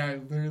Brian, and I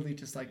literally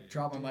just, like,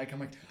 drop my mic. I'm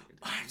like,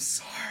 I'm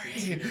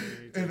sorry.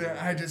 And then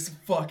I just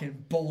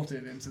fucking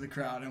bolted into the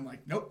crowd. I'm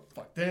like, nope,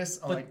 fuck this.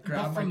 I'll But- like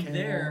grab but my from cable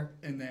there-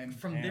 and then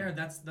From Damn. there,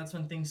 that's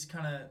when things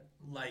kind of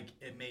like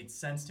it made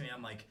sense to me.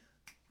 I'm like,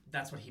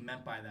 that's what he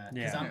meant by that.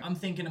 Because Yeah. I'm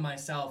thinking to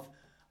myself,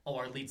 oh,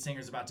 our lead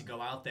singer's about to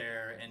go out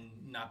there and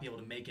not be able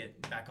to make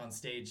it back on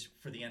stage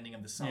for the ending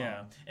of the song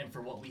Yeah. and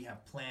for what we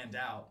have planned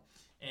out.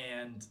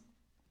 And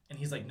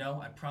he's like,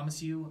 no, I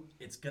promise you,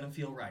 it's gonna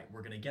feel right.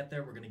 We're gonna get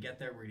there. We're gonna get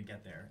there. We're gonna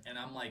get there. And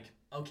I'm like,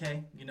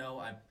 okay, you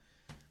know,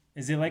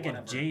 Is it like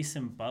Whatever. a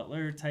Jason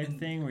Butler type And-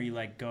 thing where you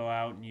like go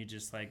out and you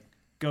just like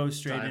go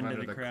straight Dive into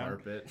under the the crowd?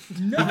 carpet.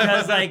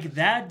 Because like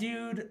that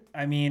dude,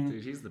 I mean,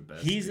 Dude, he's the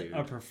best. he's dude.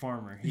 a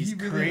performer. He's He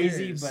really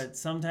crazy, is. but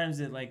sometimes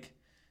it like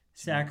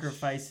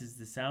sacrifices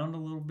the sound a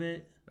little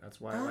bit. That's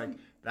why I like.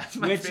 That's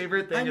my Which,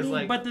 favorite thing. I is mean,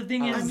 like. but the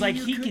thing I is, mean, like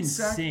you he could can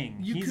sing.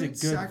 You He's could a good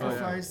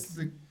sacrifice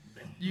vocalist.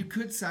 you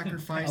could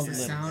sacrifice A the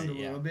little sound bit, a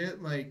little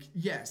bit. Like,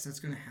 yes, that's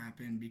gonna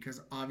happen because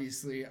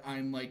obviously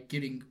I'm like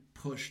getting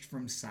pushed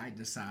from side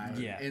to side.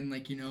 Yeah. And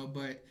like, you know,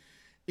 but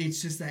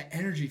it's just that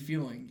energy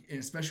feeling. And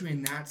especially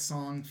in that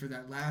song for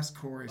that last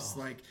chorus,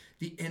 like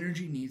the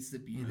energy needs to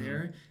be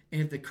there.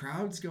 And if the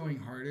crowd's going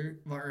harder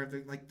or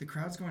if the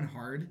crowd's going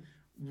hard,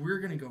 we're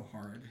gonna go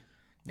hard.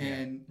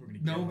 And we're gonna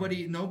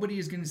get nobody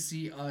is gonna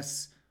see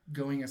us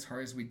going as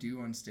hard as we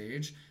do on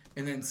stage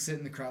and then sit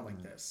in the crowd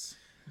like this.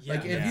 yeah.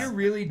 Like, if Yeah. you're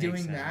really Makes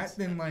doing sense. that,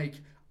 then, like,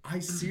 I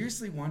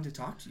seriously want to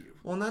talk to you.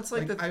 well, and that's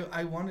like, Like, the.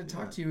 I want to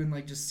talk to you and,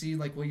 like, just see,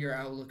 like, what your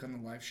outlook on the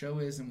live show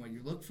is and what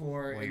you look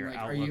for. What and, your like,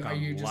 outlook are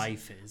you on just,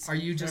 life is. Are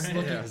you just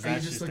looking, Yeah, are you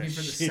that's just just looking a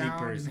for the shitty sound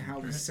person. and how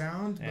we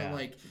sound? Yeah. But,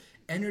 like,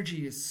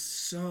 energy is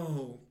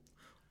so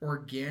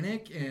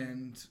organic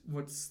and,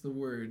 what's the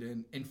word?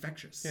 And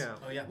infectious. Yeah.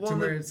 Oh, yeah. To Well,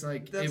 where it's,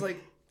 like... that's if-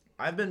 like.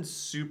 I've been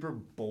super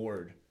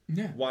bored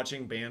Yeah.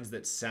 watching bands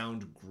that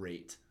sound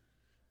great.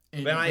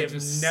 And And I you have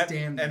just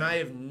stand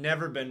there.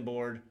 never been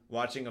bored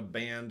watching a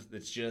band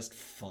that's just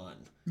fun.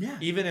 Yeah.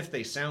 Even if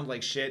they sound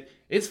like shit,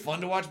 it's fun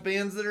to watch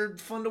bands that are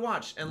fun to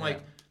watch. And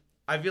like,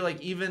 I feel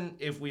like even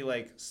if we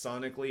like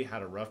sonically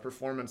had a rough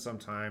performance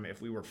sometime,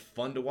 if we were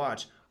fun to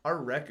watch, our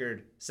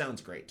record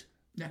sounds great.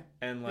 Yeah.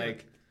 And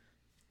like,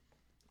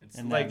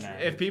 And that like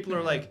matters. if people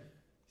are like,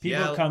 People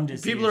yeah, come to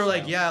see people a are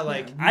like, show. yeah,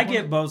 like. I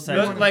get both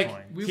sides of But the like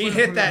coin. We he wanna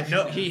hit put that our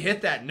note, shit he down.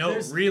 hit that note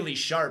There's- really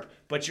sharp,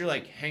 but you're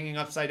like hanging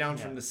upside down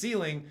Yeah. from the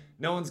ceiling.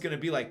 No one's gonna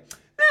be like,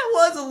 that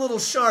was a little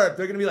sharp.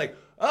 They're gonna be like,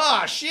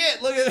 oh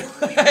shit, look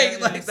at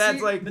like that's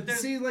See, like but there-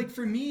 see, like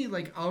for me,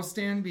 like I'll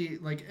stand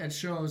at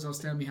shows, I'll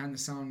stand behind the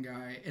sound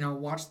guy and I'll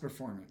watch the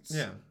performance.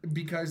 Yeah.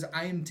 Because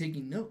I am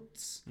taking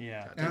notes.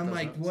 Yeah. And I'm those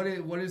like,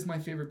 notes. what is my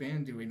favorite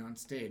band doing on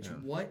stage? Yeah.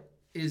 What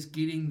is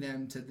getting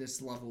them to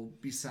this level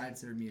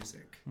besides their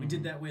music? We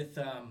did that with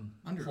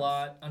Under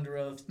Plot, Under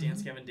Oath,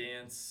 Dance Gavin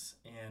Dance,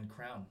 and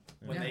Crown.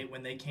 When Yeah.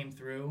 they came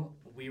through,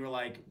 we were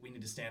like, we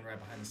need to stand right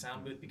behind the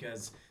sound booth,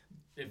 because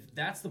if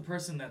that's the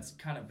person that's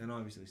kind of and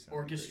obviously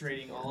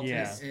orchestrating all of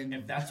Yeah. this, And-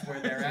 if that's where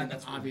they're at,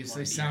 that's where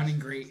Obviously, we wanna be. sounding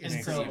great is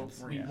And pretty so we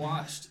important.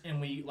 watched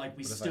and we if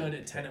I stood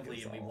pick attentively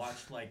us and we off?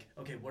 watched like,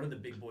 okay, what are the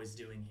big boys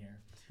doing here?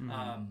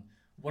 Mm-hmm.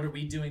 What are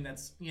we doing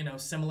that's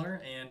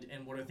similar,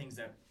 and what are things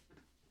that,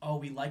 oh,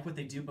 we like what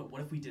they do, but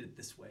what if we did it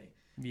this way?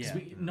 'Cause Yeah.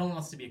 no one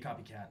wants to be a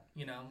copycat,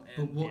 and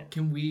But what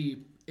can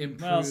we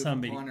improve Well,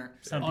 somebody- upon our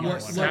some on people our-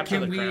 want what Capture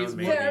can the we crowns,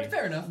 maybe.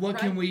 fair enough. what right?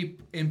 can we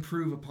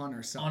improve upon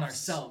ourselves? on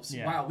ourselves?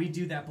 Yeah. Wow, we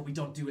do that, but we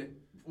don't do it.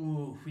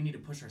 Ooh, we need to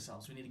push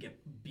ourselves. We need to get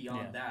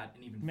beyond Yeah. that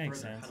and even Makes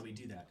further. sense. How do we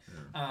do that?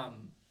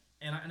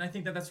 And I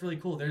think that's really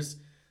cool. There's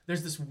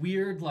this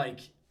weird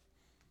like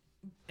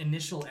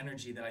initial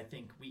energy that I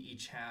think we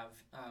each have.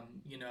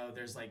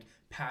 There's like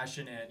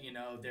passionate.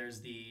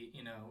 There's the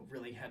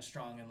really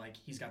headstrong, and like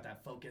he's got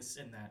that focus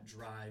and that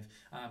drive.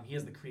 He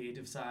has the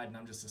creative side, and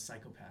I'm just a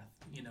psychopath.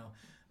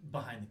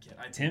 Behind the kid.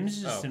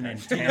 Tim's just an okay.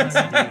 intense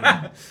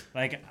dude.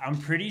 Like, I'm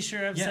pretty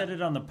sure I've Yeah. said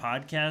it on the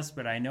podcast,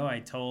 but I know I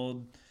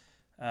told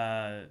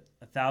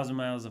 1,000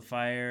 Miles of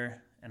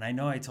Fire, and I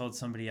know I told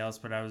somebody else,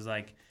 but I was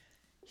like,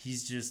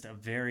 he's just a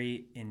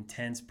very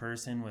intense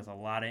person with a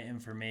lot of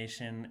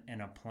information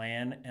and a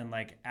plan. And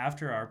like,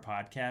 after our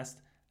podcast,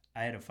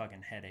 I had a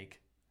fucking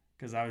headache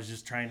because I was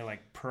just trying to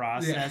like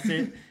process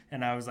it.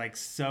 And I was like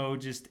so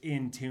just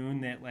in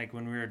tune that like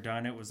when we were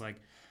done, it was like,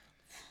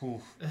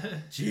 whew,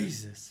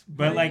 Jesus.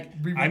 But like,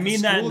 We went I to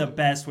mean that in school- the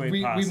best way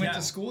we possible. went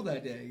to school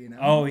that day,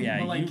 Oh yeah,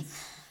 But, like, you,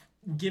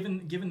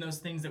 given those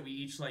things that we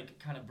each like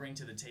kind of bring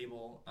to the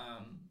table,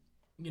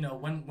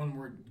 when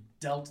we're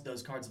dealt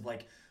those cards of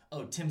like,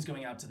 oh, Tim's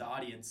going out to the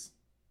audience,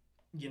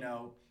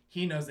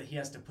 he knows that he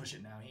has to push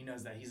it now. He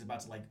knows that he's about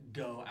to like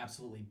go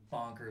absolutely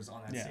bonkers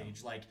on that Yeah.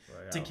 stage, like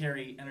Right to out.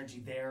 carry energy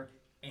there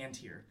and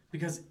here.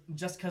 Because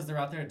just because they're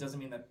out there, it doesn't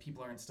mean that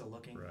people aren't still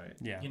looking. right.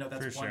 yeah,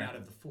 That's for one sure. out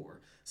of the four.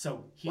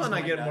 So he's Well, and I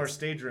going get more nuts.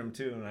 stage room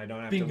too, and I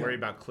don't have Bingo. to worry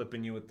about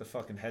clipping you with the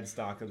fucking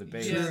headstock of the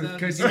bass. Yeah, that-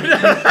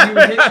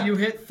 because you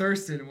hit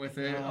Thurston with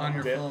it on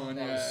your did? phone.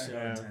 That was so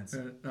Yeah. intense.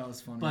 That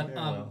was funny. But Yeah,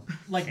 well.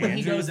 like when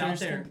he Andrew goes out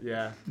Thurston?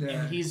 there, Yeah. yeah.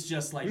 and he's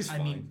just like, He's I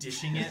mean, fine.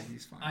 dishing it.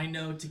 He's fine. I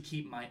know to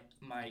keep my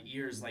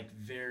ears like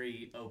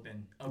very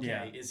open. Okay,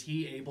 Yeah. is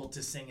he able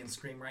to sing and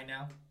scream right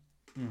now?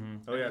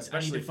 Oh yeah, I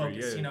especially need to focus.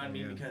 for you. You know what I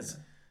mean? yeah. Because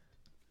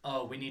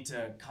we need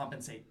to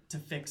compensate to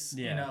fix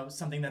Yeah.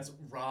 something that's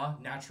raw,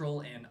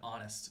 natural, and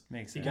honest.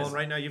 Makes sense. Well, and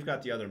right now you've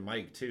got the other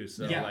mic too,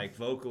 so Yeah. like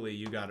vocally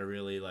you got to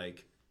really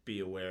like be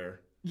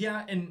aware.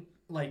 Yeah, and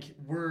like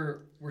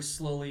we're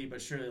slowly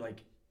but surely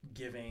like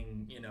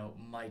giving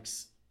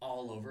mics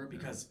all over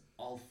because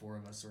all four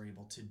of us are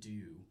able to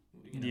do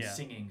Yeah.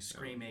 singing,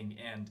 screaming,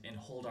 and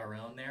hold our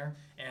own there.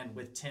 And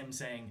with Tim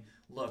saying,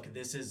 "Look,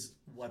 this is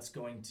what's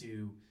going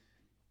to,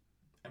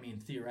 I mean,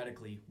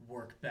 theoretically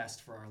work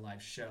best for our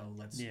live show.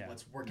 Let's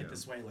work it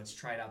this way. Let's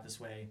try it out this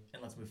way,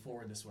 and let's move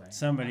forward this way."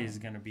 Somebody's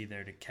gonna be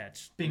there to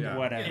catch Bingo.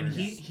 whatever. And it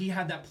is. he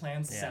had that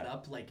plan set Yeah.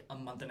 up like a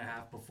month and a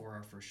half before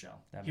our first show.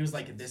 That He was makes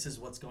like, sense. "This is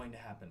what's going to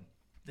happen.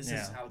 This is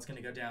Yeah. how it's going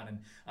to go down."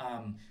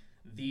 And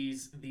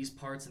these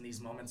parts and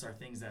these moments are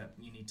things that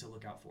you need to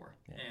look out for.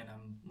 Yeah. And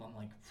I'm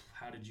like,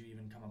 how did you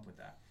even come up with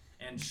that?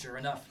 And sure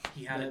enough,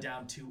 he had it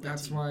down to a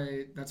That's T.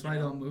 why I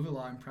know? don't move a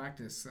lot in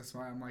practice. That's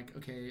why I'm like,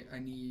 okay, I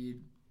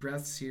need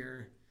breaths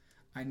here.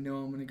 I know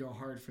I'm gonna go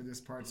hard for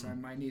this part, so I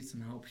might need some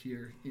help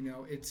here.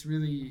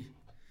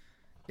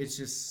 It's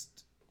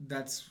just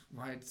that's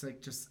why it's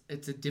like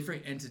it's a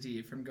different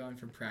entity from going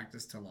from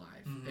practice to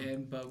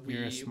live. But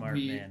You're a smart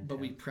man,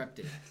 we Tim. prepped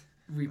it.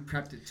 We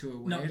prepped it to a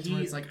way No, it's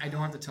where it's like I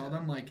don't have to tell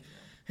them like,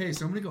 hey,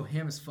 so I'm gonna go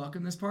ham as fuck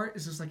in this part.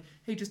 It's just like,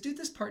 hey, just do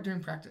this part during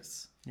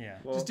practice. Yeah.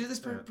 Well, Just do this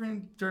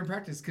during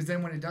practice, because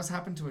then when it does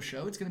happen to a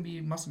show, it's going to be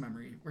muscle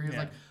memory. Where you're Yeah.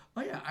 like,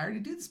 oh yeah, I already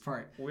did this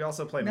part. we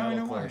also play Now I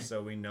know why. metalcore,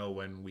 so we know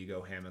when we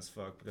go ham as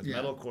fuck because Yeah.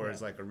 metalcore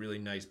is like a really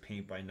nice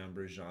paint by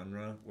numbers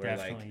genre where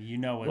Definitely. like You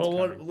know what's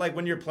well, coming. like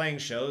when you're playing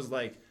shows,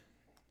 like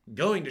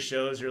going to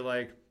shows, you're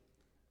like,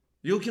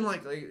 you can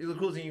like the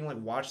cool thing, you can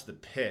like watch the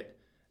pit,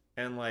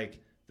 and like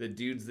the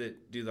dudes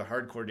that do the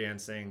hardcore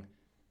dancing,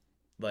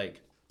 like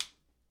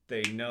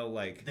they know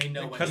like They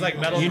know what because you like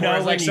want. metalcore You know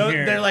is like when so you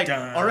hear they're like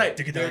dun, all right,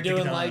 digga-dun, they're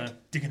doing digga-dun,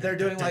 like digga-dun, they're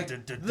doing like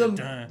digga-dun,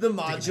 the digga-dun,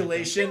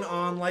 modulation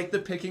on like the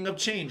picking up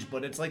change,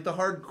 but it's like the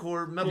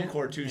hardcore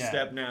metalcore two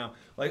step now.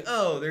 Like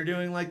oh, they're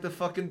doing like the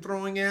fucking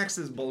throwing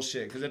axes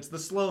bullshit because it's the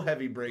slow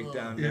heavy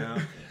breakdown now,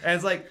 and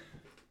it's like.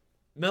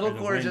 Or the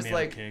Metalcore is just windmill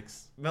like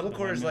kicks. metalcore The is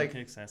windmill like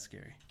kicks, that's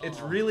scary. it's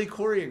really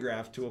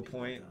choreographed to a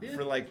point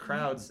for like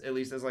crowds, at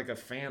least as like a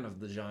fan of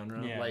the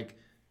genre. Yeah. Like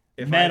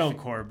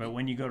metalcore, but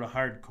when you go to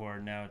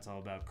hardcore, now it's all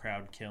about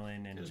crowd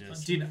killing and It was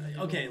just. Dude,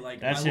 okay,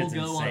 like That I will shit's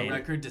go on insane.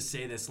 record to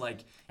say this,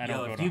 like, I don't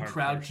yo, go if to you hardcore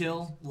crowd shows.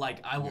 kill, like,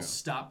 I will Yeah.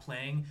 stop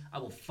playing. I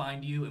will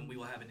find you, and we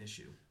will have an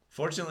issue.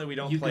 Fortunately, we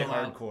don't You play go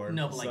out- hardcore.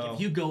 No, but like so if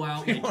you go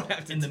out we like, won't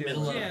have to in the deal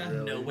middle with of it,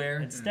 really.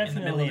 nowhere, It's in the middle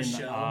definitely of a an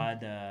show,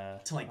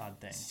 odd like odd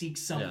thing. seek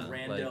some Yeah,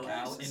 rando like-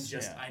 out and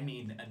just, Yeah. I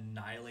mean,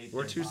 annihilate.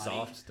 We're their too body,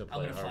 soft to I'm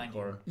play gonna find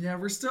hardcore. Yeah,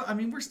 we're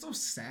still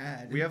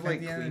sad. We have, at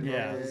like, the end of clean the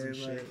vocals day, and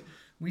shit. like,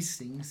 we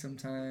sing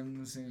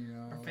sometimes, and, you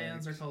know. Our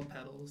fans are called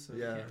pedals. So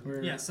Yeah.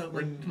 We're, Yeah, so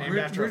We're like, come on. named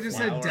after we're a just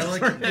flower. a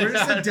delicate. We're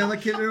just a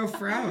delicate little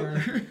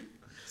flower.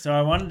 So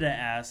I wanted to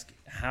ask,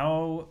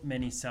 how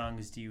many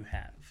songs do you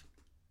have?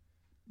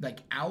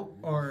 Like out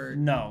or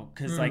No,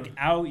 because like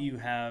out you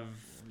have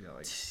We got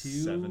like 2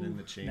 7 in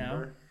the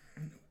chamber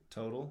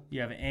total.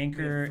 you have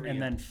Anchor three and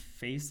of then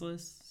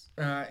Faceless.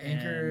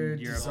 Anchor. And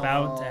you're Dissolve,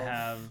 about to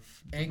have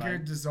Anchor,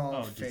 Divide. Dissolve,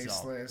 Oh, Dissolve.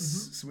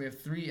 Faceless. So we have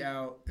 3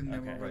 out, and then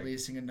Okay. we're Right.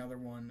 releasing another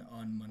one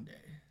on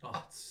Monday.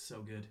 Oh, it's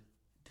so good.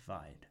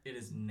 Divide. It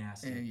is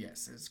nasty. And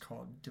yes, it's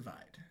called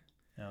Divide.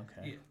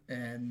 Okay.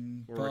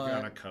 And We're working on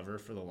a but cover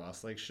for the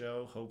Lost Lake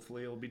show.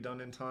 Hopefully, it'll be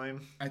done in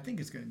time. I think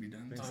it's gonna be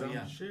done. Think Oh so?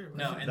 yeah. Sure.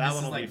 No, and That this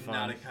one is will be like fun.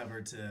 not a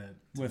cover to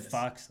With miss.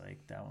 Fox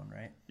Lake, that one,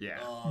 right? Yeah.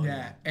 Oh,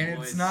 Yeah, and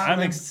boys. it's not. I'm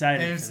Limp-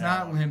 excited And for it's that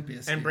not one. Limp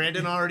Bizkit. And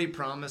Brandon already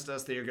promised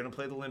us that you're gonna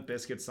play the Limp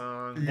Bizkit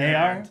song. They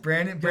are?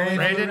 Brandon. Going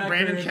Brandon on the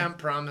Brandon record. Kemp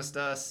promised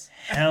us.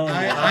 Hell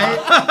yeah.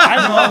 I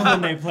I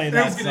love when they play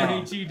that I was gonna song.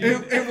 hate you,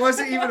 dude. it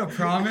wasn't even a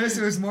promise.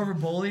 It was more of a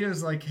bully. It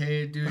was like,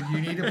 hey, dude, you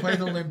need to play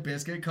the Limp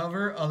Bizkit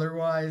cover.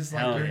 Otherwise,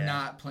 like, Hell you're yeah.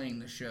 not playing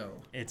the show.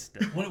 It's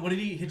the What did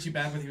he hit you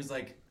back with? He was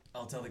like,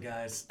 "I'll tell the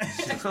guys."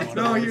 one of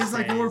No, he those was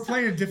like, well, we're days.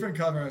 playing a different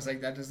cover. I was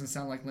like, that doesn't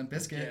sound like Limp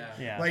Bizkit. Yeah.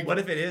 Yeah. Like, What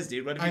if it is,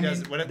 dude? What if he I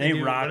does? mean, What if They they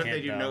do? rock What if they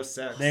it, do though. no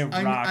sex? They rock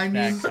I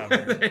mean- that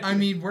cover. I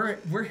mean, we're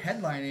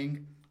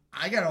headlining.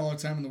 I got all the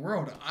time in the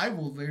world. I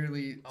will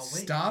literally Oh,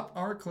 wait. stop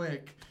our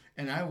click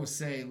and I will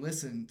say,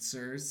 listen,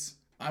 sirs,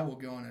 I will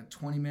go on a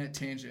 20-minute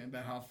tangent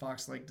about how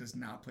Fox Lake does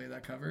not play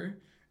that cover,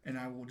 and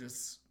I will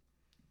just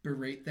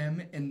berate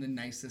them in the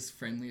nicest,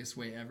 friendliest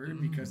way ever,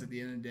 because at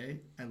the end of the day,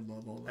 I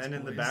love all those And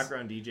in the boys.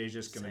 background, DJ's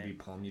just gonna Same. be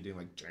palm you doing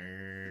like.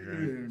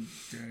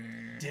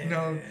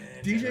 No,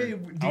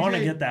 DJ. I want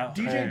to get that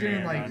DJ whole doing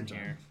man like on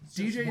here.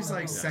 DJ's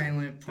like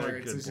silent They're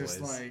parts. good It's just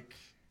boys. like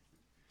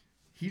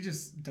he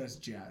just does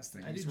jazz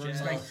things. I do Where it's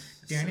jazz. like,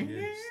 So Danny.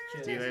 good.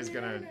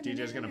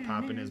 DJ's gonna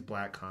pop in his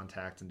black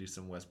contact and do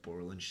some West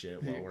Borland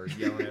shit while we're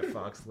yelling at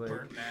Fox Lake.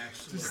 Burnt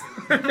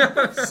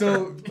match.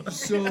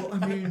 So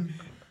I mean,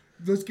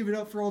 let's give it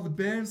up for all the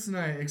bands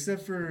tonight,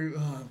 except for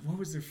what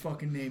was their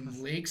fucking name?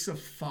 Lakes of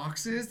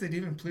Foxes. They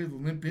didn't even play the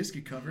Limp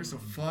Bizkit cover, so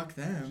fuck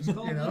them.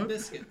 Call You it know.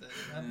 biscuit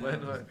then.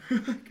 What?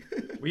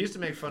 We used to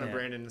make fun of Yeah.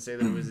 Brandon and say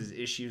that it was his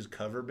Issues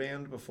cover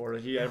band before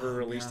he ever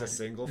released God. a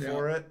single Yeah.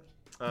 for it.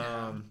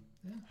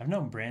 I've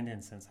known Brandon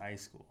since high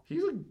school.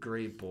 He's a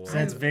great boy.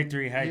 Since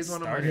Victory Heights He's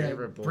one of my started. Yeah,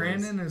 favorite boys.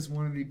 Brandon is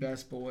one of the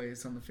best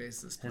boys on the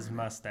face of this planet. His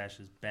mustache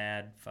is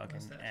bad fucking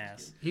Mustache is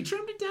ass. He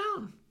trimmed it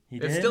down. He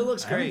It did? still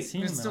looks I haven't great.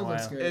 seen It him in a still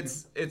looks while. good.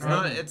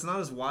 It's not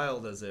as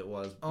wild as it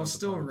was. I'll once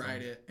still upon a time.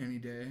 ride it any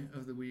day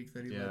of the week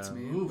that he Yeah. lets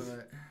me. Oof.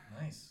 But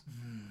Nice.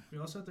 We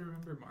also have to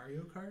remember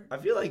Mario Kart. I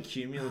feel like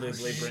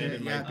cumulatively Oh, shit,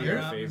 Brandon yeah, might be they're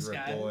our Out in the favorite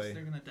skies, boy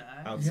They're gonna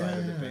die. outside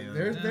of the Yeah, band.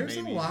 there's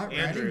a Maybe. lot riding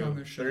Andrew on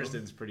the show.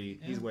 Thurston's pretty.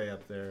 He's way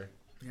up there.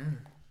 yeah.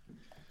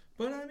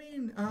 But I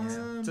mean,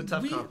 It's a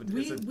tough we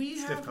competition. It's a we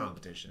stiff have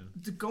competition.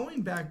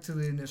 going back to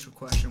the initial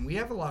question. We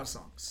have a lot of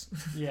songs.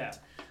 Yeah.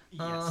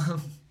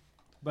 Um,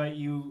 But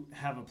you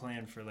have a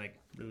plan for like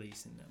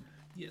releasing them.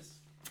 Yes.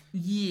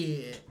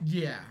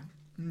 yeah.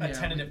 A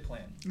tentative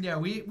plan. Yeah,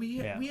 we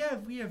Yeah.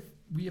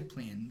 have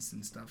plans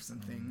and stuffs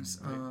and things.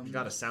 You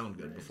gotta sound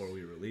good before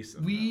we release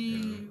them.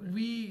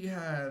 We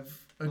have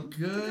a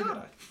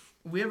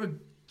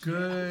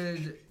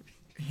good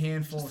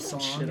handful of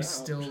songs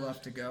still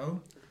left to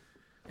go.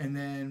 And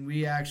then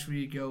we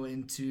actually go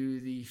into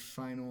the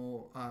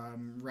final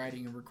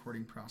writing and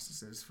recording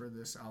processes for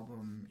this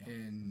album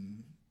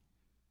in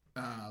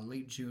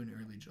late June,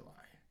 early July.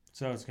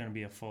 So it's gonna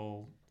be a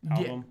full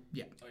album?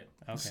 Yeah.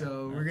 Okay.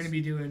 So we're going to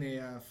be doing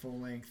a full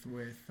length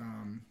with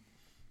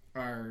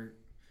our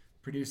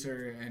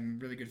producer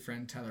and really good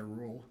friend Tyler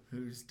Rule,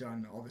 who's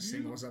done all the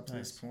singles up to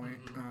this point.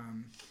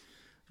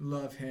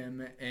 Love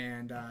him,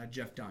 and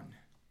Jeff Dunn,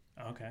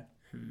 Okay.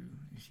 who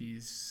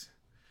he's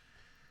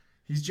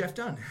Jeff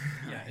Dunn.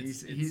 Yeah,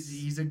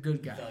 he's a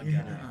good guy. the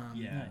guy.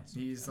 Yeah. Nice.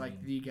 He's I like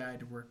mean- the guy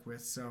to work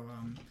with. So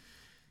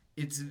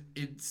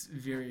it's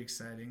very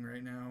exciting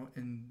right now,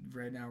 and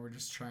right now we're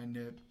just trying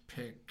to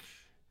pick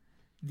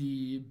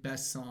the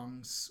best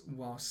songs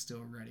while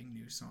still writing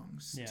new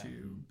songs Yeah. to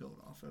build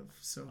off of.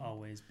 So,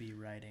 Always be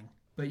writing.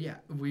 but yeah,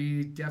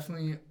 we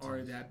definitely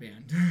are that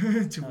band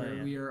to where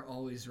yeah. we are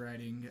always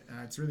writing.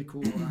 It's really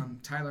cool.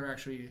 Tyler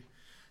actually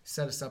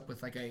set us up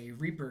with like a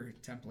Reaper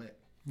template.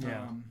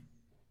 Yeah.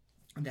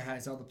 That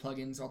has all the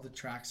plugins, all the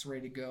tracks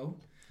ready to go.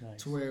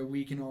 Nice. To where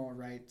we can all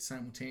write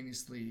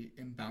simultaneously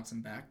and bounce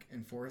them back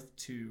and forth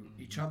to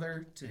each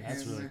other, to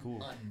That's him, really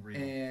cool.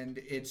 Unreal. and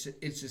it's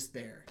just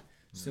there.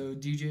 So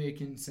DJ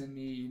can send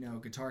me,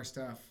 guitar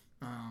stuff,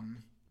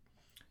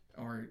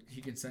 or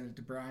he can send it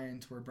to Brian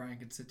to where Brian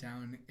can sit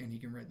down and he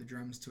can write the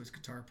drums to his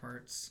guitar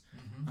parts.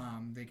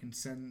 They can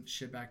send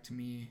shit back to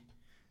me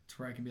to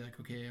where I can be like,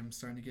 okay, I'm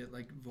starting to get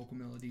like vocal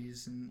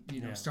melodies and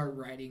start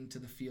writing to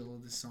the feel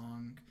of the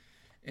song,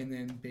 and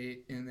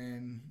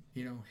then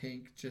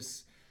Hank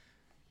just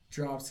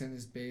drops in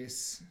his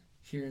bass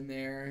here and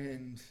there,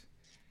 and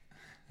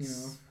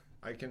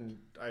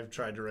I've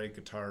tried to write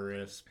guitar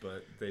riffs,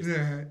 but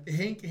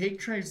Hank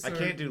tries to, I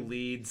can't do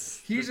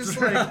leads. he's just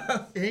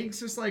like Hank's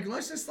just like,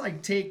 let's just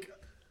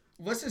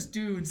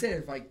do,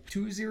 instead of like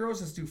 2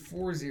 zeros, let's do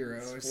 4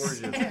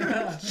 zeros.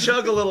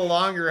 Chug a little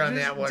longer on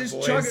that one, just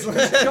boys.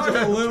 chug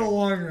a little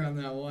longer on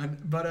that one.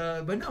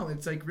 But no,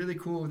 it's like really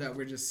cool that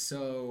we're just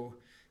so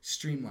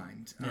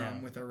streamlined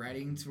with our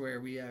writing, to where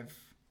we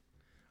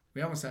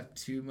almost have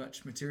too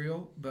much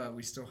material, but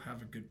we still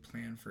have a good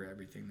plan for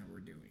everything that we're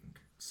doing.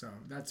 So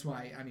that's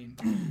why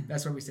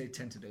we say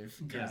tentative,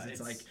 because it's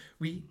like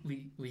we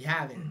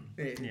have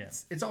it.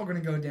 It's all going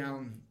to go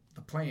down the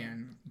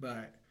plan,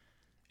 but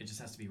it just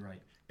has to be right.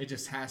 It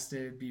just has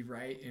to be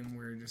right, and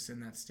we're just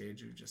in that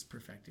stage of just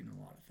perfecting a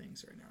lot of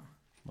things right now.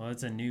 Well,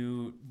 it's a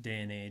new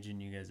day and age,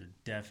 and you guys are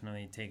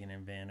definitely taking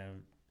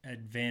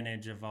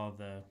advantage of all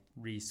the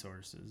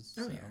resources.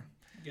 Oh, so. yeah.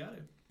 You got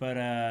it.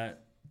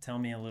 But tell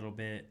me a little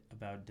bit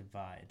about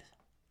Divide.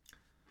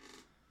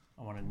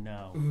 I want to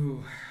know.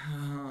 Ooh,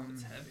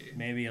 It's heavy.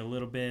 Maybe a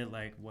little bit,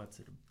 like, what's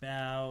it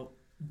about?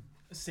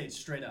 Say it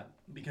straight up,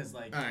 because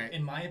like All right.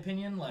 in my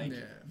opinion, like Yeah.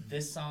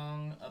 this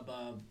song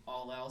above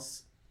all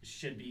else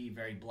should be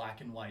very black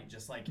and white.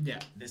 Just like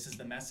this is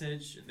the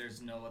message.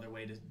 There's no other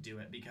way to do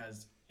it,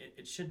 because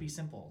it should be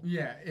simple.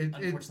 Yeah,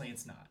 Unfortunately,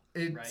 it's not.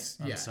 it's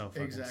right? yeah, I'm so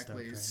fucking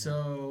exactly. stoked right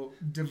So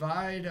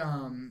Divide,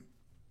 oh man,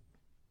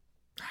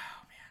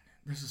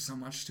 there's just so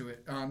much to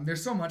it.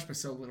 There's so much, but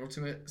so little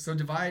to it. So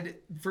Divide,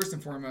 first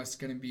and foremost,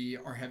 going to be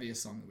our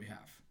heaviest song that we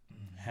have.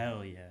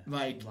 Hell yeah.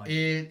 Like-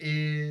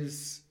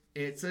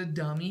 It's a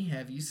dummy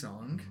heavy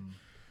song.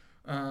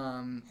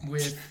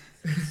 With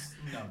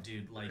No,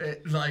 dude,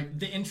 like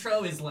the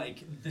intro is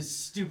like the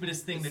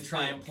stupidest thing to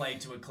try and play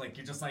to a click.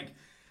 You're just like,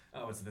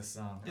 oh, it's this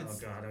song. Oh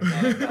god,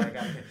 I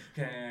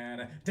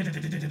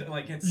gotta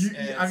like it's.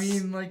 I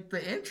mean, like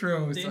the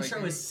intro is The like,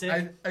 intro is sick,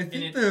 I and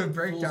think it the fools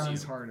breakdown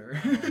is you.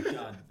 harder. Oh my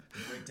god, the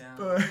breakdown.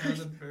 But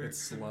The verse, It's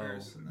slow.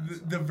 verse in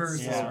that the song.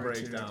 verse Yeah. is Slow hard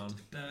too. breakdown.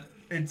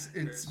 It's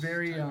verse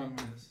very timing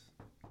is-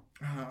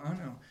 I don't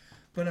know.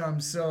 But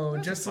so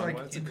That's a just fun like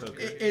one. It's a cooker.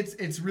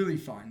 it's really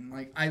fun.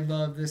 Like I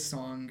love this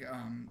song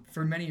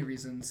for many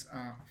reasons.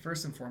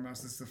 First and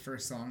foremost, it's the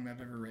first song that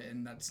I've ever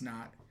written that's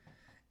not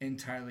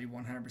entirely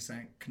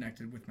 100%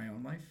 connected with my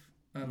own life.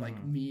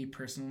 Like me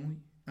personally,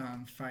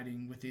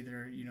 fighting with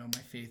either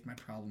my faith, my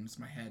problems,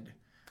 my head,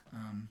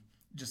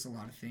 just a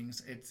lot of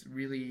things. It's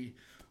really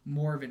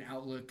more of an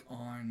outlook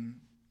on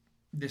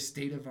the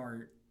state of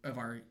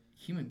our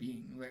human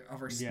being, like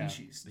of our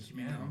species. The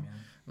humanity, man.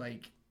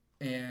 Like,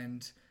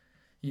 and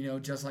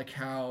just like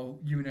how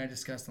you and I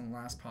discussed on the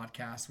last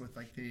podcast with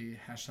like the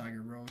hashtag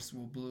a rose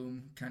will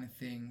bloom kind of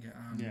thing.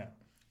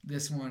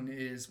 This one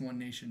is One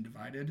Nation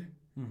Divided.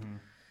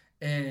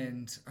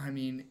 And I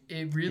mean,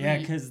 it really. Yeah,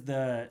 because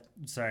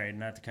sorry,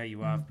 not to cut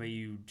you off, but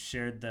you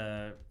shared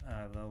the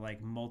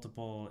like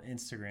multiple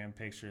Instagram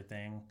picture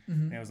thing.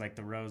 And it was like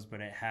the rose,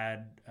 but it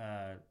had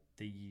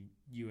the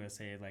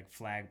USA like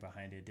flag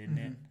behind it, didn't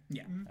it?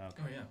 Yeah.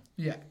 Okay. Oh yeah.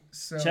 Yeah.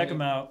 So Check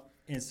them out.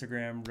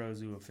 Instagram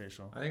Rosu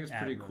Official. I think it's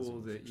At pretty Rosu cool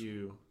that Official.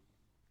 you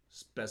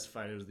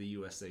specified it was the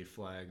USA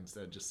flag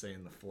instead of just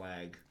saying the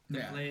flag.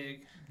 Yeah.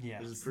 Flag.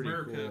 Yeah. This is pretty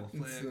America.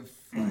 cool. It's the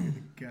flag of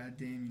the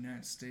goddamn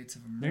United States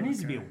of America. There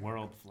needs to be a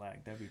world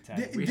flag. That'd be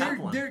tight. We have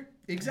one.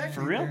 Exactly.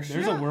 For real?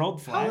 There's a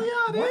world flag? Oh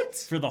yeah, What?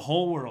 For the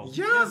whole world.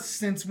 Yeah.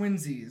 Since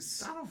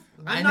Winsies.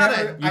 I'm not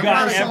never- a You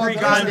got never saw every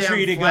those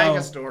country to flag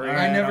go. story. All I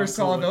right, never I'm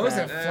saw cool with those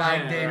that. at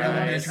Flag Day in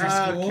elementary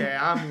school. Okay,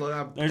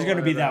 I'm There's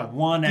gonna be that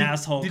one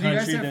asshole Did you guys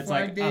country have that's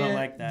Flag like, Day? I don't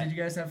like that. Did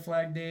you guys have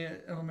Flag Day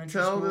at elementary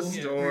Tell school? the We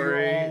were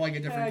story. all like a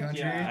different Heck country.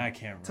 yeah. I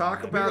can't remember.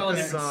 Talk that. We were about all the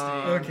in different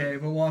song. Okay,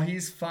 but while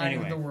he's fighting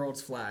Anyway. the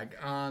world's flag,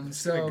 So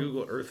so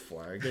Google Earth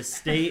flag. The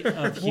state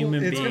of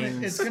human it's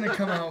beings gonna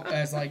come out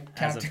as like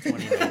as of Captain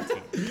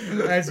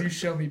 2019. as you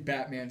show me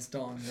Batman's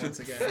dong once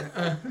again.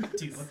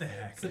 Dude, what the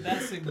heck? So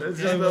that's the It's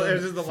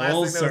just the last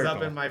Full thing that was up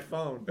circle. in my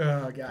phone.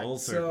 Oh god. Full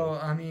So circle.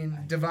 I mean,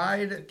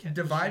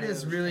 divide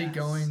is really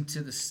going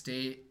to the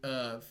state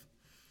of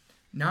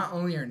not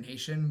only our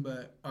nation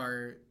but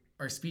our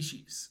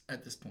species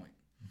at this point.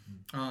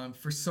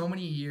 For so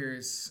many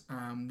years,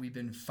 we've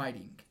been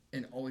fighting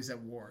and always at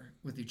war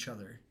with each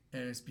other,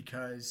 and it's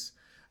because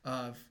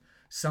of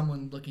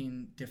someone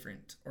looking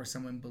different or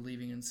someone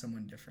believing in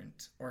someone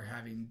different or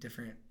having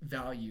different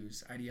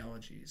values,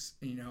 ideologies,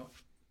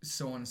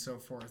 so on and so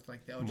forth,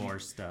 like the LGBT, More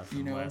stuff.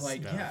 less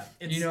like stuff.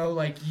 Yeah,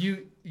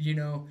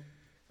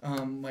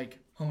 like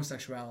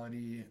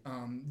homosexuality,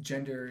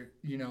 gender,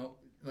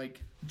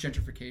 like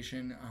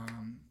gentrification,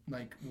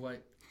 like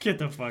what? Get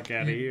the fuck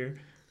out of here.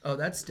 Oh,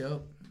 that's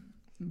dope.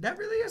 That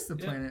really is the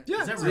planet.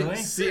 Yeah, Is that it's really?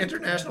 It's the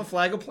international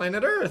flag of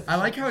planet Earth. I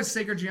like how it's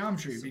sacred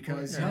geometry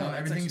because you know that's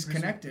everything's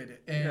actually pretty connected,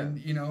 and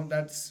you know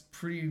that's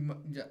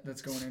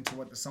that's going into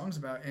what the song's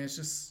about, and it's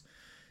just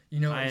you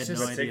know I it's had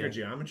just no idea. Sacred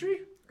geometry?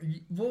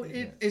 well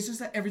it's just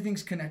that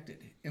everything's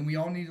connected, and we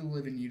all need to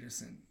live in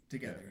unison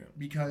together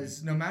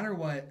because no matter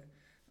what.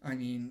 I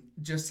mean,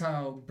 just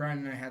how Brian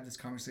and I had this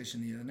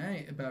conversation the other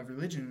night about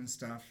religion and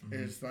stuff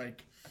is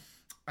like,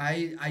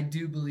 I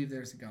do believe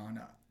there's a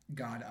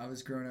God. I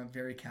was growing up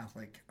very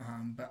Catholic,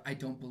 but I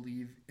don't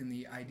believe in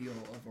the ideal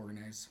of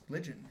organized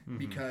religion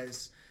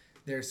because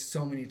there's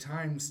so many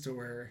times to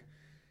where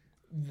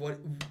what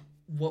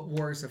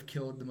wars have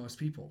killed the most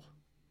people?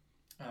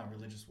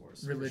 Religious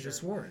wars.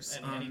 Religious wars.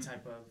 And any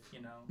type of,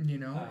 you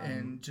know.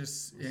 And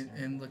just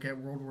and look at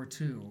World War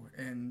II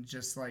and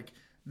just like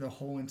the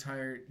whole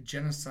entire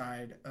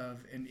genocide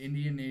of an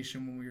Indian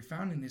nation when we were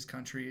founding this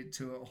country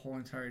to a whole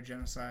entire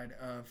genocide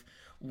of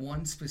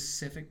one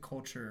specific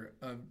culture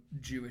of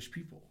Jewish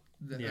people,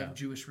 of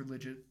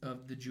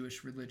the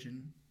Jewish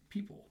religion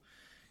people,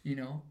 you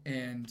know,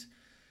 and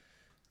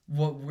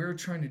what we're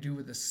trying to do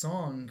with the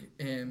song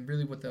and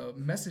really what the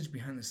message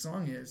behind the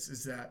song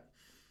is that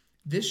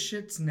this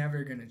shit's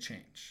never going to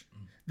change.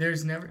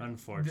 There's never,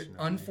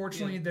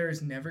 unfortunately,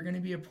 there's never going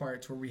to be a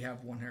part where we have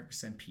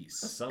 100% peace.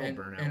 Sun will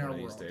burn out in our one of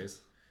these world.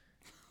 days.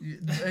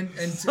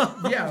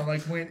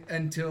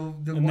 Until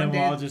the And one then day,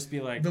 we'll all just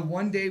be like, the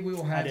one day we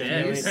will have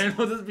didn't peace. And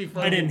we'll just be I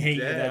fucking didn't hate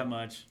you dead. that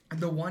much.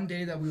 The one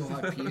day that we will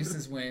have peace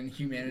is when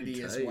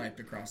humanity is Tight.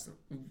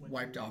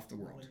 wiped off the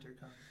world, Winter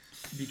comes.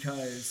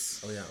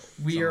 because Oh yeah.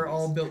 we are Zombies.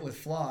 all built with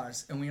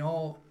flaws, and we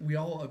all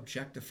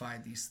objectify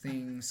these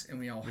things, and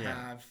we all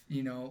have,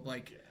 you know,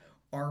 like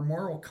our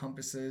moral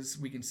compasses.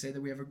 We can say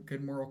that we have a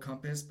good moral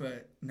compass,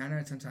 but 9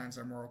 out of 10 times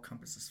our moral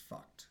compass is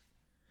fucked.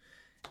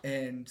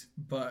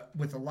 But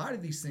with a lot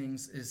of these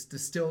things is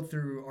distilled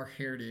through our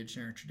heritage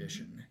and our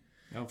tradition.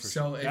 Oh, for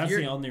So sure. if That's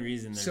you're- the only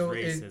reason there's So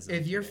racism.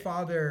 if your today.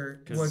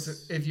 father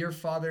 'Cause if your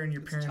father and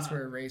your parents tough.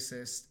 were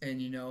racist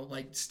and you know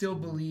like still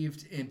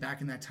believed in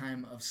back in that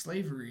time of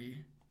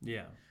slavery,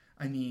 Yeah.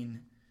 I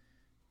mean,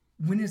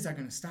 when is that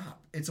going to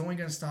stop? It's only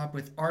going to stop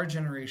with our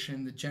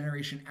generation, the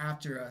generation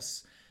after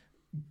us,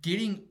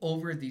 getting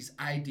over these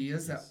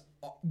ideas that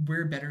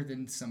we're better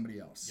than somebody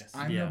else. Yes.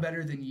 I'm Yeah. no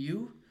better than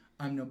you.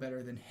 I'm no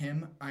better than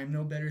him. I'm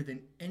no better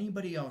than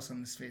anybody else on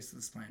this face of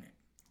this planet.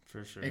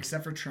 For sure.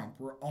 Except for Trump.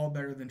 We're all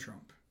better than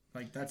Trump.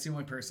 Like, that's the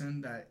only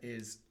person that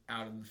is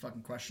out of the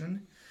fucking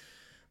question.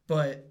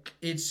 But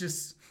it's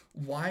just,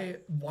 why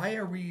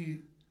are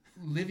we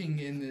living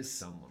in this...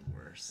 Someone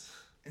worse.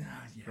 Yeah.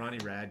 Ronnie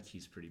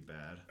Radke's pretty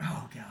bad.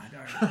 Oh, God.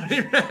 All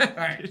right. All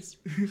right.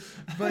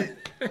 But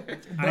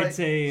I'd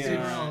say, See,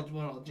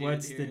 we're all jaded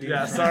what's here. the dude?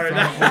 Yeah, from sorry.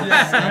 Front that- Porch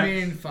I Step?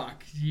 mean,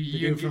 fuck. The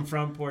You dude from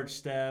Front Porch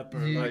Step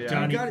or You- like you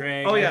Johnny got it.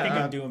 Craig. Oh, yeah, I think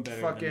I'm doing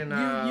better fucking,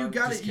 than you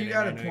got just it. You kidding.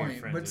 got I a know you're point.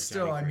 friends But with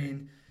still, Johnny I Craig.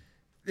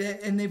 mean,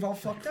 and they've all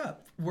fucked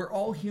up. We're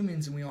all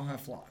humans and we all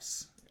have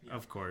flaws.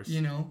 Of course.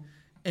 You know?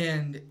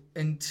 And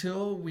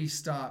until we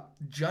stop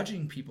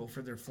judging people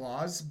for their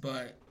flaws,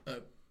 but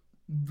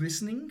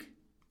listening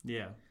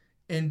Yeah.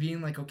 and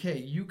being like, okay,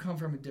 you come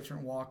from a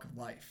different walk of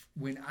life.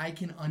 When I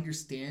can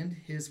understand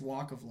his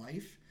walk of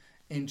life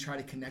and try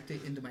to connect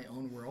it into my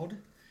own world,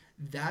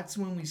 that's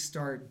when we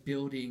start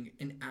building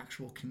an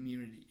actual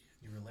community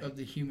of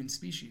the human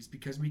species,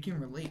 because we can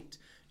relate.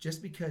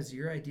 Just because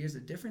your ideas are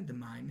different than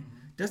mine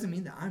doesn't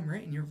mean that I'm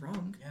right and you're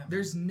wrong. Yeah, man.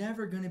 There's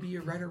never going to be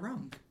a right or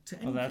wrong to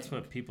anything. Well, that's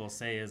what people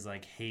say is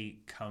like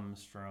hate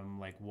comes from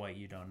like what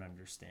you don't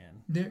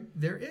understand.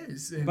 there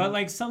is. And But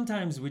like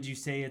sometimes would you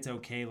say it's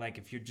okay like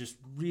if you're just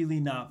really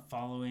not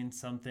following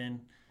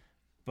something,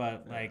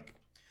 but like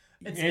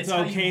it's how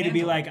you okay to be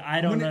handle like it. I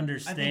don't When it-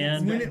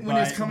 understand, when it's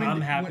but coming I'm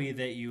to- happy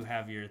that you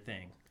have your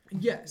thing.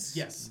 yes.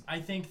 Yes, I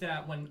think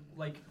that when,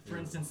 like, for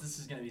instance, this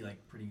is gonna be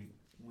like pretty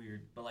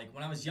weird, but like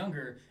when I was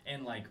younger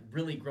and like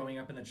really growing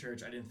up in the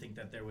church, I didn't think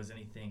that there was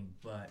anything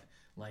but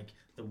like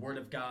the Word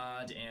of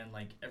God and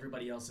like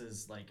everybody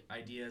else's like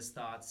ideas,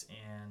 thoughts,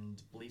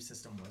 and belief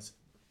system was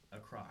a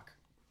crock.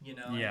 You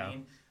know what Yeah.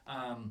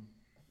 I mean?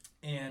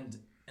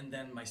 And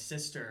then my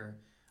sister,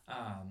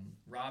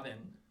 Robin,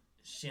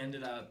 she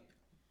ended up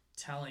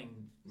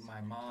telling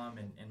my mom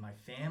and my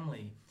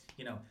family,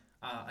 you know,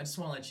 I just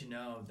want to let you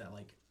know that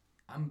like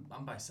I'm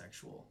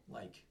bisexual.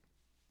 Like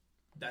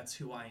that's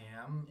who I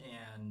am,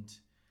 and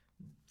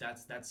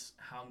that's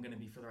how I'm gonna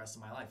be for the rest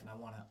of my life. And I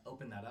want to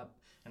open that up,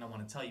 and I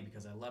want to tell you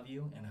because I love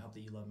you, and I hope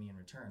that you love me in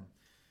return.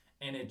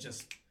 And it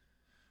just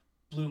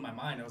blew my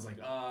mind. I was like,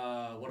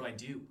 what do I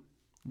do?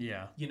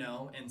 Yeah. You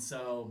know? And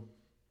so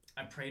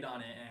I prayed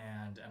on it,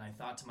 and I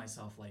thought to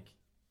myself, like,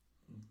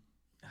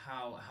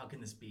 how can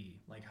this be?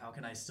 Like, how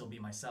can I still be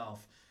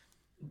myself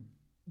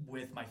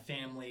with my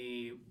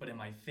family, but in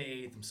my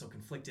faith, I'm so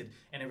conflicted.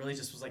 And it really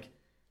just was like,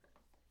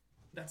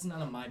 that's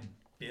none of my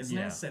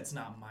business. Yeah. That's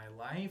not my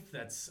life.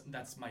 That's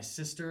my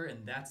sister,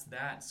 and that's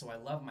that. So I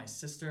love my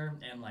sister,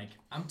 and like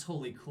I'm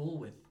totally cool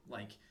with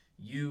like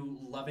you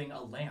loving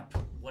a lamp,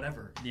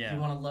 whatever. Yeah. You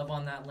want to love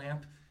on that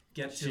lamp,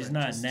 get to She's it.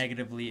 not Just-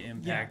 negatively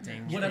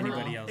impacting whatever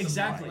anybody else's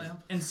exactly. life.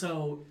 And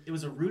so it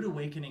was a rude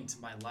awakening to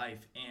my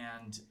life,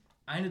 and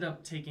I ended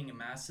up taking a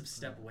massive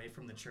step away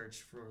from the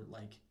church for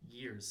like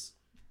years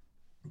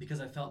because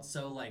I felt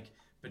so like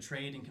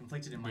betrayed and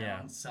conflicted in my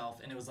own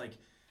self, and it was like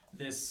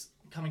this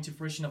coming to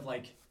fruition of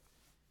like,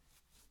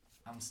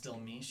 I'm still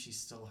me, she's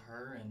still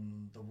her,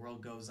 and the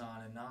world goes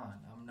on and on.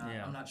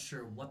 I'm not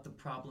sure what the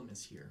problem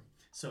is here.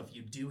 So if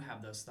you do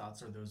have those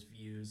thoughts or those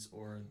views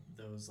or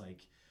those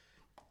like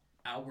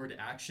outward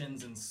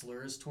actions and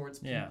slurs towards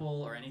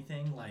people or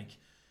anything, like,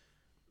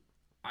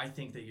 I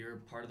think that you're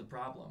part of the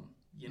problem,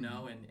 you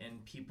know,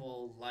 and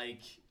people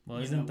like, well,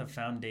 isn't the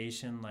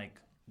foundation like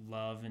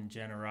love and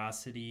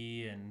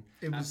generosity? And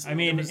It was. I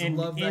mean, it was in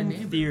love thy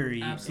neighbor.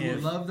 theory,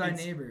 Absolutely. Love thy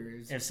It's-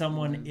 neighbors. if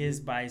someone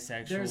is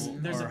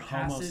bisexual There's or a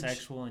passage-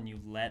 homosexual and you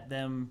let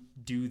them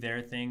do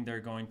their thing, they're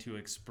going to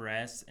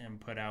express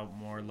and put out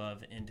more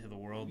love into the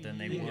world than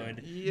they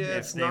would Yeah, if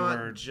it's they not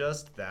were.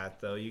 just that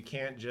though. You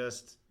can't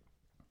just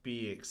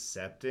be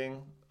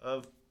accepting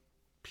of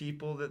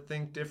people that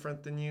think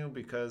different than you,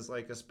 because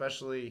like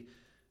especially.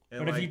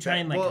 But if you try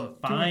and like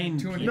confine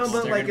to an people, No,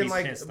 but they're like gonna in be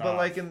like, pissed but off.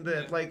 like in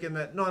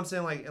the no, I'm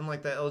saying like in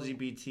like the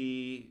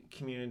LGBT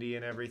community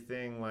and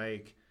everything,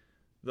 like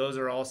those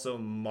are also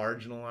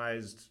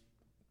marginalized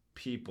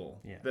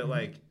people that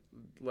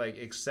like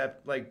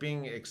accept, like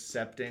being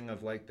accepting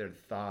of like their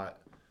thought,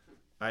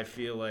 I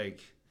feel like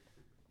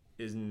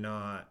is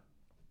not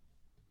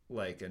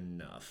like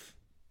enough,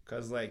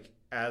 because like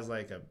as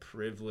like a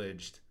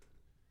privileged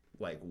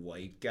like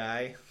white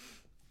guy,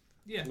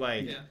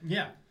 like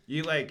yeah,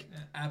 you like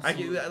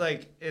absolutely.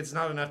 like it's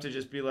not enough to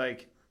just be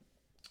like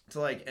to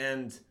like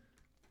end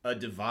a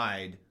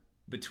divide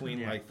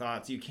between like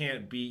thoughts. You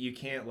can't be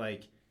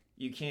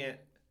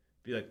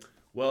like,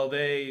 well,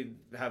 they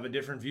have a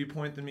different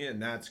viewpoint than me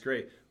and that's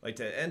great. Like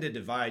to end a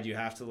divide, you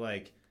have to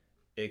like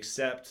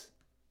accept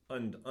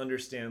and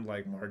understand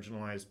like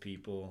marginalized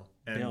people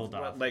and Build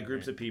off like of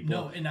groups it. of people,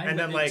 No, and and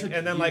then it like took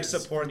and then like years for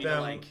support me to,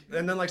 them like-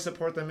 and then like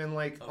support them in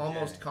like Okay.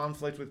 almost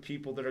conflict with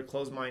people that are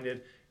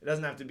closed-minded. It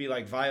doesn't have to be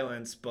like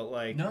violence, but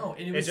like No,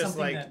 and it it's was just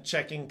something like that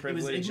checking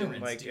privilege and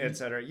ignorance, like dude.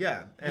 etc.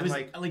 Yeah, it and was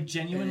like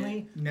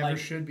genuinely never like,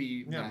 should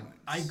be. Yeah. violence.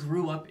 I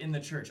grew up in the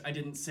church. I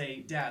didn't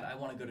say, Dad, I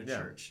want to go to Yeah.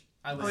 church.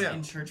 I was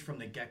in church from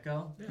the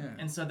get-go. Yeah.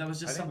 And so that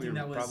was I just think we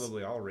something were that was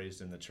probably all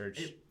raised in the church.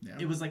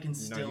 it was like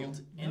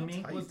instilled in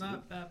me. I was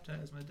not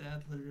baptized. My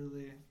dad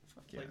literally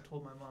like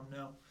told my mom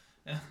no.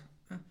 Yeah.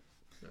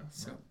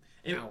 So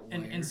It,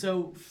 outlier. and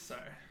so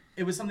Sorry.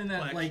 it was something that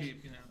Black like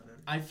sheep, you know. Whatever.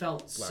 I felt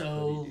Black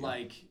so hoodie,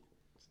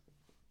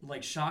 dude.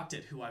 like shocked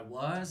at who I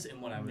was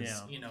and what I was,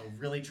 Yeah. you know,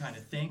 really trying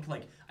to think.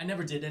 Like I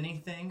never did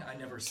anything. I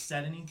never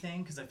said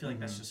anything because I feel like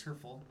that's just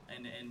hurtful.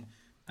 And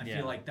I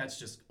feel like that's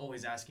just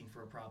always asking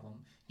for a problem,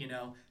 you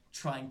know,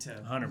 trying to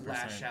 100%.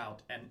 lash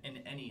out and in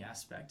any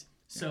aspect.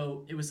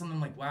 So it was something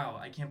like, wow,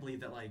 I can't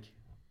believe that like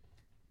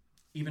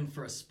even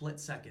for a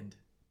split second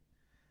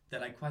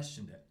that I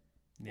questioned it.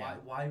 Yeah.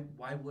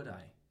 Why would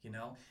I? You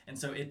know? And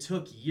so it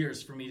took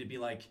years for me to be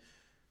like,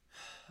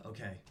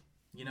 okay,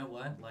 you know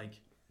what?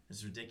 Like, this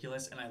is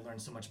ridiculous. And I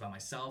learned so much about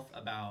myself,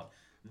 about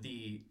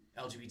the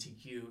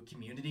LGBTQ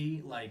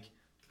community. Like,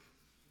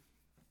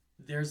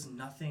 there's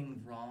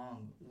nothing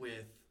wrong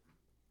with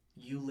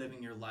you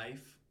living your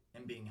life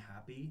and being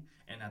happy.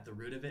 And at the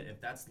root of it, if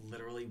that's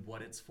literally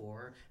what it's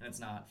for, and it's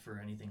not for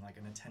anything like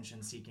an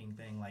attention-seeking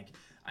thing. Like,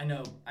 I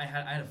know I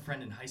had a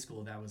friend in high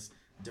school that was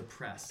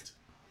depressed.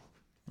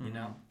 You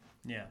know?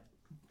 Yeah.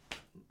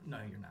 No,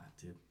 you're not,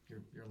 dude.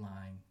 You're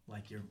lying.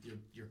 Like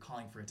you're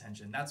calling for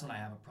attention. That's when I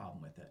have a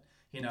problem with it.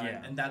 You know,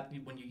 Yeah. and that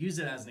when you use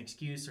it as an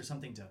excuse or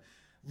something to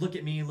look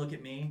at me,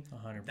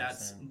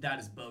 100%. that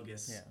is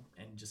bogus.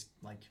 Yeah. And just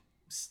like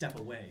step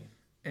away.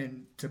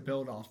 And to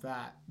build off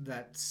that,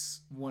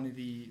 that's one of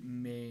the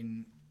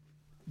main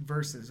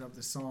verses of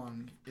the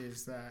song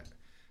is that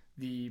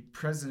the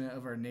president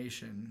of our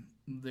nation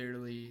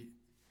literally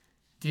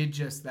did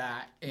just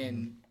that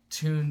and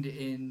tuned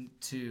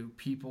into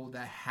people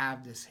that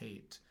have this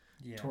hate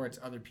towards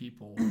other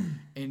people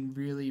and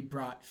really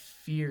brought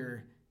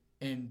fear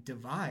and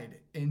divide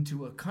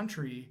into a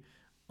country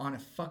on a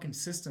fucking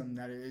system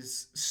that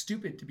is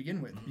stupid to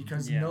begin with,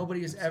 because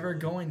nobody is ever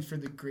going for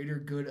the greater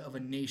good of a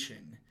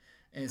nation.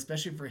 And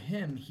especially for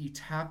him, he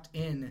tapped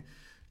in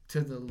to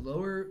the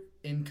lower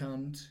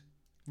incomed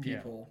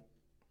people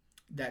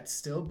that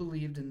still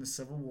believed in the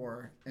Civil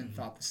War and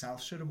thought the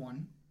South should have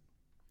won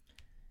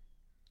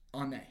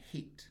on that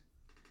hate.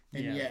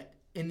 And yet,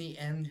 in the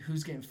end,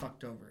 who's getting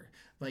fucked over?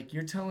 Like,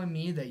 you're telling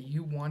me that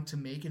you want to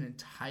make an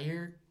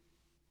entire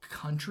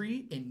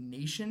country and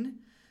nation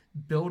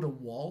build a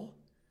wall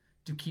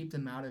to keep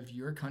them out of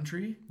your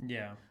country?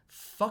 Yeah.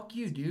 Fuck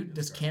you, dude.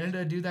 Does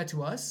Canada do that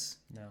to us?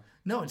 No.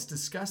 No, it's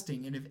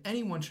disgusting. And if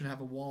anyone should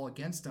have a wall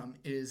against them,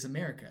 it is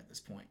America at this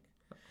point.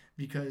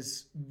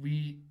 Because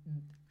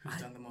Who's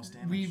done the most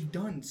damage? we've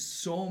done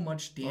so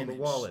much Well, damage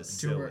the wall is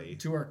silly.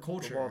 to our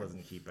culture. The wall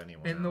doesn't keep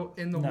anyone And out.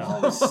 the No.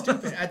 wall is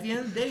stupid. At the end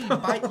of the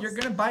day, you're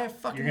gonna buy a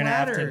fucking You're gonna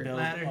have to ladder. build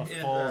Ladder, a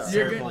yeah. full Yeah.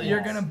 circle You're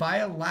wall. gonna buy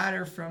a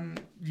ladder from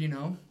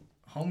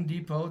Home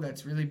Depot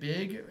that's really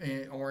big,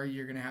 or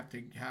you're gonna have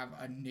to have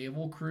a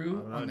naval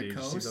crew on the dude,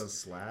 coast. You see those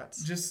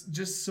slats?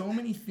 Just so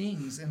many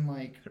things, and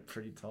like They're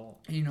pretty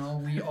tall.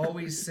 we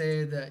always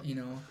say that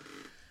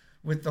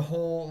with the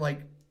whole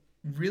like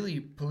really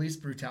police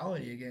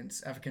brutality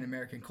against African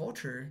American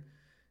culture,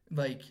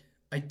 like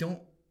I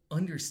don't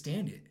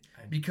understand it.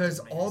 Because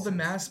all the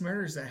mass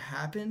murders that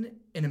happen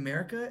in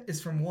America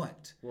is from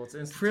what? Well, it's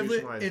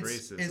institutionalized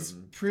racism. It's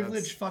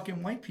privileged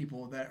fucking white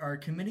people that are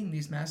committing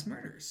these mass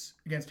murders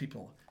against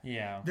people.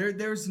 Yeah.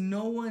 There's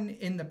no one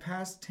in the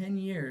past 10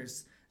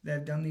 years that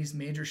have done these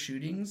major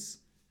shootings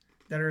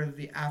that are of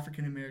the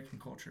African American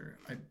culture,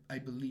 I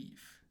believe,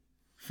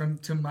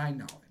 to my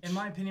knowledge. In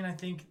my opinion, I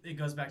think it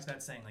goes back to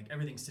that saying, like,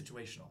 everything's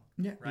situational.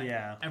 Yeah. Right?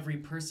 Yeah. Every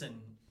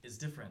person is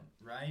different,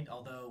 right?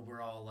 Although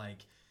we're all, like,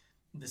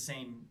 the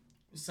same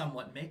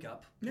somewhat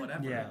makeup,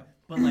 whatever. Yeah.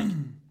 But, like,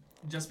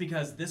 just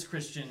because this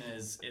Christian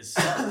is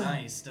super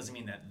nice doesn't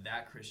mean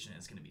that Christian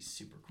is going to be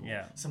super cool.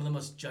 Yeah. Some of the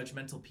most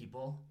judgmental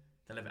people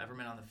that I've ever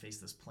met on the face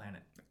of this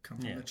planet Come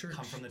from the church.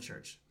 come from the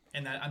church.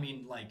 And that, I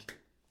mean, like,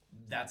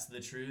 that's the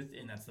truth,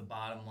 and that's the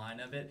bottom line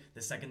of it.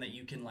 The second that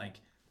you can, like,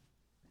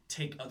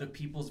 take other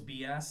people's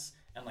BS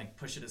and, like,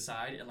 push it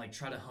aside and, like,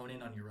 try to hone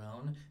in on your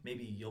own,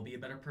 maybe you'll be a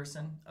better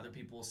person. Other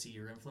people will see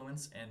your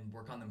influence and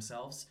work on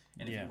themselves.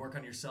 And if you work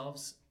on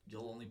yourselves,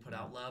 you'll only put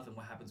out love. And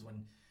what happens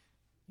when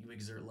you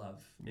exert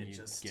love? You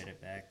just get it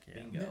back.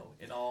 Yeah. Bingo.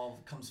 It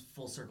all comes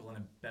full circle in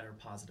a better,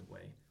 positive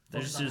way.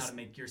 There's Focus on just- how to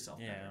make yourself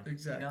better.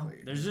 Exactly. You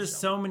know? There's just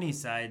so many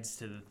sides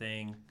to the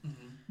thing,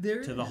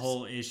 to the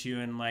whole issue.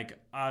 And, like,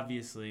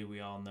 obviously we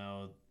all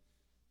know,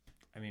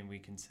 I mean, we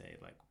can say,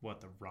 like, what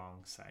the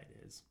wrong side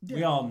is. Yeah.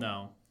 We all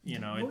know.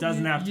 It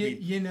doesn't have to be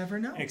You never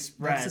know.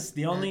 expressed.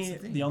 The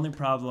thing. only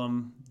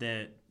problem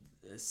that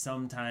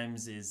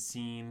sometimes is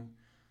seen,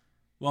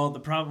 well, the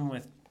problem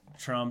with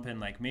Trump and,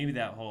 like, maybe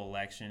that whole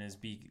election is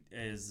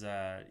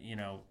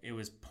it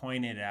was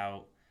pointed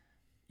out,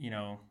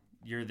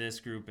 you're this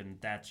group and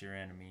that's your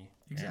enemy.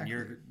 Exactly. And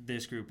you're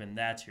this group and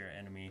that's your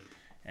enemy.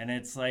 And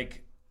it's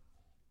like,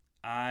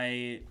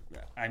 I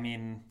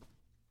mean,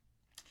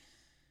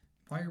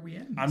 why are we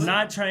enemies? I'm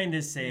not trying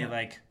to say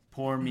like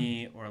poor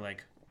me or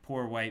like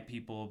poor white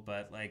people,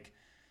 but like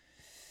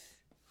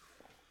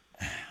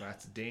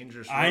That's a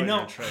dangerous road I know.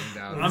 you're treading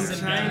down. I'm there.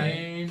 trying-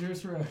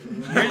 Dangerous road.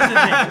 Here's the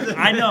thing.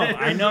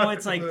 I know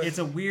it's like it's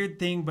a weird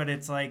thing, but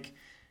it's like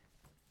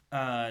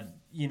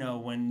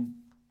when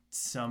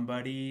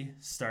somebody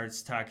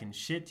starts talking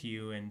shit to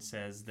you and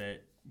says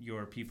that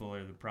your people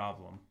are the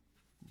problem.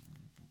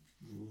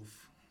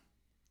 Oof.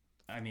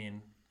 I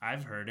mean,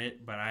 I've heard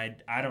it, but I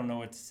don't know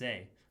what to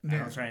say. Yeah. I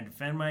don't try and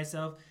defend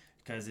myself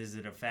because is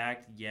it a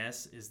fact?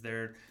 Yes. Is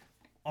there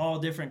all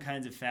different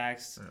kinds of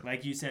facts?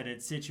 Like you said,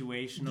 it's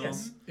situational.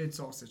 Yes. It's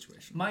all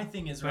situational. My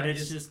thing is, But right,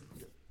 it's is, just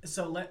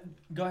so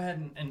go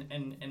ahead and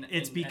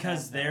it's and because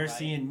ask that, they're right?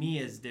 seeing me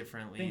as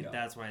differently. Bingo.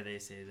 That's why they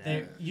say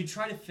that. You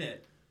try to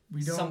fit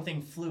We don't.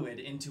 something fluid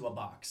into a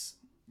box.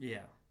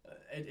 Yeah.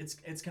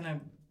 It's gonna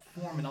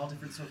form in all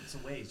different sorts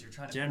of ways. You're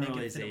trying to make it fit a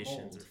Generalizations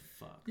mold. are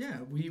fucked.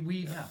 Yeah, we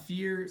Yeah.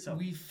 fear So-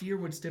 we fear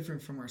what's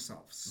different from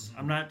ourselves.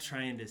 I'm not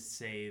trying to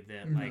say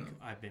that No. like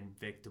I've been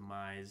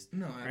victimized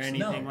No, or absolutely.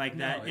 anything No, like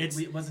that. no,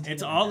 it wasn't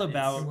it's taken all like that.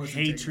 about It wasn't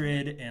taken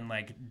hatred and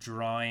like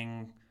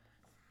drawing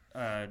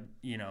Drawing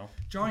a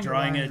drawing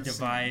line a of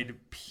divide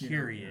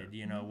period,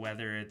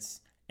 whether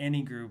it's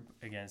any group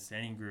against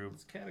any group.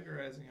 It's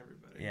categorizing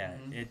everybody. Yeah,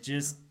 Mhm. it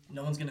just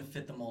No one's gonna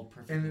fit the mold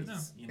perfectly. And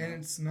it's you know? and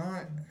it's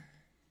not.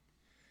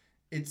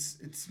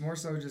 It's more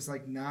so just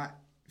like not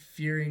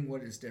fearing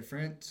what is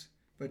different,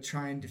 but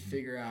trying to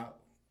figure out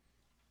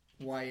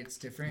why it's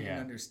different Yeah.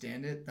 and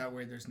understand it. That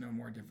way, there's no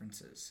more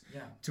differences.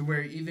 yeah. To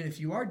where even if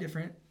you are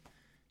different,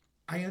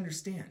 I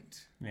understand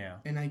yeah.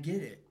 and I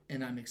get it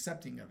and I'm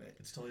accepting of it.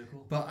 It's totally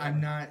cool. But I'm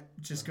not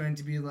just going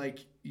to be like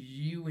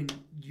you and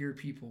your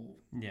people.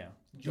 Yeah.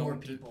 Your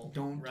don't- people,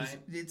 Don't. right?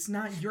 It's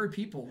not your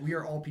people. We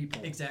are all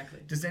people. Exactly.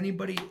 Does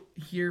anybody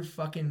here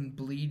fucking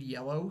bleed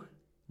yellow?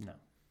 No.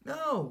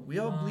 No, we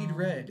all bleed No.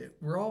 red.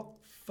 We're all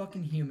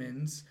fucking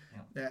humans Yeah.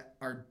 that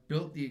are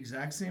built the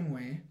exact same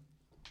way,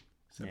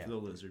 Except Yeah. for the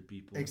lizard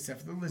people.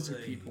 except for the lizard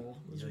Like,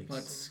 people.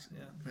 yikes.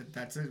 But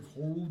that's a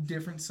whole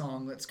different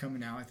song that's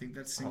coming out. I think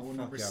that's single fuck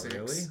number yeah, 6.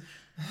 really?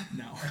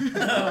 No,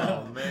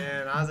 Oh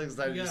man, I was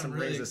excited You to do got some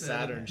really Rings of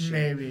excited. Saturn shit.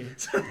 maybe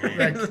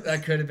Yeah.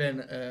 that could have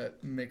been a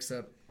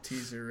mix-up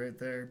teaser right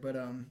there. But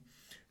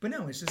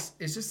no, it's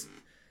just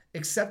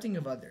accepting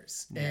of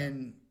others,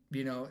 and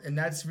and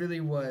that's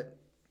really what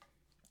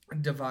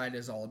Divide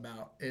is all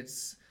about.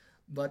 It's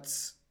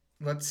let's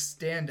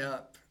stand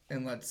up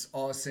and let's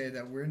all say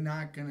that we're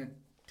not gonna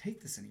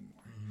take this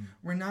anymore.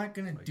 We're not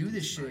gonna do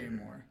this shit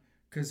anymore.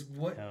 Because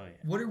what Hell yeah.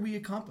 what are we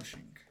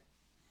accomplishing?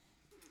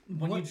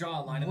 When you What-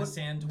 draw a line in the what-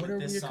 sand what with are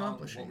this we song,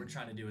 accomplishing? what we're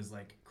trying to do is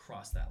like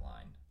cross that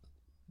line.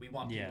 We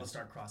want people Yeah. to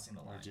start crossing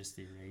the Or line. just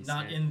erase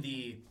Not it. in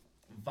the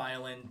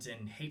violent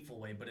and hateful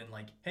way, but in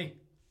like, hey,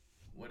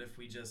 what if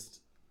we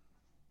just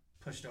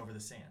pushed over the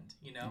sand?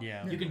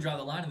 Yeah. You can draw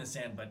the line in the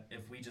sand, but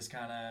if we just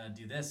kind of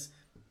do this,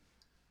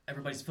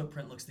 everybody's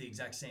footprint looks the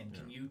exact same.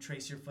 Can you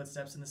trace your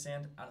footsteps in the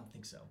sand? I don't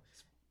think so.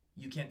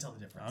 You can't tell the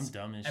difference. I'm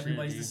dumb as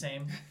Everybody's shit, the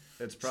same.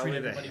 It's probably the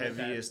everybody with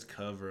that. heaviest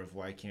cover of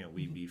Why Can't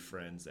We Be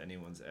Friends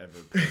anyone's ever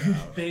put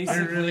out.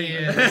 Basically, It really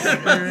is.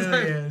 It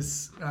really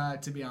is,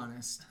 to be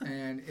honest.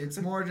 And it's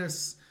more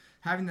just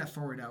having that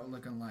forward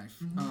outlook on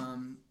life.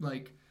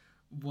 Like,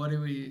 what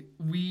do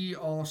we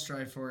all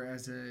strive for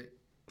as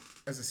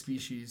a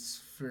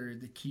species for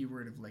the key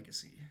word of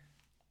legacy.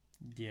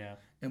 Yeah.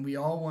 And we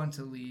all want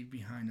to leave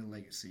behind a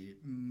legacy.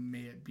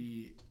 May it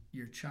be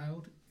your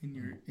child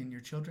in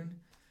your children.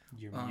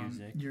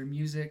 Your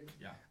music,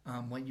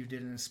 what you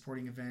did in a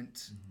sporting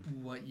event,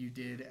 what you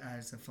did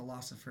as a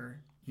philosopher.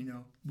 You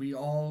know, we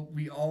all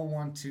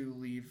want to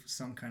leave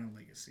some kind of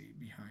legacy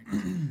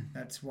behind.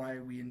 That's why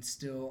we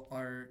instill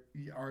our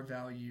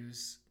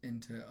values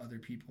into other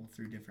people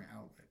through different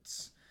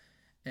outlets.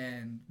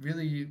 And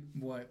really,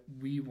 what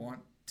we want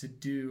to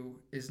do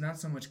is not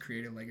so much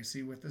create a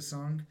legacy with the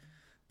song,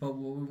 but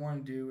what we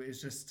want to do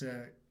is just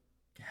to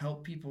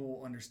help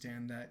people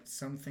understand that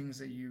some things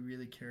that you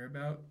really care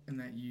about and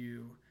that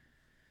you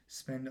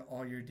spend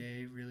all your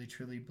day really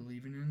truly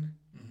believing in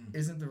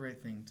isn't the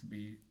right thing to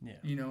be,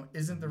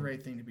 isn't the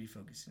right thing to be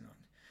focusing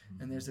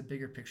on. And there's a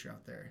bigger picture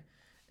out there.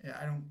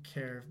 I don't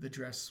care if the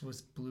dress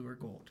was blue or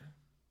gold.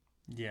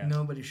 Yeah.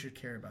 Nobody should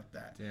care about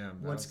that.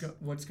 Damn. What's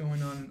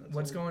going on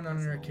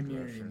in our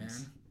community, man?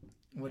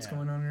 What's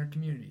going on in our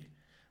community?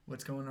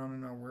 What's going on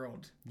in our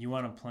world? You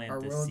want to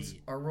plant the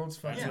seed. Our world's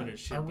fucking. That's what it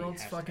should our be.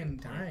 world's fucking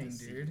Plant dying, the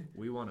seed. dude.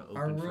 We want to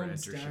Our open for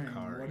world's Enter dying.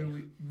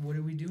 Shikari. What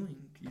are we doing?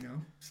 You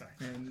know. Sorry.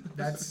 And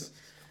that's,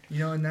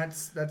 and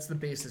that's the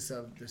basis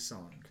of this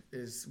song.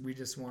 Is we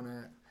just want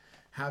to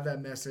have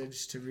that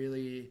message to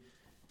really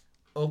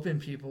open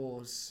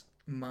people's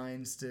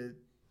minds to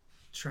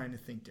trying to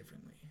think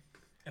differently.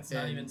 It's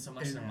not even so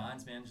much their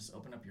minds, man. Just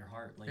open up your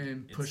heart, like,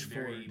 and it's push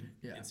very, forward.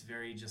 Yeah. It's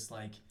very just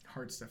like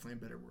Heart's definitely a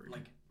better word.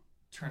 like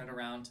turn it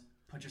around,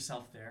 put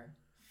yourself there,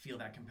 feel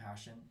that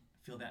compassion,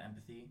 feel that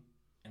empathy,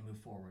 and move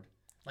forward.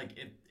 Like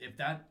if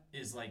that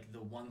is like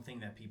the one thing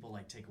that people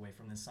like take away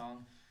from this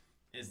song,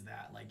 is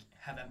that like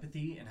have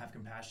empathy and have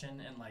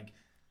compassion and like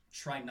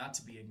try not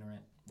to be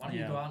ignorant. Why don't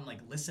you go out and like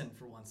listen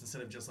for once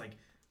instead of just like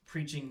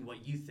preaching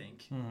what you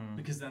think,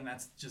 because then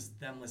that's just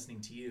them listening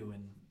to you,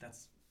 and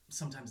that's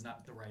sometimes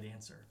not the right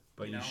answer.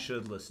 But you know? you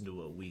should listen to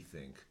what we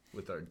think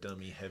with our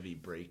dummy heavy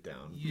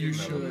breakdown. You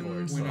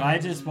should. So I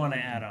just want to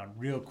add on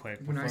real quick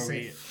When before I say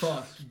we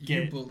fuck, you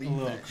get a believe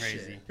little that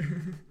crazy. shit.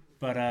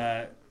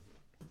 But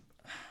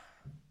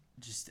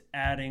just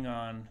adding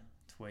on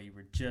to what you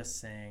were just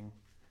saying.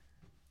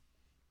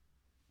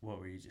 What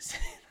were you just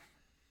saying?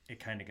 It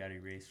kind of got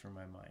erased from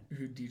my mind.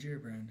 Who, DJ or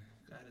Brian?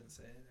 I didn't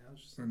say it. I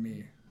was just Or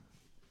me?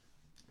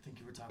 I think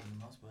you were talking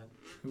the most, bud.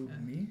 Who,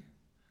 me?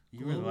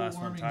 You were the last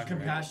one talking about it.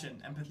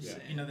 Compassion, empathy. Yeah.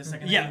 You know, the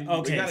second. Yeah,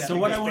 okay. gotta So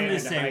think what this I wanted to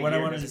band say, high what I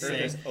gear wanted to this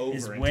say earth is over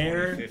is in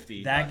where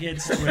 2050. that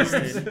gets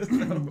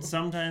twisted.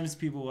 Sometimes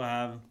people will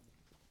have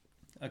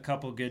a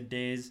couple good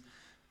days,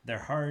 their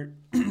heart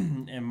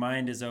and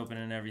mind is open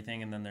and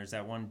everything, and then there's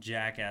that one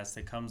jackass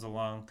that comes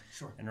along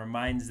and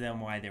reminds them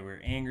why they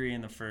were angry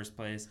in the first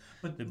place.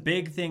 But the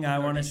big thing I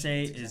want to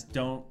say is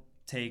don't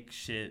take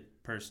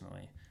shit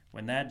personally.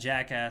 When that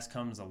jackass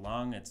comes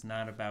along, it's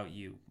not about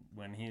you.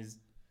 When he's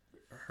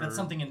That's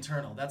something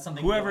internal. That's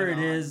something. whoever going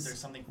it on. is, There's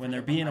something when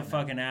they're further being a behind that.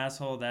 fucking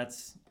asshole,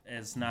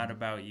 it's not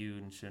about you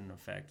and shouldn't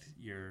affect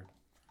your,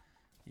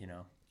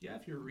 Yeah,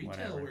 if you're a retail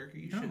Whatever. worker,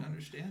 you should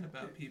understand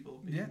about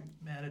people being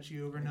mad at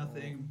you over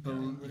nothing.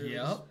 Literally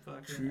Yep, just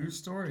fucking true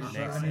story. Makes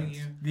shocking sense.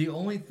 you. The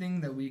only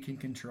thing that we can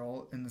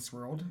control in this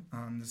world,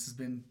 this has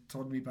been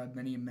told to me by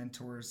many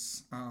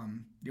mentors,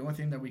 the only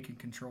thing that we can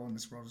control in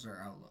this world is our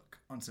outlook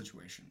on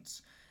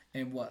situations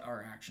and what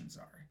our actions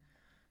are.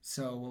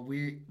 So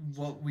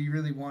what we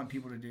really want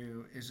people to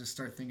do is just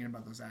start thinking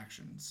about those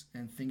actions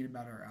and thinking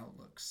about our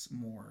outlooks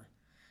more.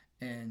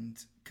 And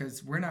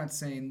because we're not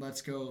saying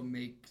let's go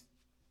make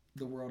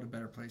the world a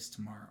better place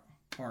tomorrow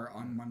or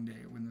on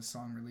Monday when the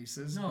song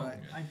releases, but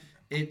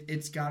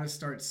it's got to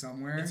start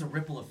somewhere. It's a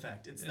ripple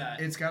effect. It's that.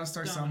 It's got to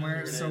start Domino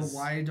somewhere. it So is.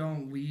 why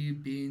don't we,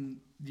 being,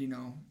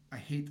 I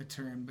hate the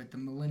term, but the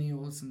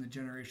millennials and the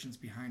generations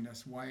behind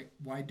us, why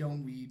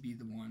don't we be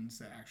the ones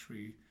that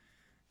actually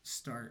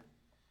start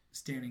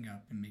standing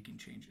up and making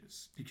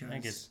changes? Because I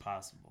think it's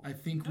possible. I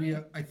think we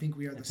are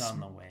It's on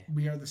the way.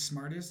 we are the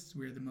smartest.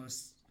 We are the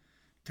most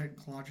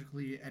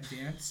technologically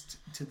advanced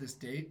to this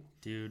date.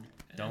 Dude,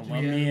 don't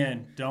let me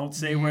in. Don't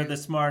say we're the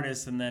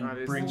smartest and then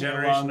bring me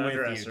along generation with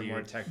under you, us are more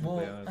dude. technically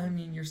Well, I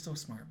mean, you're still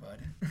smart, bud.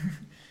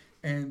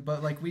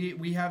 But like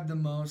we have the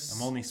most.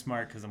 I'm only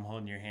smart because I'm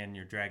holding your hand and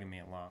you're dragging me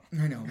along.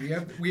 I know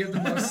we have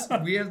the most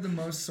the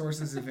most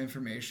sources of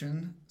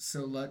information.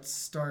 So let's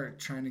start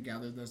trying to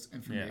gather those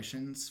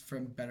informations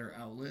from better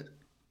outlets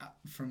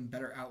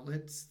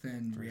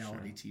than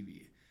reality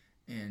TV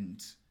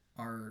and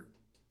our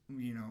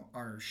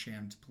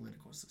shammed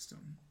political system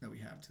that we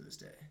have to this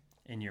day.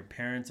 And your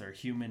parents are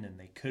human and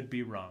they could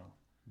be wrong.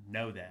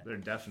 Know that. They're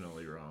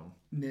definitely wrong.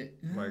 Yeah,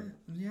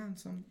 in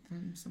some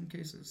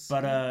cases.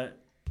 But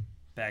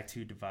back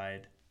to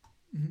Divide.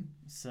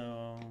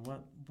 So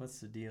what's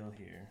the deal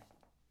here?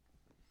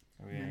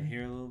 Are we gonna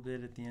hear a little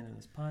bit at the end of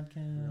this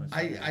podcast?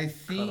 I Cut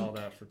think. all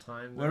that for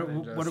time. What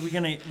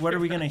are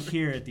we gonna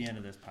hear at the end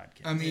of this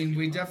podcast? I mean,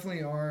 we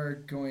definitely are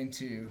going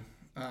to.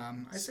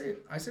 I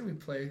say we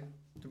play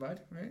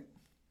Divide, right?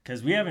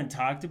 Because we haven't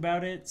talked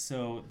about it,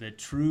 so the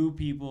true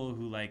people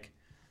who like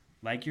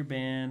your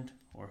band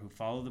or who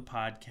follow the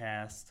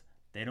podcast,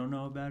 they don't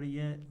know about it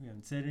yet. We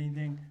haven't said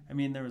anything. I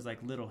mean, there was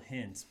like little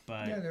hints,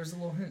 but Yeah, there's a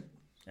little hint.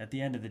 at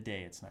the end of the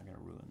day, it's not gonna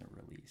ruin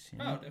the release. You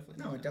Oh, know? definitely.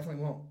 No, not. it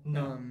definitely won't.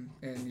 No.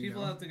 And you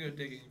People know, have to go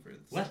digging for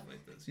What? stuff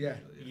like this. Yeah.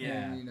 usually.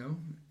 Yeah. and, you know,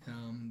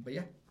 but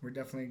yeah, we're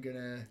definitely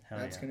gonna. Hell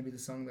that's yeah. gonna be the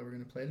song that we're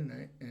gonna play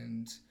tonight,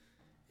 and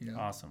you know,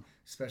 Awesome.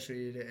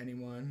 especially to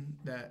anyone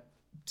that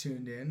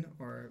tuned in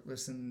or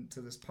listened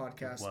to this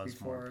podcast Was more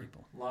before.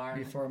 people. Lauren,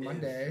 Before if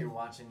Monday. you're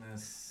watching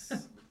this, I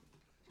love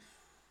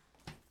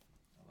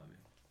you.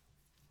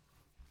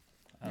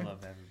 I Yeah.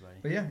 love everybody.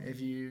 But yeah, if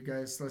you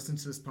guys listen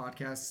to this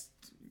podcast,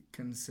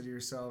 consider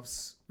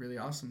yourselves really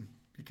awesome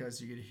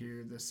because you get to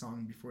hear the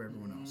song before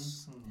everyone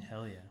else,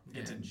 Hell yeah. You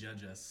get to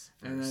judge us.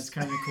 and that's first.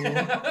 kind of cool.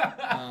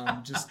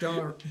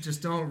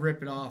 Just don't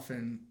rip it off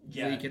and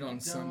Yeah, leak it on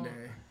don't.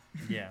 Sunday.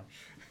 Yeah.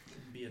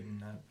 Be a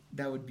nut.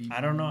 That would be.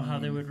 I don't know how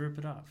they mean. would rip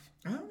it off.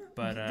 I don't know.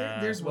 But,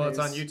 there's Well, it's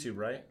on ways. YouTube,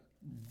 right?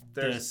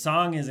 The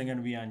song isn't going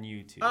to be on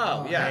YouTube.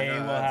 Oh, yeah, They no,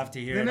 will that's- have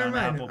to hear Then it never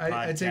on mind. Apple Podcasts.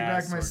 I take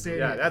back my or-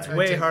 statement. Yeah, that's I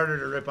way take- harder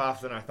to rip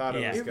off than I thought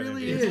Yeah. it was It going to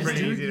really be. is, It's pretty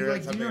dude. easy to rip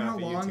Like, do you something know how off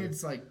of long YouTube.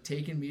 it's like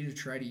taken me to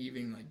try to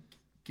even like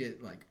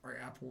get like our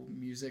Apple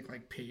Music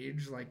like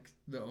page, like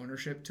the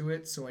ownership to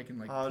it, so I can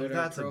like Oh, put dude, a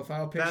that's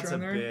profile a picture on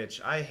there.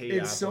 bitch. I hate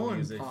It's Apple so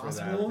Music for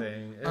that impossible.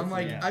 thing. I'm It's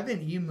like, Yeah. I've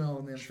been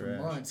emailing them for Trash.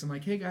 months. I'm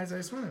like, hey guys, I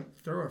just want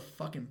to throw a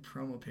fucking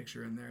promo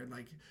picture in there.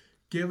 Like,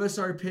 give us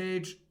our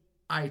page,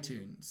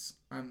 iTunes.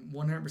 I'm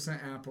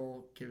 100%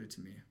 Apple. Give it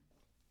to me.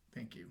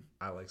 Thank you.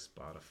 I like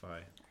Spotify.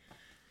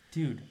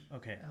 Dude,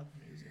 okay. Apple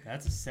Music.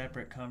 That's a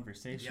separate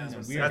conversation Yeah, I was that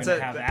gonna we say. are That's going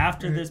to a- have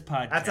after this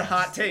podcast. That's a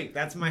hot take.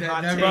 That's my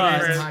hot That take. really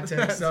is But- a hot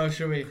take. So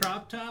should we?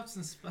 Crop tops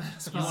and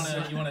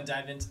You want to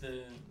dive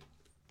into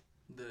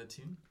the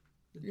tune?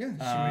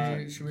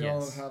 Yeah. Should we all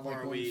yes. have Or like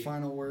are one we-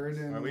 final word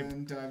and are we-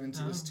 then dive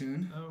into this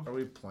tune? Oh, Are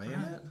we playing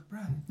it?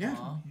 Brian. Yeah.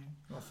 Aw.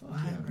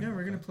 Yeah,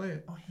 we're gonna play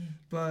it.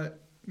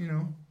 But you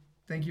know,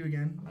 thank you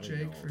again, I didn't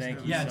Jake, know. for Thank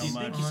having you Yeah, us so dude,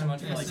 much. thank you so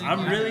much for like. Yeah, I'm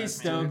Yeah, really man.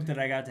 stoked that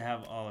I got to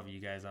have all of you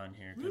guys on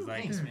here because,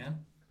 like, Thanks,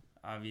 man.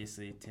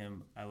 obviously,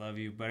 Tim, I love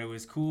you, but it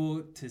was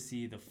cool to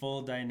see the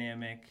full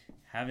dynamic,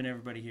 having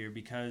everybody here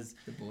because,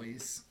 the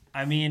boys.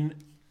 I mean,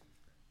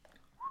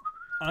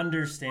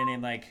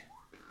 understanding, like,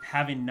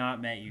 having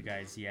not met you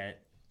guys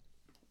yet,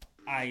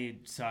 I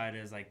saw it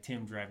as, like,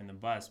 Tim driving the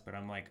bus, but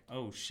I'm like,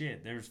 oh,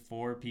 shit, there's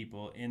 4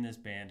 people in this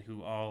band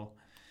who all,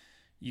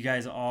 you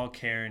guys all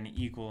care an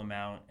equal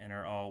amount and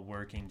are all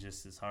working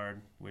just as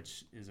hard,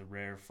 which is a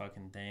rare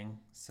fucking thing,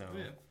 so... Oh,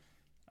 yeah.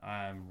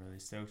 I'm really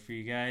stoked for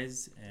you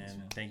guys, and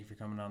man. thank you for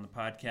coming on the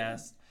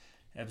podcast.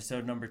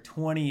 Episode number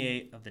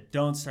 28 of the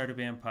Don't Start a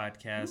Band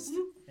podcast,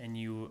 and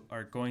you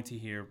are going to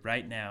hear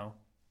right now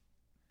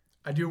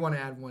I do want to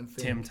add one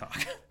thing. Tim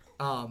talk.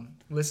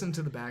 Listen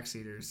to the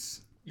Backseaters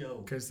Yo.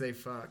 because they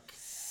fuck.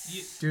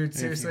 You, Dude, you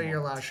seriously,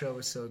 your want. last show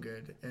was so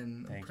good,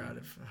 and I'm Thank proud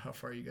you. of how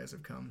far you guys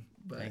have come.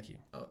 But Thank you.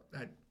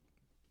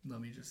 let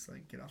me just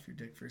like get off your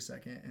dick for a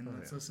second and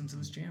let's yeah. listen to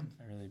this jam.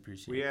 I really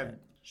appreciate We had that.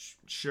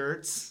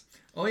 shirts.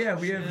 Oh yeah,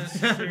 we have.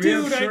 Yeah. we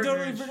Dude, have I shirt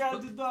totally merch.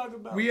 forgot to talk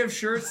about We have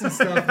shirts and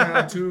stuff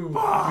now too.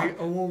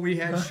 We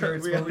had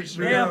shirts. We but have we shirts.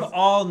 We have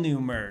all new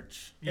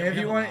merch. Yeah, if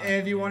we you have a want, lot.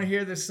 if you want to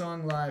hear this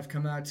song live,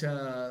 come out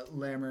to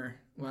Lammer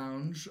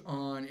Lounge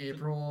on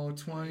April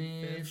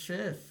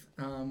 25th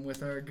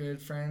with our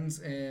good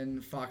friends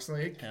in Fox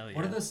Lake. Hell yeah.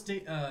 What are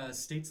the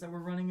states that we're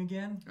running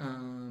again?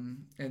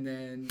 And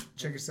then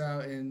check us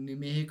out in New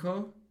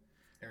Mexico,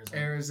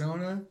 Arizona.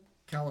 Arizona,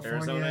 California,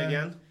 Arizona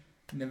again.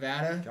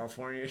 Nevada,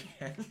 California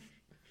again.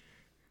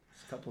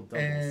 A couple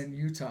doubles. and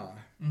Utah.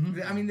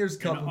 Mhm. I mean, there's a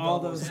And couple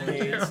all doubles. those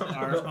states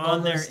are All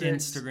on their those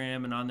states.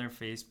 Instagram and on their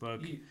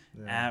Facebook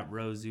Yeah. at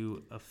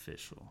Rosu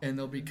Official. And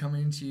they'll be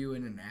coming to you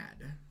in an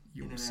ad.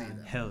 You In will an see ad.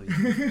 that. Hell yeah.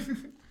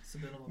 it's a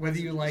bit of a Whether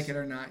you message. like it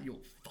or not,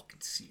 you'll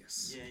fucking see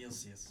us. Yeah, you'll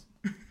see us.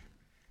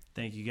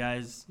 Thank you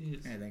guys.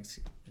 Jeez. Hey, thanks.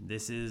 And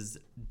this is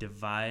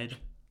Divide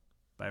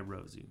by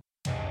Rosu.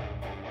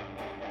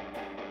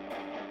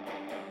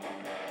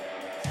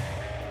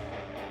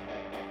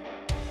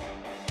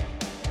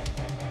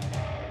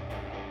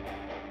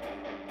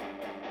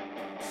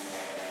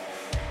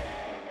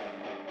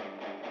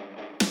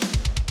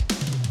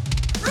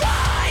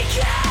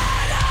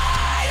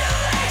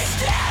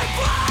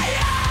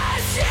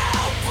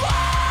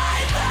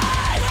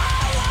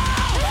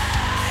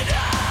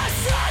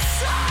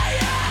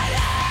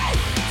 Society,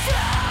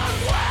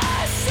 from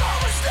where so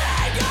much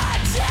thing I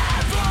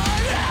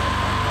never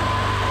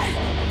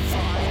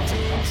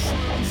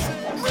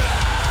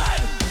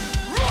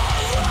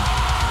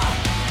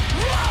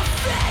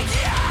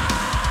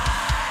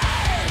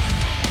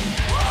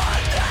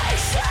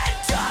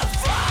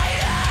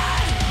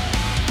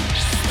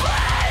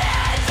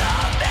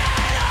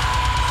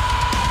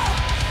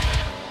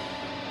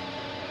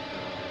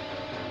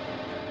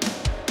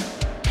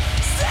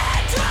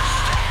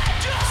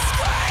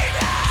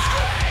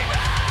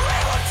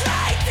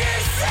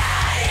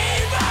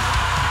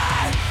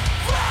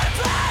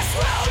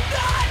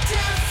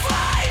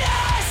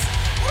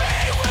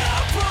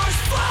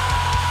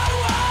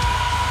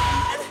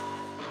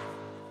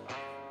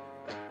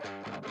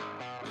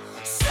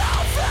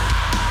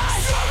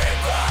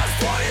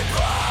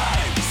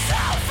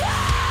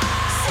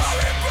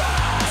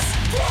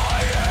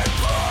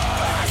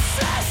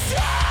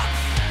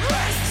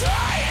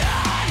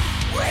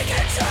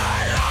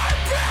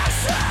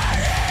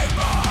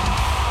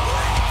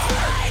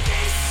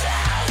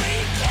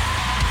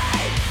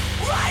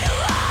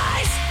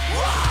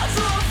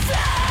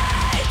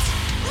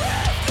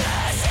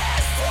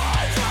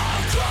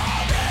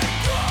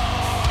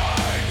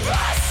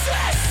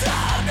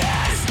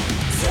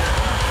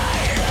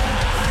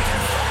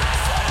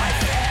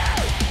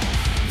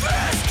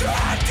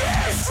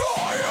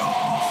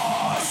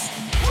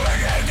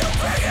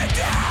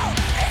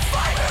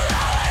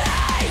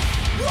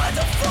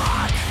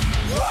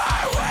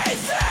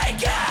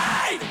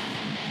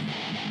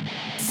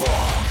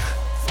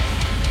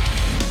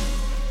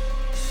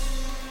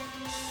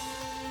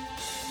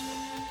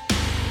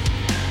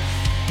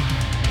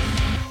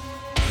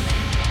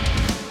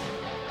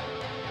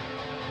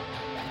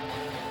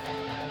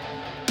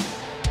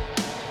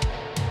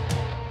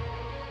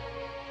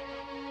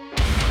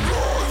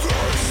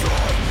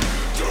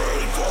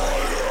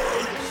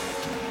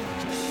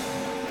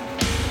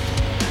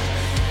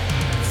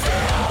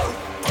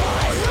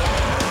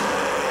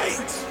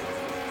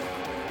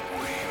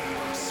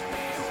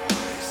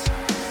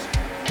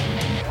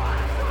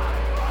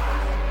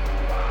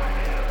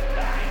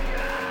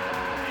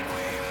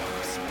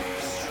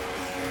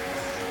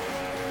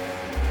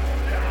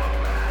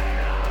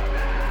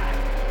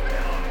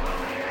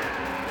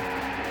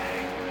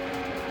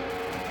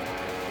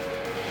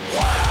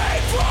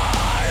What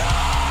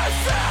I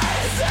feel